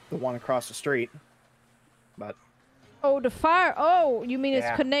started the one across the street, but Oh, the fire. Oh, you mean Yeah.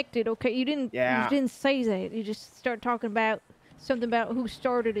 it's connected? Okay, you didn't. Yeah. You didn't say that. You just start talking about something about who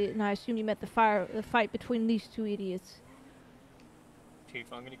started it, and I assume you meant the fight between these two idiots.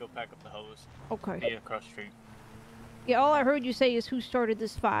 Chief, I'm gonna go pack up the hose. Okay. Yeah, across the street. Yeah, all I heard you say is who started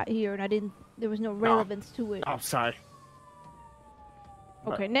this fight here, and I didn't. There was no relevance to it. I'm sorry.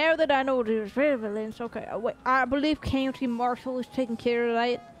 Okay, now that I know there's relevance, okay. Wait, I believe County Marshal is taking care of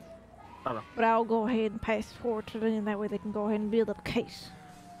that. I know. But I'll go ahead and pass it forward to them, that way they can go ahead and build up a case.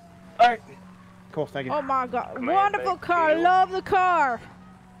 Alright. Cool, thank you. Oh my god. Command Wonderful back car. field. Love the car.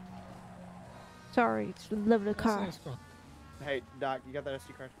 Sorry, it's a lovely car. Hey, Doc, you got that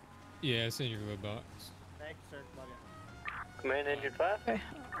SD card? Yeah, it's in your glove box. Thank you, sir. Love you. Command engine 5. Okay.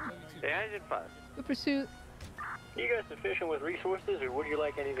 Yeah, engine 5. Good pursuit. You guys sufficient with resources, or would you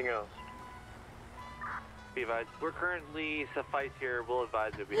like anything else? Be advised, we're currently suffice here. We'll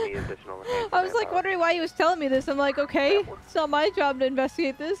advise if we need additional hands. I was like wondering why he was telling me this. I'm like, okay, it's not my job to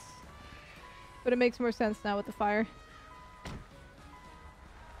investigate this. But it makes more sense now with the fire.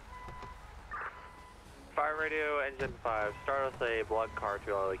 Fire radio, engine 5. Start us a blood car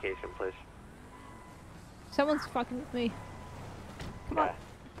to our location, please. Someone's fucking with me. Come on.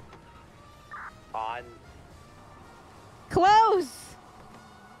 On Close!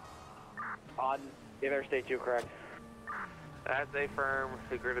 On Interstate 2, correct. As a firm,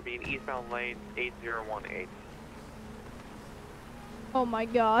 we're going to be in eastbound lane 8018. Oh my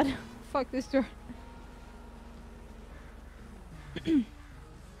god. Fuck this door.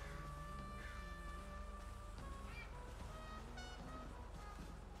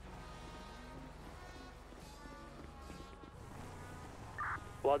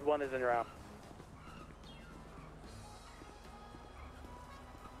 Blood 1 is en route.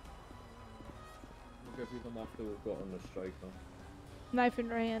 We'll give you them after we've got on the striker. Knife in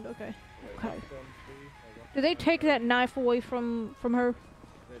her hand, okay. Okay. Did they take that knife away from her?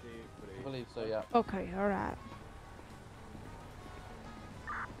 I believe so, yeah. Okay, alright.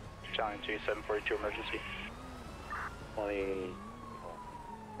 Challenge 2742 emergency. 20.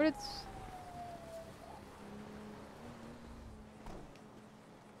 But it's...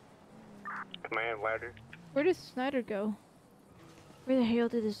 Command ladder. Where did Snyder go? Where the hell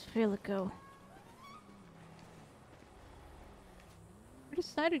did this fella go? Where did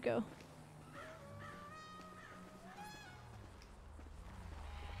Snyder go?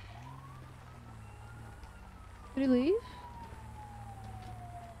 Did he leave?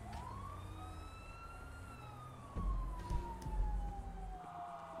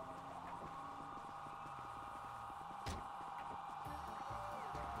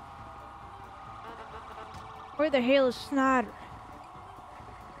 Where the hell is Snyder?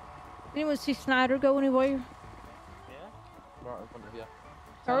 Anyone see Snyder go anywhere? Right in front of you.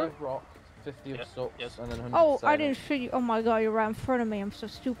 Sorry? 10 of rock, 50 of sucks, and then 100 Oh, I sailing. didn't see you. Oh my god, you're right in front of me. I'm so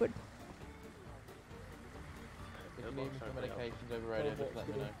stupid. If you need me for medications over radio, just let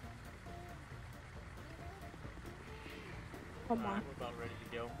me know. Come on. We're about ready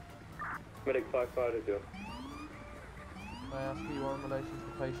to go. Medic 5 to go. May I ask who you are in relation to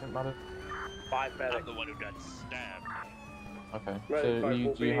the patient, madam? 5 medic. I'm the one who got stabbed. Okay, Medic so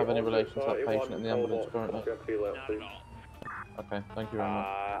five do you have any will be relation to that 31 patient in the ambulance currently? Not at all. Okay, thank you very much.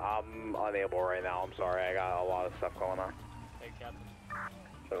 I'm unable right now. I'm sorry. I got a lot of stuff going on. Hey, Captain.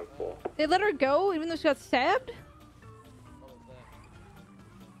 7-4. They let her go even though she got stabbed?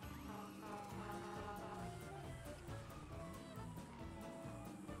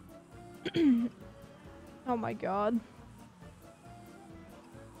 Oh my god.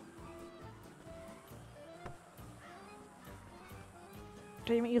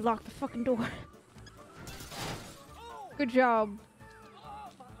 Damn it, you locked the fucking door. Good job.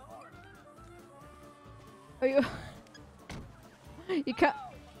 Are you... You can't...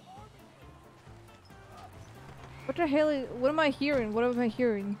 What the hell is... What am I hearing? What am I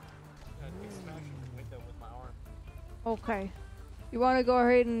hearing? Smashing the window with my arm. Okay. You want to go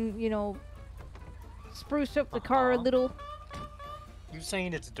ahead and, you know, spruce up the car a little? You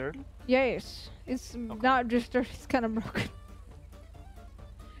saying it's dirty? Yes. It's not just dirty, it's kind of broken.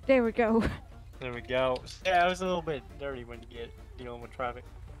 There we go. There we go. Yeah, it was a little bit dirty when you get dealing with traffic.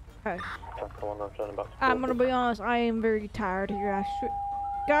 Okay. I'm gonna be honest, I am very tired here. I should...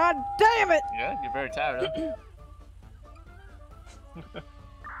 God damn it! Yeah, you're very tired, huh?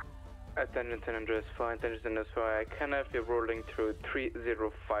 Attention San Andreas 5, attention San Andreas 5, I can have you rolling through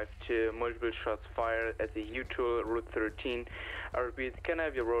 3052, multiple shots fired at the U-Tool, Route 13. I repeat, can I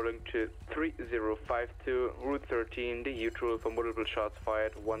have you rolling to 3052, Route 13, the U-Tool for multiple shots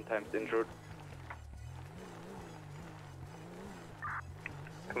fired, 1 times injured.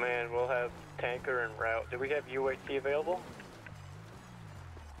 Command, we'll have tanker en route. Do we have UAC available?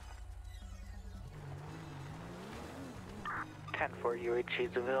 For UHC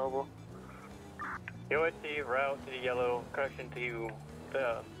is available. UAC route to the yellow, correction to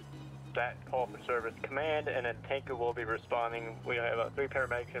that call for service. Command and a tanker will be responding. We have 3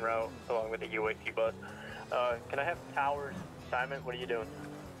 paramedics en route along with the UAC bus. Can I have Towers? Simon, what are you doing?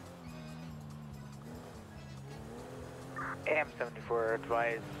 AM-74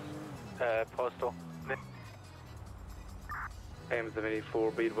 advise postal.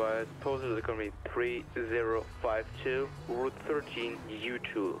 AM-74 be advised, postal is going to be 3052, Route 13,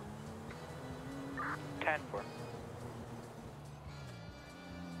 U2. 10-4.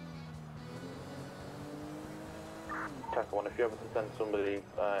 Tanker 1, if you ever can send somebody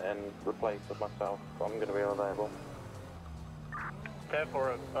and replace with myself, I'm going to be available.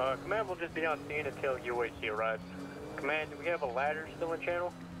 10-4, command will just be on scene until UAC arrives. Command, do we have a ladder still in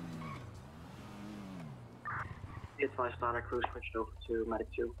channel? It's my starter crew switched over to Medic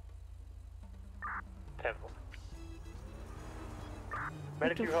 2. 10-4.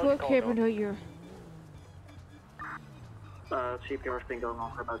 What the fuck happened to you? CPR's been going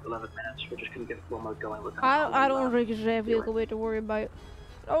on for about 11 minutes. We're just gonna get flow mode going with I don't think it's that vehicle we have to worry about.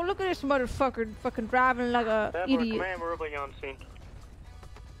 Oh, look at this motherfucker fucking driving like a idiot. Command, we're really on scene.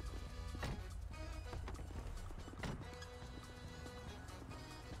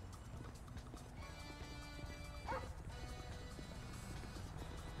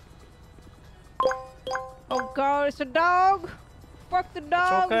 Oh god, it's a dog! Fuck the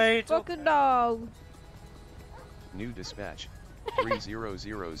dog! okay, it's Fuck the dog! New dispatch 3000, Route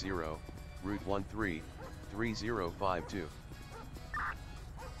 13, 3052.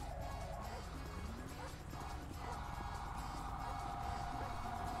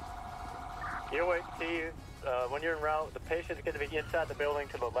 UAC, when you're en route, the patient's going to be inside the building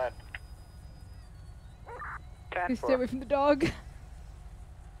to the left. Please stay away from the dog.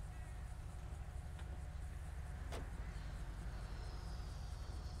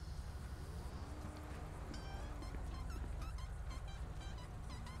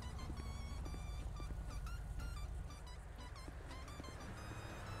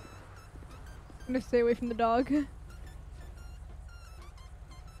 I'm gonna stay away from the dog.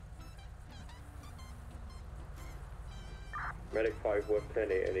 Medic 5 with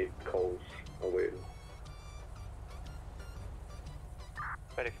Penny, any calls awaiting.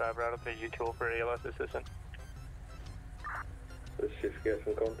 Medic 5 route up to U-Tool for ALS assistant. Let's just get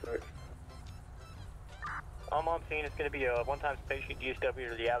some contact. I'm on scene. It's going to be a one-time patient DSW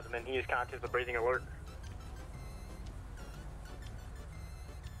to the abdomen. He is conscious of breathing alert.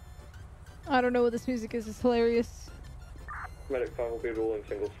 I don't know what this music is. It's hilarious. Medic 5 will be rolling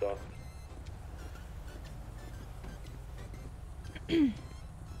single star.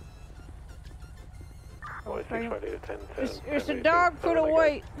 It's a dog put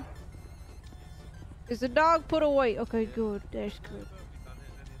away. It's a dog put away. Okay, good. That's good.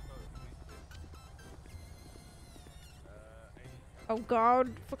 Oh God,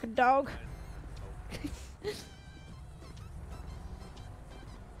 fucking dog.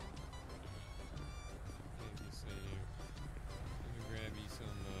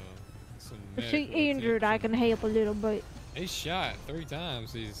 If she injured, I can help a little bit. He's shot 3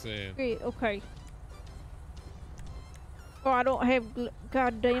 times, he said. Great, okay. Oh, I don't have.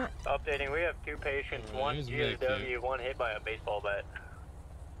 God damn it. Updating, we have 2 patients, one GSW, one hit by a baseball bat.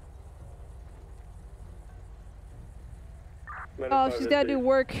 Oh, she's gotta do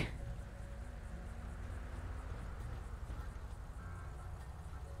work.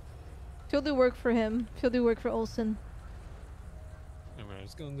 She'll do work for him. She'll do work for Olsen. Alright,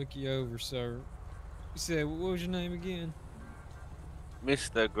 just gonna look you over, sir. You said, what was your name again?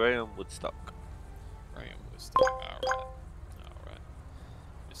 Mr. Graham Woodstock. Graham Woodstock, alright.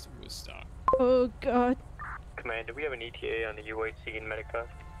 Mr. Woodstock. Oh God. Command, do we have an ETA on the UHC in Medica?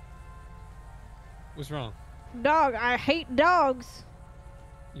 What's wrong? Dog, I hate dogs.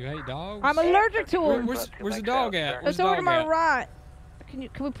 You hate dogs? I'm allergic to them. Where's the dog at? Where's It's the over to dog my at? right.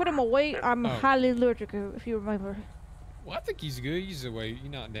 Can we put him away? I'm highly allergic, if you remember. Well, I think he's good. He's away.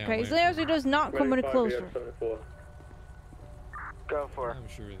 You're not down. Okay, as long as he does not come any closer. Go for it. I'm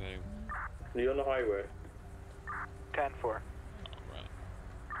sure they. Are you on the highway? 10-4.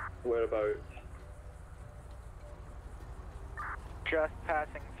 Whereabouts? Just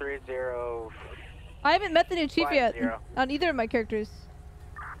passing 30. I haven't met the new chief yet 50. on either of my characters.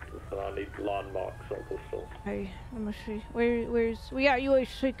 So I need landmarks on coastal. Hey, let me see. Where's we got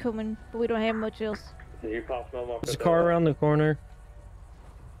UHC coming, but we don't have much else. Did you pass no mark? There's a car around the corner.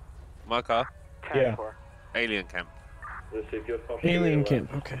 My car? Yeah. Alien camp. Alien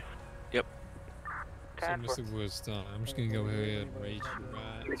camp, okay. Yep. So, Mr. Woodstock, I'm just gonna go ahead and raise you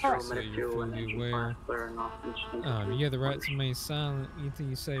right. So you're fully aware. You have the right to remain silent. Anything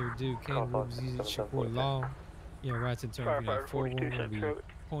you say or do can be used to court law. You have the right to turn your 411 will be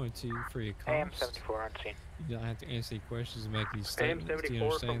pointed to you for your AM costs. 74 on scene. You don't have to answer any questions and make any AM statements. Do you 74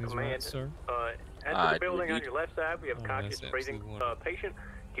 understand from this command. right, sir? Enter the building on your left side. We have Oh, conscious that's breathing absolutely wonderful. patient.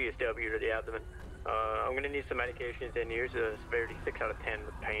 GSW to the abdomen. I'm going to need some medications in here. Severity 6 out of 10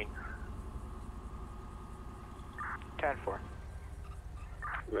 with pain. 10-4.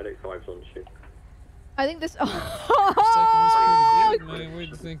 Medic 5's on shoot. I think this. This pretty good, man. Where do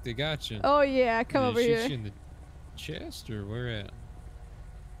you think they got you? Oh yeah, come over Did they shoot here. you in the chest or where at?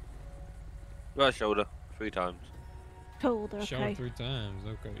 Right shoulder, 3 times. Shoulder, Shoulder okay. 3 times.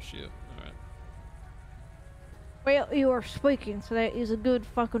 Okay, shit. Alright. Well, you are speaking, so that is a good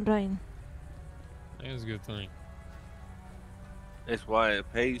fucking thing. That's a good thing. That's why it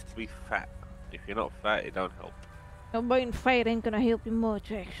pays to be fat. If you're not fat, it don't help. Now, being fat ain't gonna help you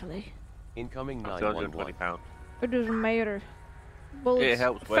much, actually. Incoming 220 pounds. It doesn't matter. Bullets. It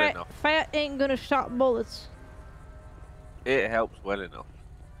helps well fat, enough. Fat ain't gonna stop bullets. It helps well enough.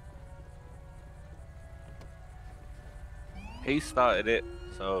 He started it,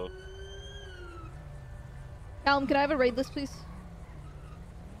 so Callum, can I have a raid list, please?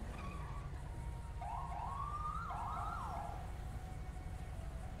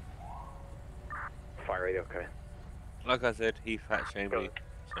 Fire radio, okay. like I said, he fat shamed me,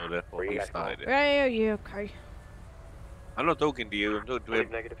 so therefore he started it. Yeah, yeah, okay. I'm not talking to you, I'm talking to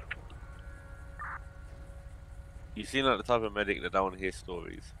him. Negative. You seem like the type of medic that don't want to hear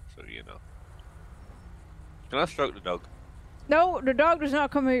stories, so you know. Can I stroke the dog? No, the dog does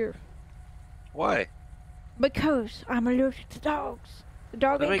not come here. Why? Because I'm allergic to dogs. The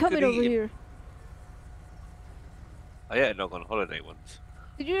dog Well, ain't they coming could over eat him. here. I had a dog on holiday once.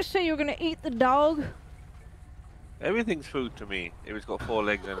 Did you just say you were gonna eat the dog? Everything's food to me if it's got 4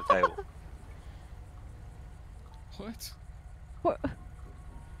 legs and a tail. What? What?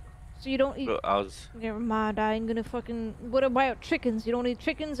 So you don't eat... Look, I was... Never mind, I ain't gonna fucking... What about chickens? You don't eat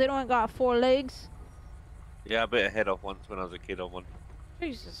chickens? They don't got 4 legs? Yeah, I bit a head off once when I was a kid on one.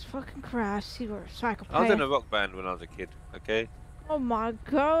 Jesus fucking Christ, you are a psychopath. I was in a rock band when I was a kid, okay? Oh my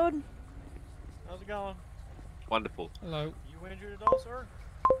god. How's it going? Wonderful. Hello. You injured at all, sir?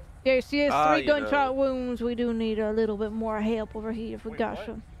 Yes, he has Ah, 3 you gunshot know. wounds. We do need a little bit more help over here if we got what?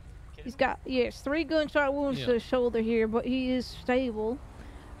 some. He's got, yes, 3 gunshot wounds to the shoulder here, but he is stable.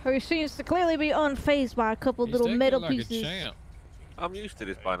 He seems to clearly be unfazed by a couple He's little taking metal like pieces. a champ. I'm used to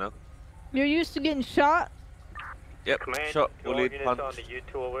this by now. You're used to getting shot? Yep, Command, shot, to all bullied, units punched, on the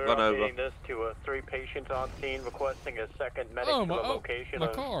U-Tool. We're run over. updating this to 3 patients on scene, requesting a second medic Oh, to the location my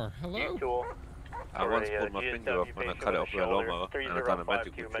of car. Hello. U-Tool. I once pulled my finger off when I cut it off with a lawnmower, and I done a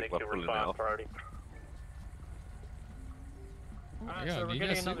magical trick by pulling it off. Alright, Yeah, so we're you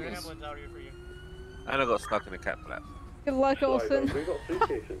getting guys see another this? ambulance out here for you. And I got stuck in a cat flap. Good luck, Sorry, Olsen. we've got 2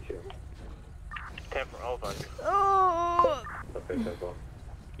 patients here. 10 for all of us. Oh! Okay, 10 for.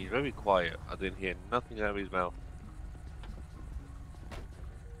 He's very quiet. I didn't hear nothing out of his mouth.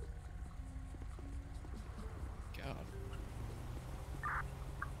 God.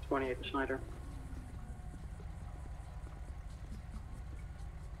 28 to Schneider.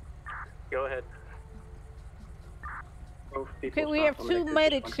 Go ahead. Okay, we have 2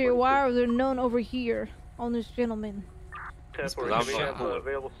 medics here. Why are there none over here on this gentleman? Temporary. If we have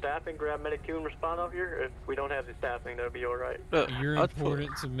available staffing, grab medic 2 and respond out here. If we don't have the staffing, that'll be alright. You're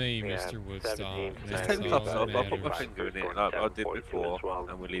important to me, Mr. Woodstock. Just That's take the all cuffs that off. I'll put my matters. finger in it like I did before,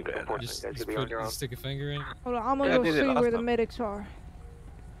 and we'll leave it at that. Just stick a finger in it. Hold on, I'm gonna Yeah, I go did it see last where the time. medics are.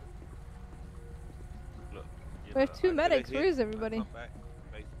 Look, you We have know, 2 I medics. did it Where is here, everybody? I come back,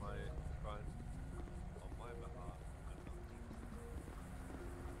 face my crime on my behalf.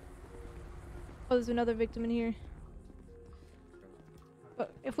 Oh, there's another victim in here.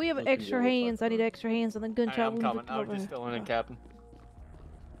 But if we have Looking extra good, looks like hands, I need extra hands on the gun Alright, shop. I'm wound coming. victim I was over just here. filling in, Captain.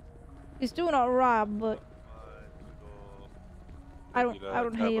 He's doing alright, but I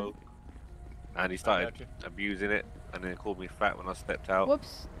don't have. Turbo. And he started abusing it, and then called me fat when I stepped out.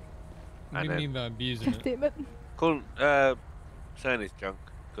 Whoops. What do you mean by abusing it? Damn it. Call, saying it's junk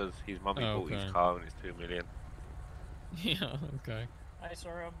because his mummy Oh, bought his okay. car and it's $2 million. Yeah, okay. Hey,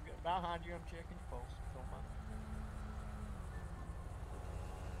 sir, I'm behind you. I'm checking your pulse. Don't mind.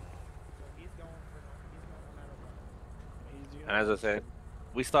 And as I said,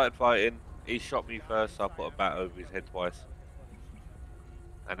 we started fighting. He shot me first, so I put a bat over his head twice.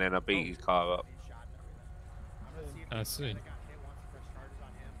 And then I beat his car up. I see.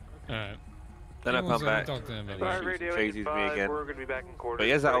 Alright. Then I come back, Talk to him and about he it. chases me again. We're gonna be back in quarters. But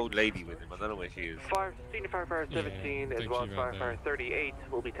he has that old lady with him. I don't know where she is. Senior Firefighter 17 as well as Firefighter 38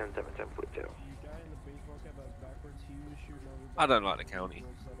 will be 107742. I don't like the county.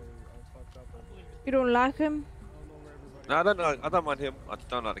 You don't like him? No, I don't know. I don't mind him. I just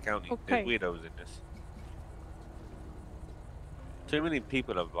don't like the county. Okay. There's weirdos in this. Too many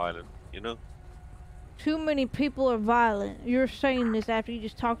people are violent, you know? Too many people are violent. You're saying this after you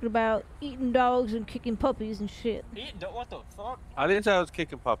just talked about eating dogs and kicking puppies and shit. What the fuck? I didn't say I was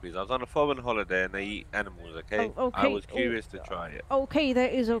kicking puppies. I was on a foreign holiday and they eat animals, okay? Oh, okay. I was curious to try it. Okay,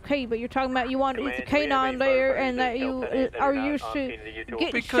 that is okay, but you're talking about you want to eat the canine there and that you are used to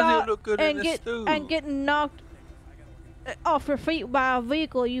getting Because shot you look good in and the stew. and getting knocked off your feet by a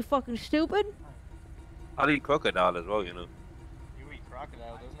vehicle. Are you fucking stupid? I eat crocodile as well, you know. You eat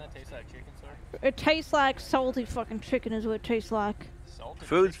crocodile. Doesn't that taste like chicken, sir? It tastes like salty fucking chicken is what it tastes like. Salted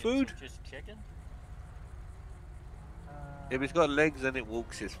Food's chicken, food. so just chicken? If it's got legs and it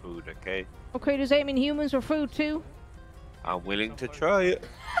walks, it's food, okay? Okay, does that mean humans are food too? I'm willing to try it.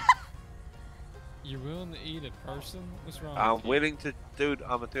 You're willing to eat a person? What's wrong I'm with you? willing to, dude,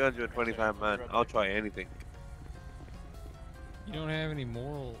 I'm a 320-pound man. I'll try anything. You don't have any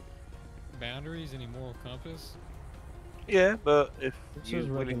moral boundaries, any moral compass? Yeah, but if This you're is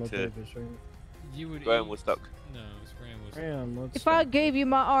willing regular to... papers, right? You would Graham eat... was stuck. No, it's Graham was Graham, let's If I gave you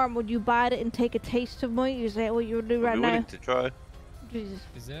my arm, would you bite it and take a taste of me? Is that what you would do right I'm now? willing to try. Jesus.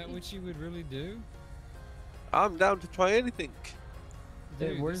 Is that what you would really do? I'm down to try anything. Hey,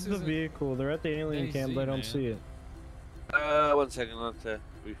 Dude, where's this the isn't vehicle? They're at the alien DayZ, camp, but I don't man. see it. 1 second, I'll have to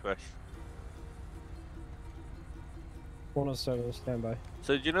refresh. 107, standby.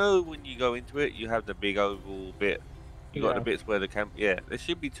 So do you know when you go into it, you have the big oval bit? You got Yeah. the bits where the camp... Yeah, there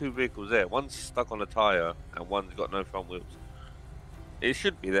should be 2 vehicles there. One's stuck on a tyre, and one's got no front wheels. It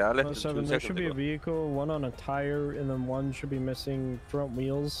should be there. I left them 2 107, there seconds should be a ago. vehicle, one on a tire, and then one should be missing front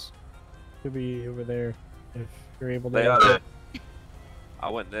wheels. Should be over there, if you're able to. They are there. I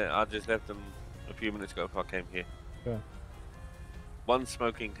went there. I just left them a few minutes ago before I came here. Yeah. One's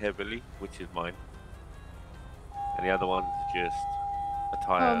smoking heavily, which is mine. And the other one's just a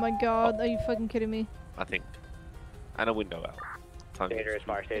tyre. Oh my god, are you fucking kidding me? I think. And a window out. Dangerous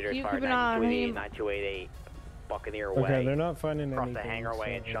fire, dangerous You fire, keep an eye on 9288, him. 9288, Buccaneer Okay, Way. they're not finding Across anything. the hangar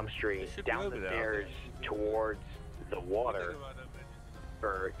way and so- Jump Street, should be down over the there, stairs towards the water.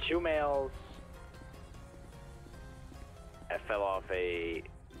 For 2 males that fell off a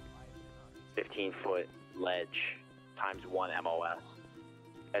 15-foot ledge times 1 MOS.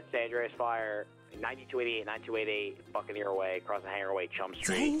 That's Andreas Fire 9288, 9288, Buccaneer Way, across the Hangar Way, Chum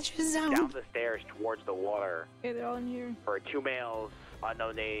Street. Danger zone. Down the stairs towards the water. Okay, they're all in here. For 2 males,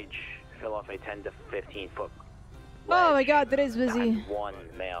 unknown age, fill off a 10 to 15 foot. Oh my god, that is busy. And 1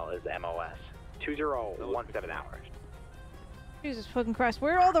 male is MOS. 2017 hours. Jesus fucking Christ,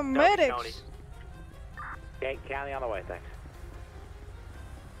 where are all the medics? County. Okay, county on the way, thanks.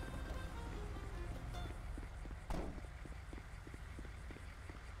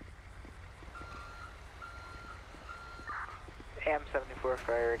 AM-74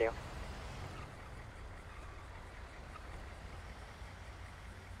 Fire Radio.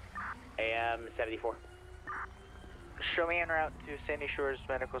 AM-74. Show me en route to Sandy Shores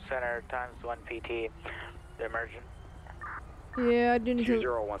Medical Center, times 1 PT. The emergent. Yeah, I do need to.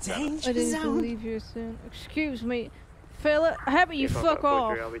 2017. I do need to leave here soon. Excuse me, fella. How about you fuck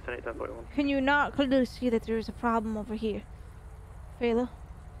off? Can you not clearly see that there is a problem over here, fella?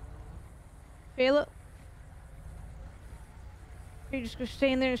 Fella. Are you just gonna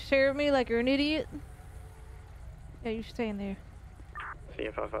stand there and stare at me like you're an idiot? Yeah, you stand there.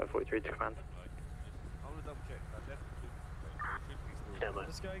 CM5543 to command.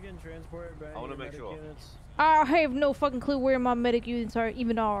 This guy getting transported back. I want to make sure. I have no fucking clue where my medic units are,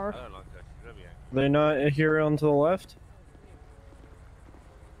 even are. I don't like that. Let me They're not here on to the left?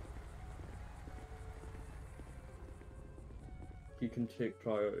 You can take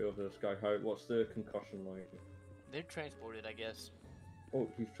priority over this guy. How? What's the concussion like? They're transported, I guess. Oh,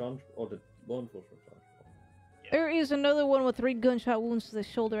 he's or the law enforcement transport. There is another one with 3 gunshot wounds to the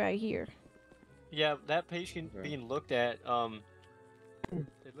shoulder right here. Yeah, that patient being looked at,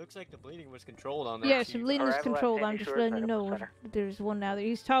 it looks like the bleeding was controlled on that. Yes, sheet. the bleeding is controlled. I'm just letting you know that there's one now. There.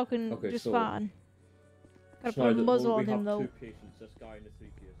 He's talking Okay, just so- fine. Gotta put a Schneider, muzzle we on him have though. 2 patients, this guy and the 3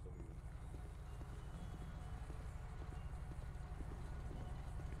 PSW.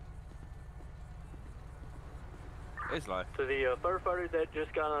 It's like. So the firefighter that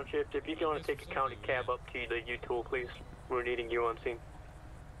just got on shift, if you can want to take a county cab up to the U-Tool, please. We're needing you on scene.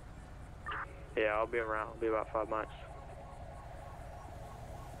 Yeah, I'll be around. I'll be about 5 minutes.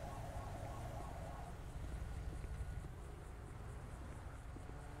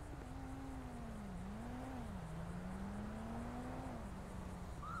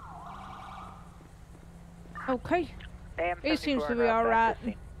 Okay. He AM-74 seems to be en route back alright. to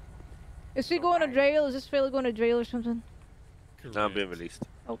scene. Is he going to jail? Is this fella going to jail or something? No, I'm being released.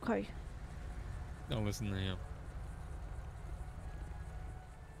 Okay. Don't listen to him.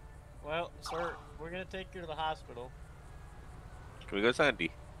 Well, sir, we're gonna take you to the hospital. Can we go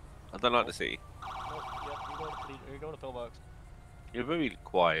Sandy? I don't like the city. Oh, yep, you're going to pillbox. You're very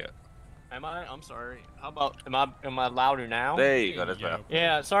quiet. Am I? I'm sorry. How about, am I louder now? There you go, that's better.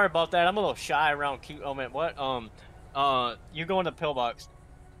 Yeah, sorry about that. I'm a little shy around cute. Oh man, what? You going to pillbox.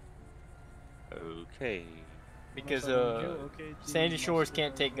 Okay. Because, Sandy Shores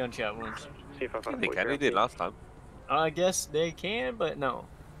can't take gunshot wounds. They can, they did last time. I guess they can, but no.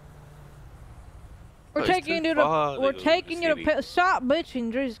 We're Oh, it's taking too you to. far, We're they go taking you to to. the city. Stop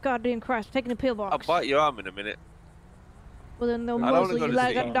bitching, Jesus goddamn Christ! We're taking the pillbox. I'll bite your arm in a minute. Well then they'll I don't wanna muzzle go you to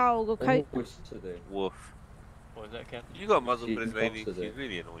like city. a dog, okay? Woof. What was that, Captain? You got a muzzle She for this lady. costed She's it.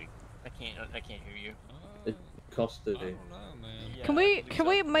 really annoying. I can't hear you. It custody. Can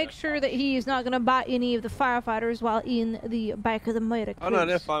we make sure that he is not gonna bite any of the firefighters while in the back of the medic? Oh no,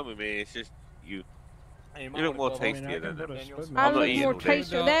 they're please? fine with me. It's just you. Hey, You look more tastier than them. I I'm not look eating more all day.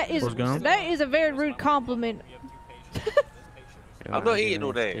 tastier. That is a very rude compliment. I'm not eating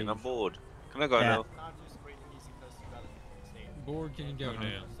all day and I'm bored. Can I go now? Board, can you go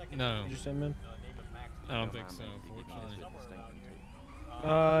now? No. Did you send him? I don't think so, unfortunately.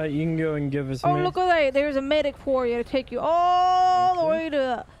 You can go and give us a Oh minute. look at that! There's a medic for you to take you all the way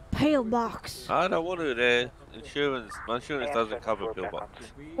to pillbox. I don't want to there. Insurance. My insurance doesn't cover pillbox.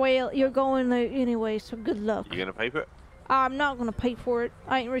 Well, you're going there anyway, so good luck. You gonna pay for it? I'm not gonna pay for it.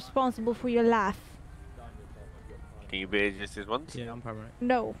 I ain't responsible for your life. Can you be just as once? Yeah, I'm permanent.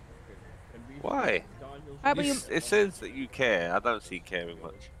 No. Why? How about you? It says that you care. I don't see caring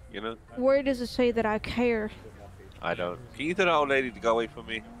much. You know? Where does it say that I care? I don't. Can you tell that old lady to go away from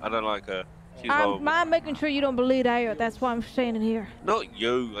me? I don't like her. She's horrible. I'm making sure you don't bleed out. That's why I'm standing here. Not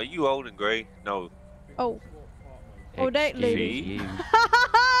you. Are you old and grey? No. Oh. Oh, that lady. She?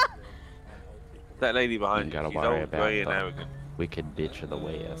 That lady behind you. Gotta She's worry old, about grey, and the arrogant. wicked bitch of the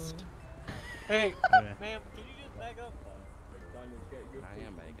West. Hey, Yeah. ma'am, can you just back up? I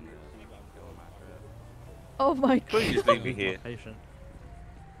am making it. Oh my Please god. leave me here. Patient.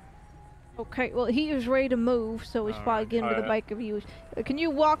 Okay, well he is ready to move, so he's probably getting to the Alright. back of you. Can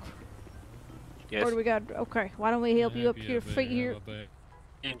you walk? Yes. Or do we got? Okay, why don't we help you up to your feet here?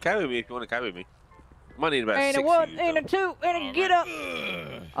 You can carry me if you want to carry me. Might need about And a 6 one, shoes, and a though. two, and a get up.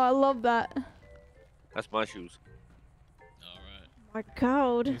 Oh, I love that. That's my shoes. My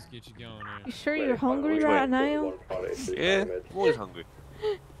God. Let's get you going here. You sure you're hungry right now? Yeah, I'm always hungry.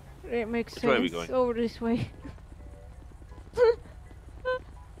 It makes Which way are we sense. going? Over this way.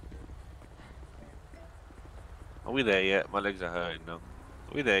 Are we there yet? My legs are hurting now.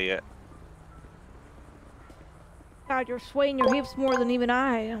 Are we there yet? God, you're swaying your hips more than even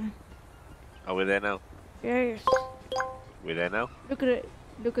I am. Are we there now? Yes. We there now? Look at it.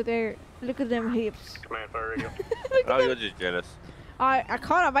 Look at there. Look at them hips. Command fire radio. Oh, you're just jealous. I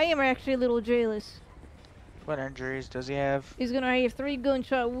kind of am actually a little jealous. What injuries does he have? He's gonna have 3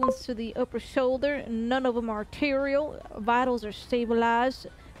 gunshot wounds to the upper shoulder, and none of them are arterial. Vitals are stabilized.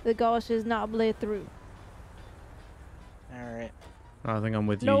 The gauze is not bled through. Alright. I think I'm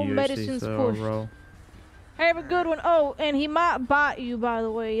with you, No UHC, medicines so I'll pushed. roll. Have a good one. Oh, and he might bite you, by the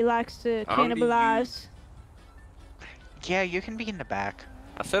way. He likes to cannibalize. Yeah, you can be in the back.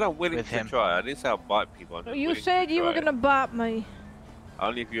 I said I'm willing With to him. try. I didn't say I'll bite people. I'm just You willing said to you were try. gonna bite me.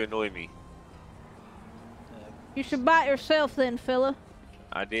 Only if you annoy me. You should bite yourself then, fella.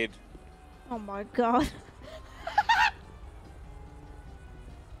 I did. Oh my God.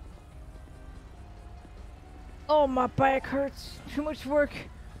 Oh, my back hurts. Too much work.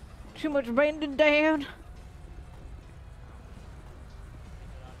 Too much bending down.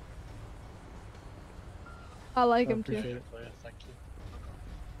 I like him too. Appreciate it, Claire. Thank you.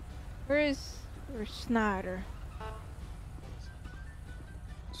 Where's Snyder?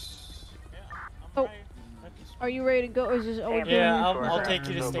 Oh, are you ready to go? Or is this OJ? Yeah, I'll take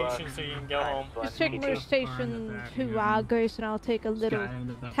you to station so you can go home. Just take me to station 2, I guess, and I'll take a little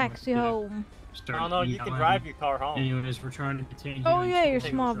taxi home. I don't know, you can drive your car home. Anyways, we're trying to detain Oh you. yeah, your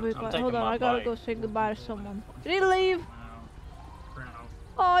taking small some- big I'm one. taking Hold on, my I gotta bike. go say goodbye to someone. Did he leave?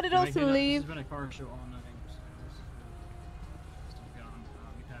 Oh, did also This leave? has been a car show all night. So this is still gone.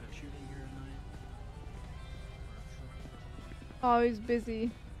 We've had a shooting here tonight. Oh, he's busy.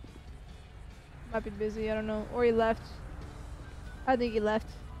 Might be busy, I don't know. Or he left. I think he left.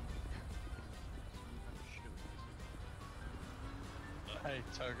 Hey,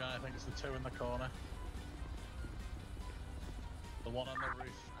 tow guy, I think it's the 2 in the corner. The one on the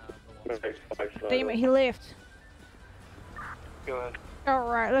roof and the one... Damn it, he left. Go ahead.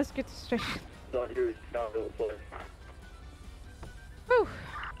 Alright, let's get to station. Not you, not the place. Whew.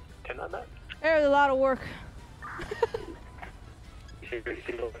 10 on that. There's a lot of work.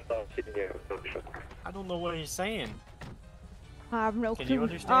 I don't know what he's saying. I have no Can clue. you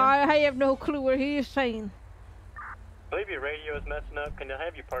understand? I have no clue what he is saying. I believe your radio is messing up. Can I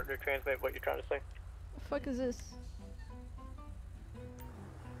have your partner transmit what you're trying to say? The fuck is this?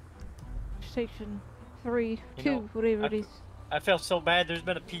 Station 3, 2, You know, whatever it is. I felt so bad.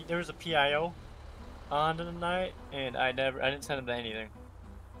 There was a PIO on tonight, and I didn't send him to anything.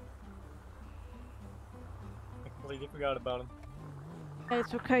 I completely forgot about him.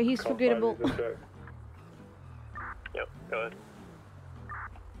 It's okay, he's forgettable. Yep, go ahead.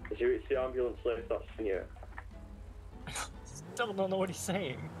 Is the ambulance left that's in you? Still don't know what he's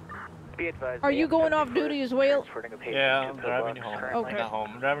saying. Be advised. Are you going off duty as well? Yeah, I'm driving you home. Okay. Not home.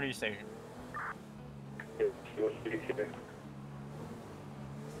 I'm driving to your station.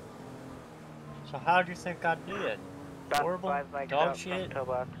 So how do you think I did? Horrible? Dog shit?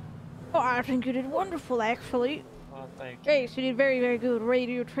 Oh, I think you did wonderful, actually. Oh, thank you. Yes, you did very, very good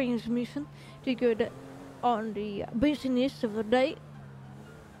radio transmission. Did good on the business of the day.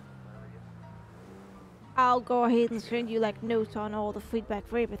 I'll go ahead and send you like notes on all the feedback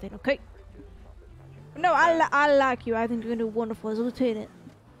for everything, okay? No, I like you. I think you're gonna do wonderful as a lieutenant.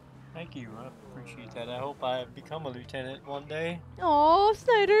 Thank you. I appreciate that. I hope I become a lieutenant one day. Oh,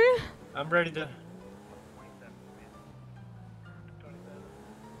 Snyder. I'm ready to.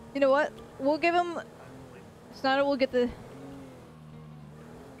 You know what? We'll give him. Snyder will get the.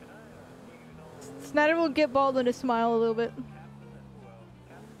 Snyder will get Baldwin to smile a little bit.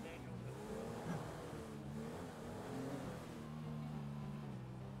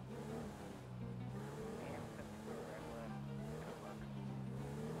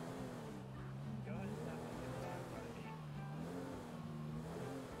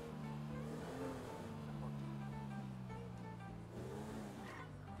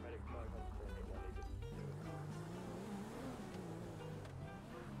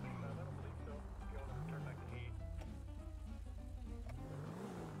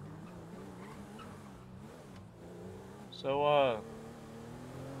 So,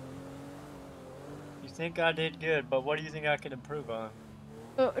 you think I did good, but what do you think I could improve on?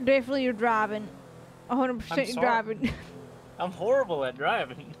 Definitely you're driving. 100% I'm you're sorry. driving. I'm horrible at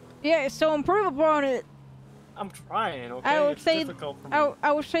driving. Yeah, so improve upon it. I'm trying, okay? I would It's say, difficult for me.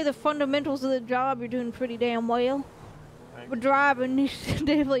 I would say the fundamentals of the job you're doing pretty damn well. Thank But driving needs to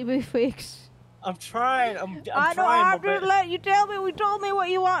definitely be fixed. I'm trying. I'm I know. trying my I'm just best. let you tell me. We told me what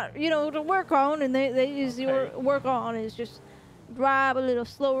you want, you know, to work on, and they is your work on is just drive a little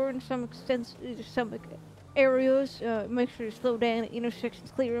slower in some extent, some areas. Make sure you slow down at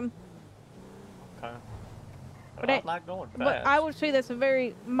intersections, clear them. Okay. But I like going fast. But I would say that's a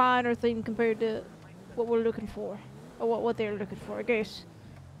very minor thing compared to what we're looking for, or what they're looking for, I guess.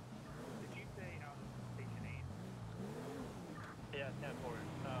 Yeah, 10-4.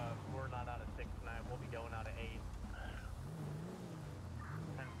 We're not out of 6 tonight. We'll be going out of 8.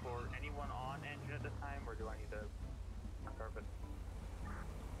 10-4. Anyone on engine at this time, or do I need to untarp it?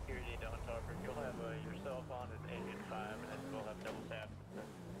 Here you need to untarp it. You'll have yourself on as engine 5, and then we'll have double tap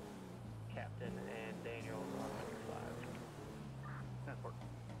Captain and Daniel on engine 5. 10-4.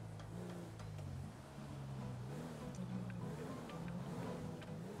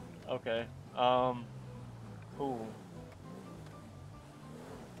 Okay. Ooh.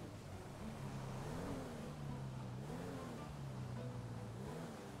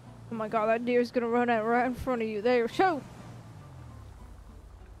 Oh my god, that deer's gonna run out right in front of you. There, show!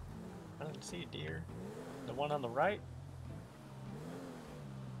 I didn't see a deer. The one on the right?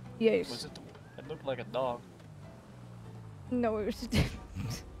 Yes. Was it it looked like a dog. No, it was.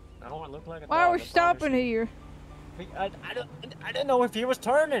 No, it looked like a dog. Why are we That's stopping here? I didn't know if he was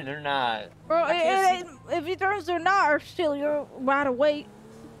turning or not. Well, I can't if he turns or not, or still you're right away.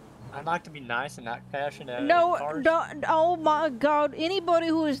 I'd like to be nice and not passionate. No, don't, oh my god. Anybody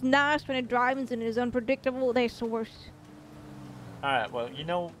who is nice when it drives and is unpredictable, that's the worst. Alright, well, you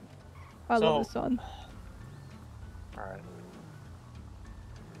know... I love the sun. Alright.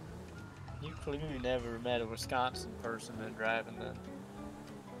 You clearly never met a Wisconsin person that driving then.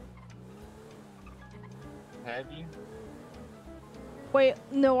 Have you? Wait,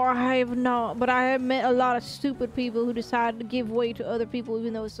 no, I have not. But I have met a lot of stupid people who decide to give way to other people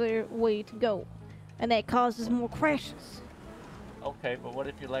even though it's their way to go. And that causes more crashes. Okay, but what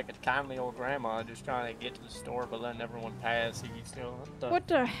if you're like a kindly old grandma just trying to get to the store but letting everyone pass? You still... What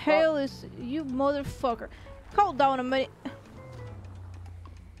the hell is... You motherfucker. Hold on a minute.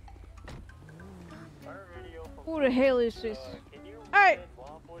 Who the hell is this? Hey!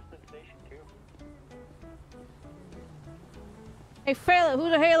 Hey fella,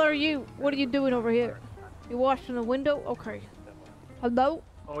 who the hell are you? What are you doing over here? You washing the window? Okay. Hello?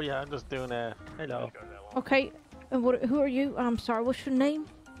 Oh yeah, I'm just doing hello. Okay. And who are you? I'm sorry, what's your name?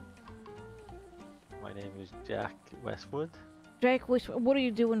 My name is Jack Westwood. Jack Westwood. What are you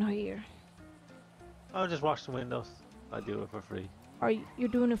doing here? I'll just wash the windows. I do it for free. Are you're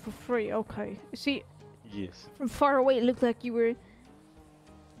doing it for free? Okay. See, Yes. from far away it looked like you were,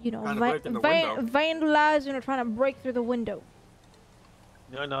 you know, Trying to break in the window. vandalizing or trying to break through the window.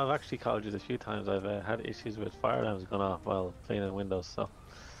 No, I've actually called you a few times. I've had issues with fire alarms going off while cleaning windows, so.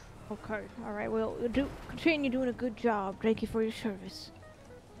 Okay. All right. Well, continue doing a good job. Thank you for your service.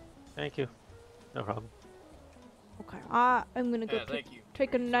 Thank you. No problem. Okay. I'm gonna go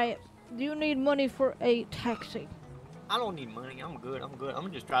take a nap. Do you need money for a taxi? I don't need money. I'm good. I'm good. I'm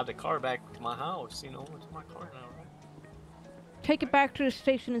gonna just drive the car back to my house. You know, it's my car now, right? Take it back to the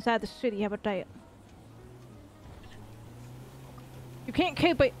station inside the city. How about that? You can't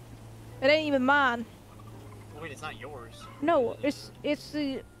keep it. It ain't even mine. I mean, it's not yours. No, it's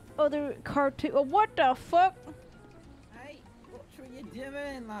the other car too. Oh, what the fuck? Hey, what are you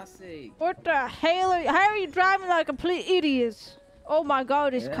doing, lassie? What the hell? How are you driving like complete idiots? Oh my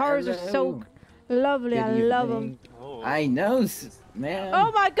god, these cars are so lovely. I love them. I know, man.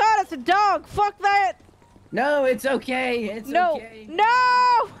 Oh my god, it's a dog. Fuck that. No, it's okay. It's okay.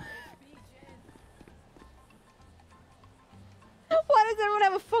 No! Why does everyone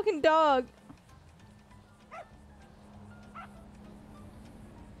have a fucking dog?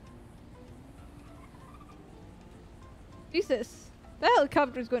 Jesus. That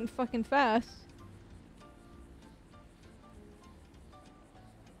helicopter's going fucking fast.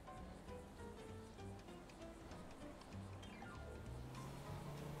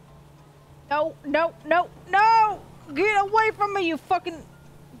 No, no, no, no! Get away from me, you fucking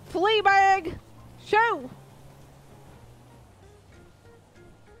flea bag! Shoo!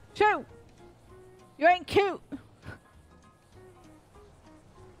 Shoo! You ain't cute!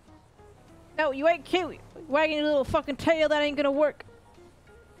 No, you ain't cute! Wagging your little fucking tail, that ain't gonna work.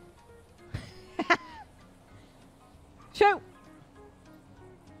 Shoo!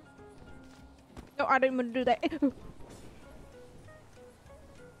 No, I didn't want to do that.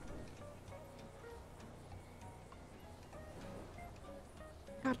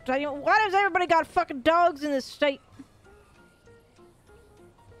 God damn, why does everybody got fucking dogs in this state?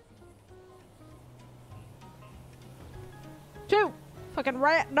 Two! Fucking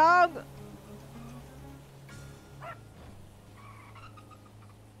rat dog!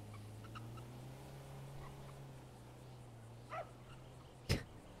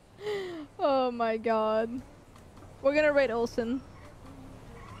 Oh my god. We're gonna raid Olsen.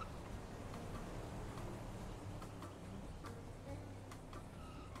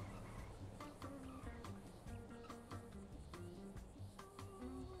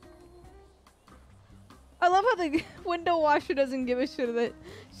 I love how the window washer doesn't give a shit that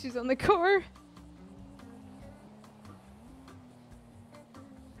she's on the car.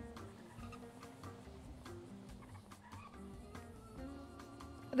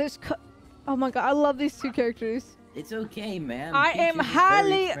 Oh my god, I love these two characters. It's okay, ma'am. I am Peaches is highly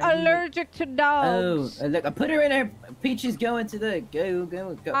very friendly. allergic to dogs. Oh, look, I put her in her. Peaches, go into the go.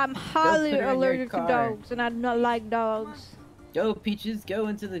 I'm Go highly put her in your allergic to car. dogs, and I do not like dogs. Go, Peaches, go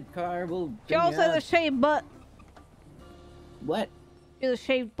into the car. We'll. She bring also you has a out. shaved butt. What? She has a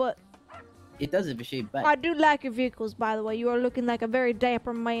shaved butt. It does have a shaved butt. I do like your vehicles, by the way. You are looking like a very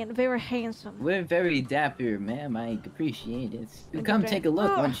dapper man, very handsome. We're very dapper, ma'am. I appreciate it. Thank Come you, take a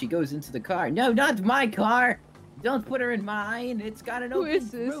look when she goes into the car. No, not my car. Don't put her in mine. It's got an Who open is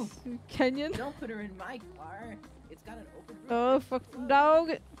this? roof. Kenyan? Don't put her in my car. It's got an open roof. Oh, fuck the dog.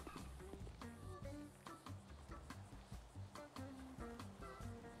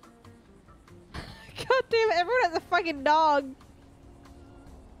 God damn it, everyone has a fucking dog.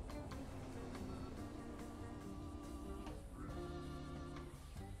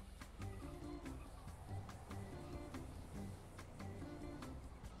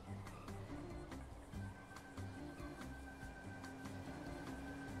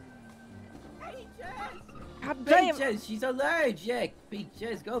 God damn. Peaches, she's allergic.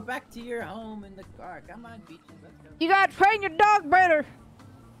 Peaches, go back to your home in the car. Come on, Peaches, let's go. You gotta train your dog better.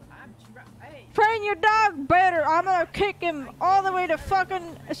 Hey. Train your dog better. I'm gonna kick him all the way to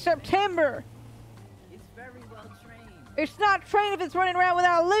fucking September. It's very well trained. It's not trained if it's running around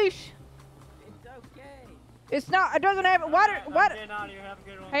without a leash. It's okay. It's not. It doesn't have. What? What? Getting out of here. Have a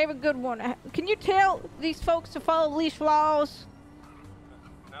good one. Have a good one. Can you tell these folks to follow leash laws?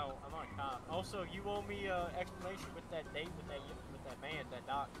 No, I'm not a cop. Also, you owe me explanation with that date with that man, that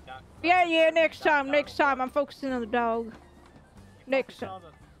doc. Yeah. Next time. I'm focusing on the dog. Next time.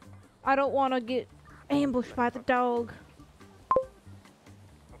 I don't want to get ambushed by the dog.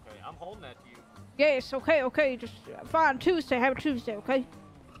 Okay, I'm holding that to you. Yes. Okay. Just fine. Tuesday. Have a Tuesday. Okay.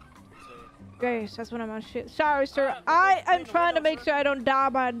 Yes, that's when I'm on shit. Sorry, sir. I am trying to make sure I don't die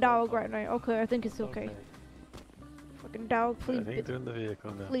by a dog right now. Okay, I think it's okay. Fucking dog, I flea think bitten. they're in the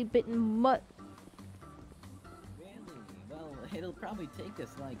vehicle now. Flea bitten mutt. Really? Well, it'll probably take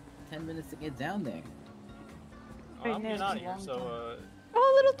us like 10 minutes to get down there. I'm getting out of here, so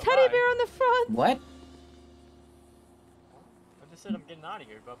Oh, little teddy bear on the front. What? I just said I'm getting out of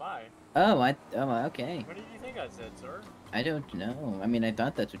here. Bye-bye. Oh, okay. What did you think I said, sir? I don't know. I mean, I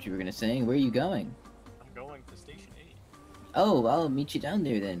thought that's what you were gonna say. Where are you going? I'm going to Station 8. Oh, I'll meet you down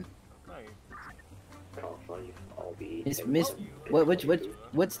there then. Okay. Miss, what's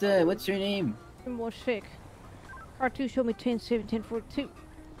your name? More sick. R2 show me 10-7-10-42.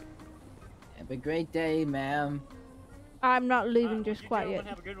 Have a great day, ma'am. I'm not leaving just quite yet.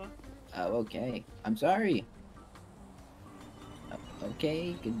 Have a good one. Oh, okay. I'm sorry.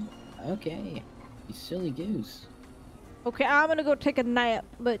 Okay, good. Okay. You silly goose. Okay, I'm gonna go take a nap.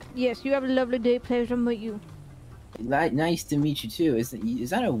 But yes, you have a lovely day. Pleasure to meet you. Nice to meet you too. Is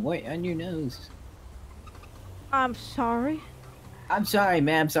that a white on your nose? I'm sorry. I'm sorry,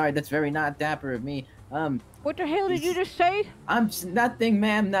 ma'am. Sorry, that's very not dapper of me. What the hell did you just say? Nothing,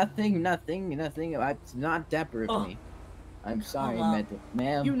 ma'am. Nothing. It's not dapper of me. I'm sorry,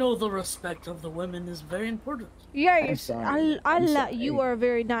 ma'am. You know the respect of the women is very important. Yes, sorry. I I'm like sorry. you are a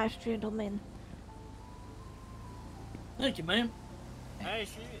very nice gentleman. Thank you, ma'am. Hey,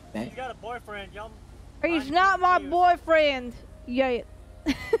 she's got a boyfriend. Y'all. He's not my boyfriend yet.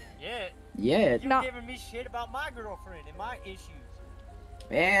 Yeah. Yeah. You're giving me shit about my girlfriend and my issues.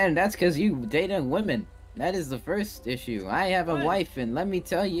 Man, that's because you dating women. That is the first issue. I have a wife, and let me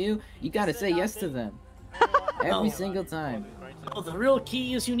tell you, you gotta say yes to them. Every single time. Oh, the real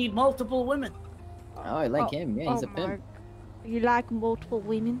key is you need multiple women. Oh, I like him. Yeah, he's a my- pimp. You like multiple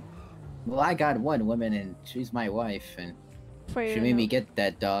women? Well, I got one woman, and she's my wife, and Fair she made me enough. get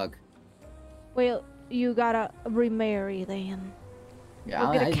that dog. Well, you gotta remarry then. Yeah,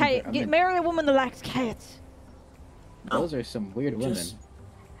 Or get a cat. I'm Get in- marry a woman that likes cats. Those are some weird women.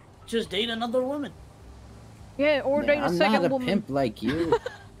 Just date another woman. Yeah, or date a I'm second not a woman. pimp like you.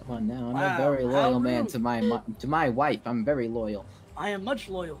 Come on now, I'm Wow, a very how loyal man rude. to my wife. I'm very loyal. I am much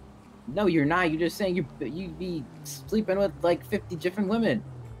loyal. No, you're not. You're just saying you be sleeping with like 50 different women.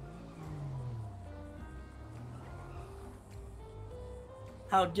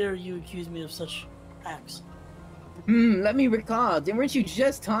 How dare you accuse me of such acts? Let me recall. Weren't you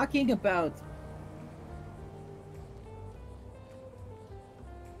just talking about?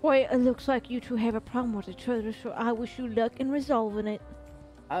 Well, it looks like you two have a problem with each other, so I wish you luck in resolving it.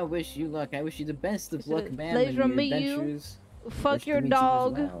 I wish you luck. I wish you the best of So, luck, man. pleasure in to your meet you. adventures. Fuck Wish to your meet you as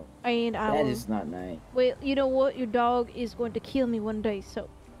dog, well. and I That will... is not nice. Well, you know what? Your dog is going to kill me one day, so...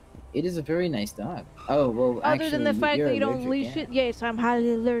 It is a very nice dog. Oh well, Other actually, than the fact you're that you don't allergic, leash yeah. it, yes, I'm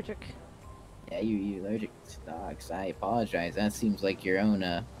highly allergic. Yeah, you're allergic to dogs. I apologize. That seems like your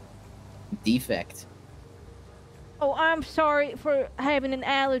own defect. Oh, I'm sorry for having an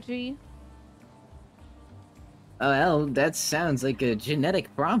allergy. Oh, well, that sounds like a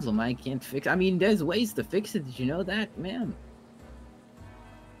genetic problem I can't fix. I mean, there's ways to fix it. Did you know that, ma'am?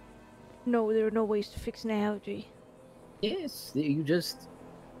 No, there are no ways to fix an allergy. Yes, you just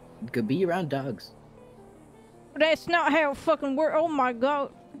could be around dogs. That's not how it fucking works. Oh my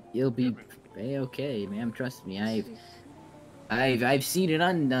god. You'll be okay, ma'am. Trust me. I've seen it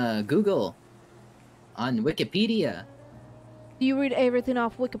on Google, on Wikipedia. Do you read everything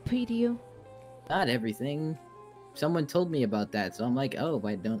off Wikipedia? Not everything. Someone told me about that, so I'm like, oh,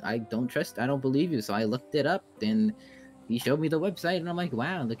 I don't believe you. So I looked it up, and he showed me the website, and I'm like,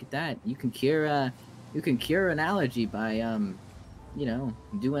 wow, look at that. You can cure an allergy by you know,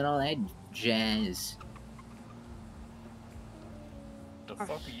 doing all that jazz. The fuck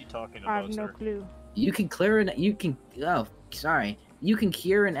are you talking I have about, no sir? clue. You can you can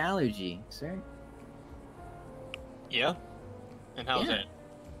cure an allergy, sir. Yeah? And how's Yeah.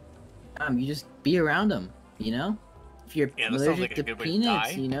 that? You just be around them, you know? If you're Yeah, that sounds allergic like a to good way to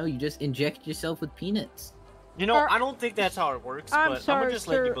peanuts, die. you know, you just inject yourself with peanuts. You know, I don't think that's how it works, I'm but I'm sorry, gonna just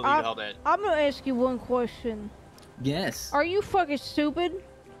let you sir. believe how that... I'm gonna ask you one question. Yes. Are you fucking stupid?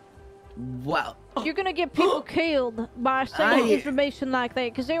 Wow. You're gonna get people killed by saying information like that,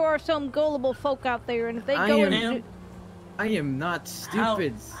 because there are some gullible folk out there, and if they go and I am not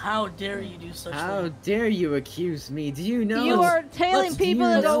stupid. How dare you do such How things? dare you accuse me? Do you know? you are telling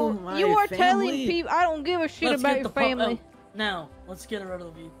people to go. You are telling family? people. I don't give a shit Let's about get your the pup family. out. Now, let's get her out of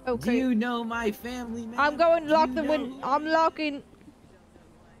the view. Okay. Do you know my family, man? I'm going to lock the window. I'm locking.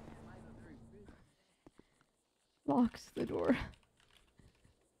 Locks the door.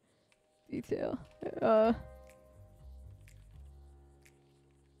 Detail. There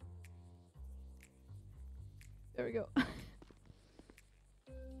we go.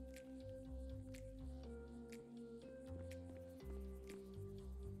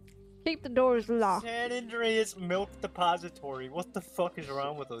 Keep the doors locked. San Andreas Milk Depository. What the fuck is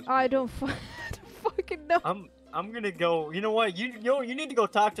wrong with those? I don't fucking know. I'm gonna go. You know what? You need to go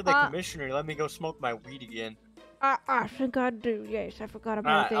talk to the commissioner. Let me go smoke my weed again. I think I do. Yes, I forgot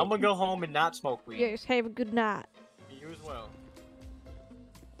about Alright, that. I'm gonna go home and not smoke weed. Yes, have a good night. You as well.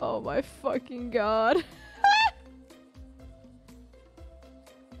 Oh my fucking god.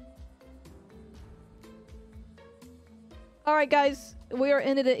 Alright guys, we are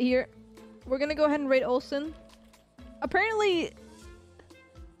ended it here. We're gonna go ahead and rate Olsen. Apparently,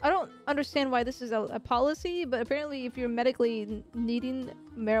 I don't understand why this is a policy, but apparently if you're medically needing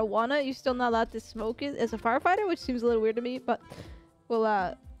marijuana, you're still not allowed to smoke it as a firefighter, which seems a little weird to me, but,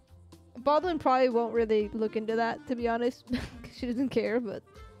 well, Baldwin probably won't really look into that, to be honest, because she doesn't care, but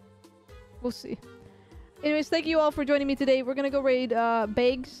we'll see. Anyways, thank you all for joining me today. We're gonna go raid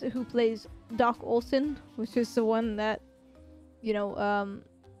Beggs, who plays Doc Olsen, which is the one that, you know,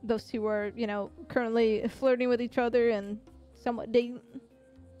 those two are, you know, currently flirting with each other and somewhat dating.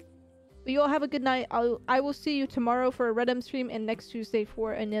 But you all have a good night. I will see you tomorrow for a Redem stream and next Tuesday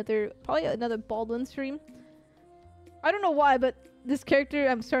for probably another Baldwin stream. I don't know why, but this character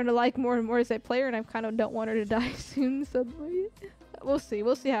I'm starting to like more and more as I play her, and I kind of don't want her to die soon suddenly. We'll see.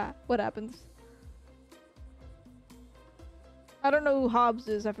 We'll see what happens. I don't know who Hobbs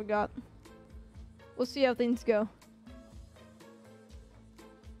is. I forgot. We'll see how things go.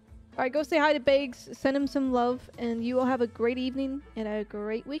 Alright, go say hi to Beggs, send him some love, and you all have a great evening and a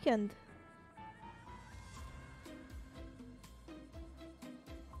great weekend.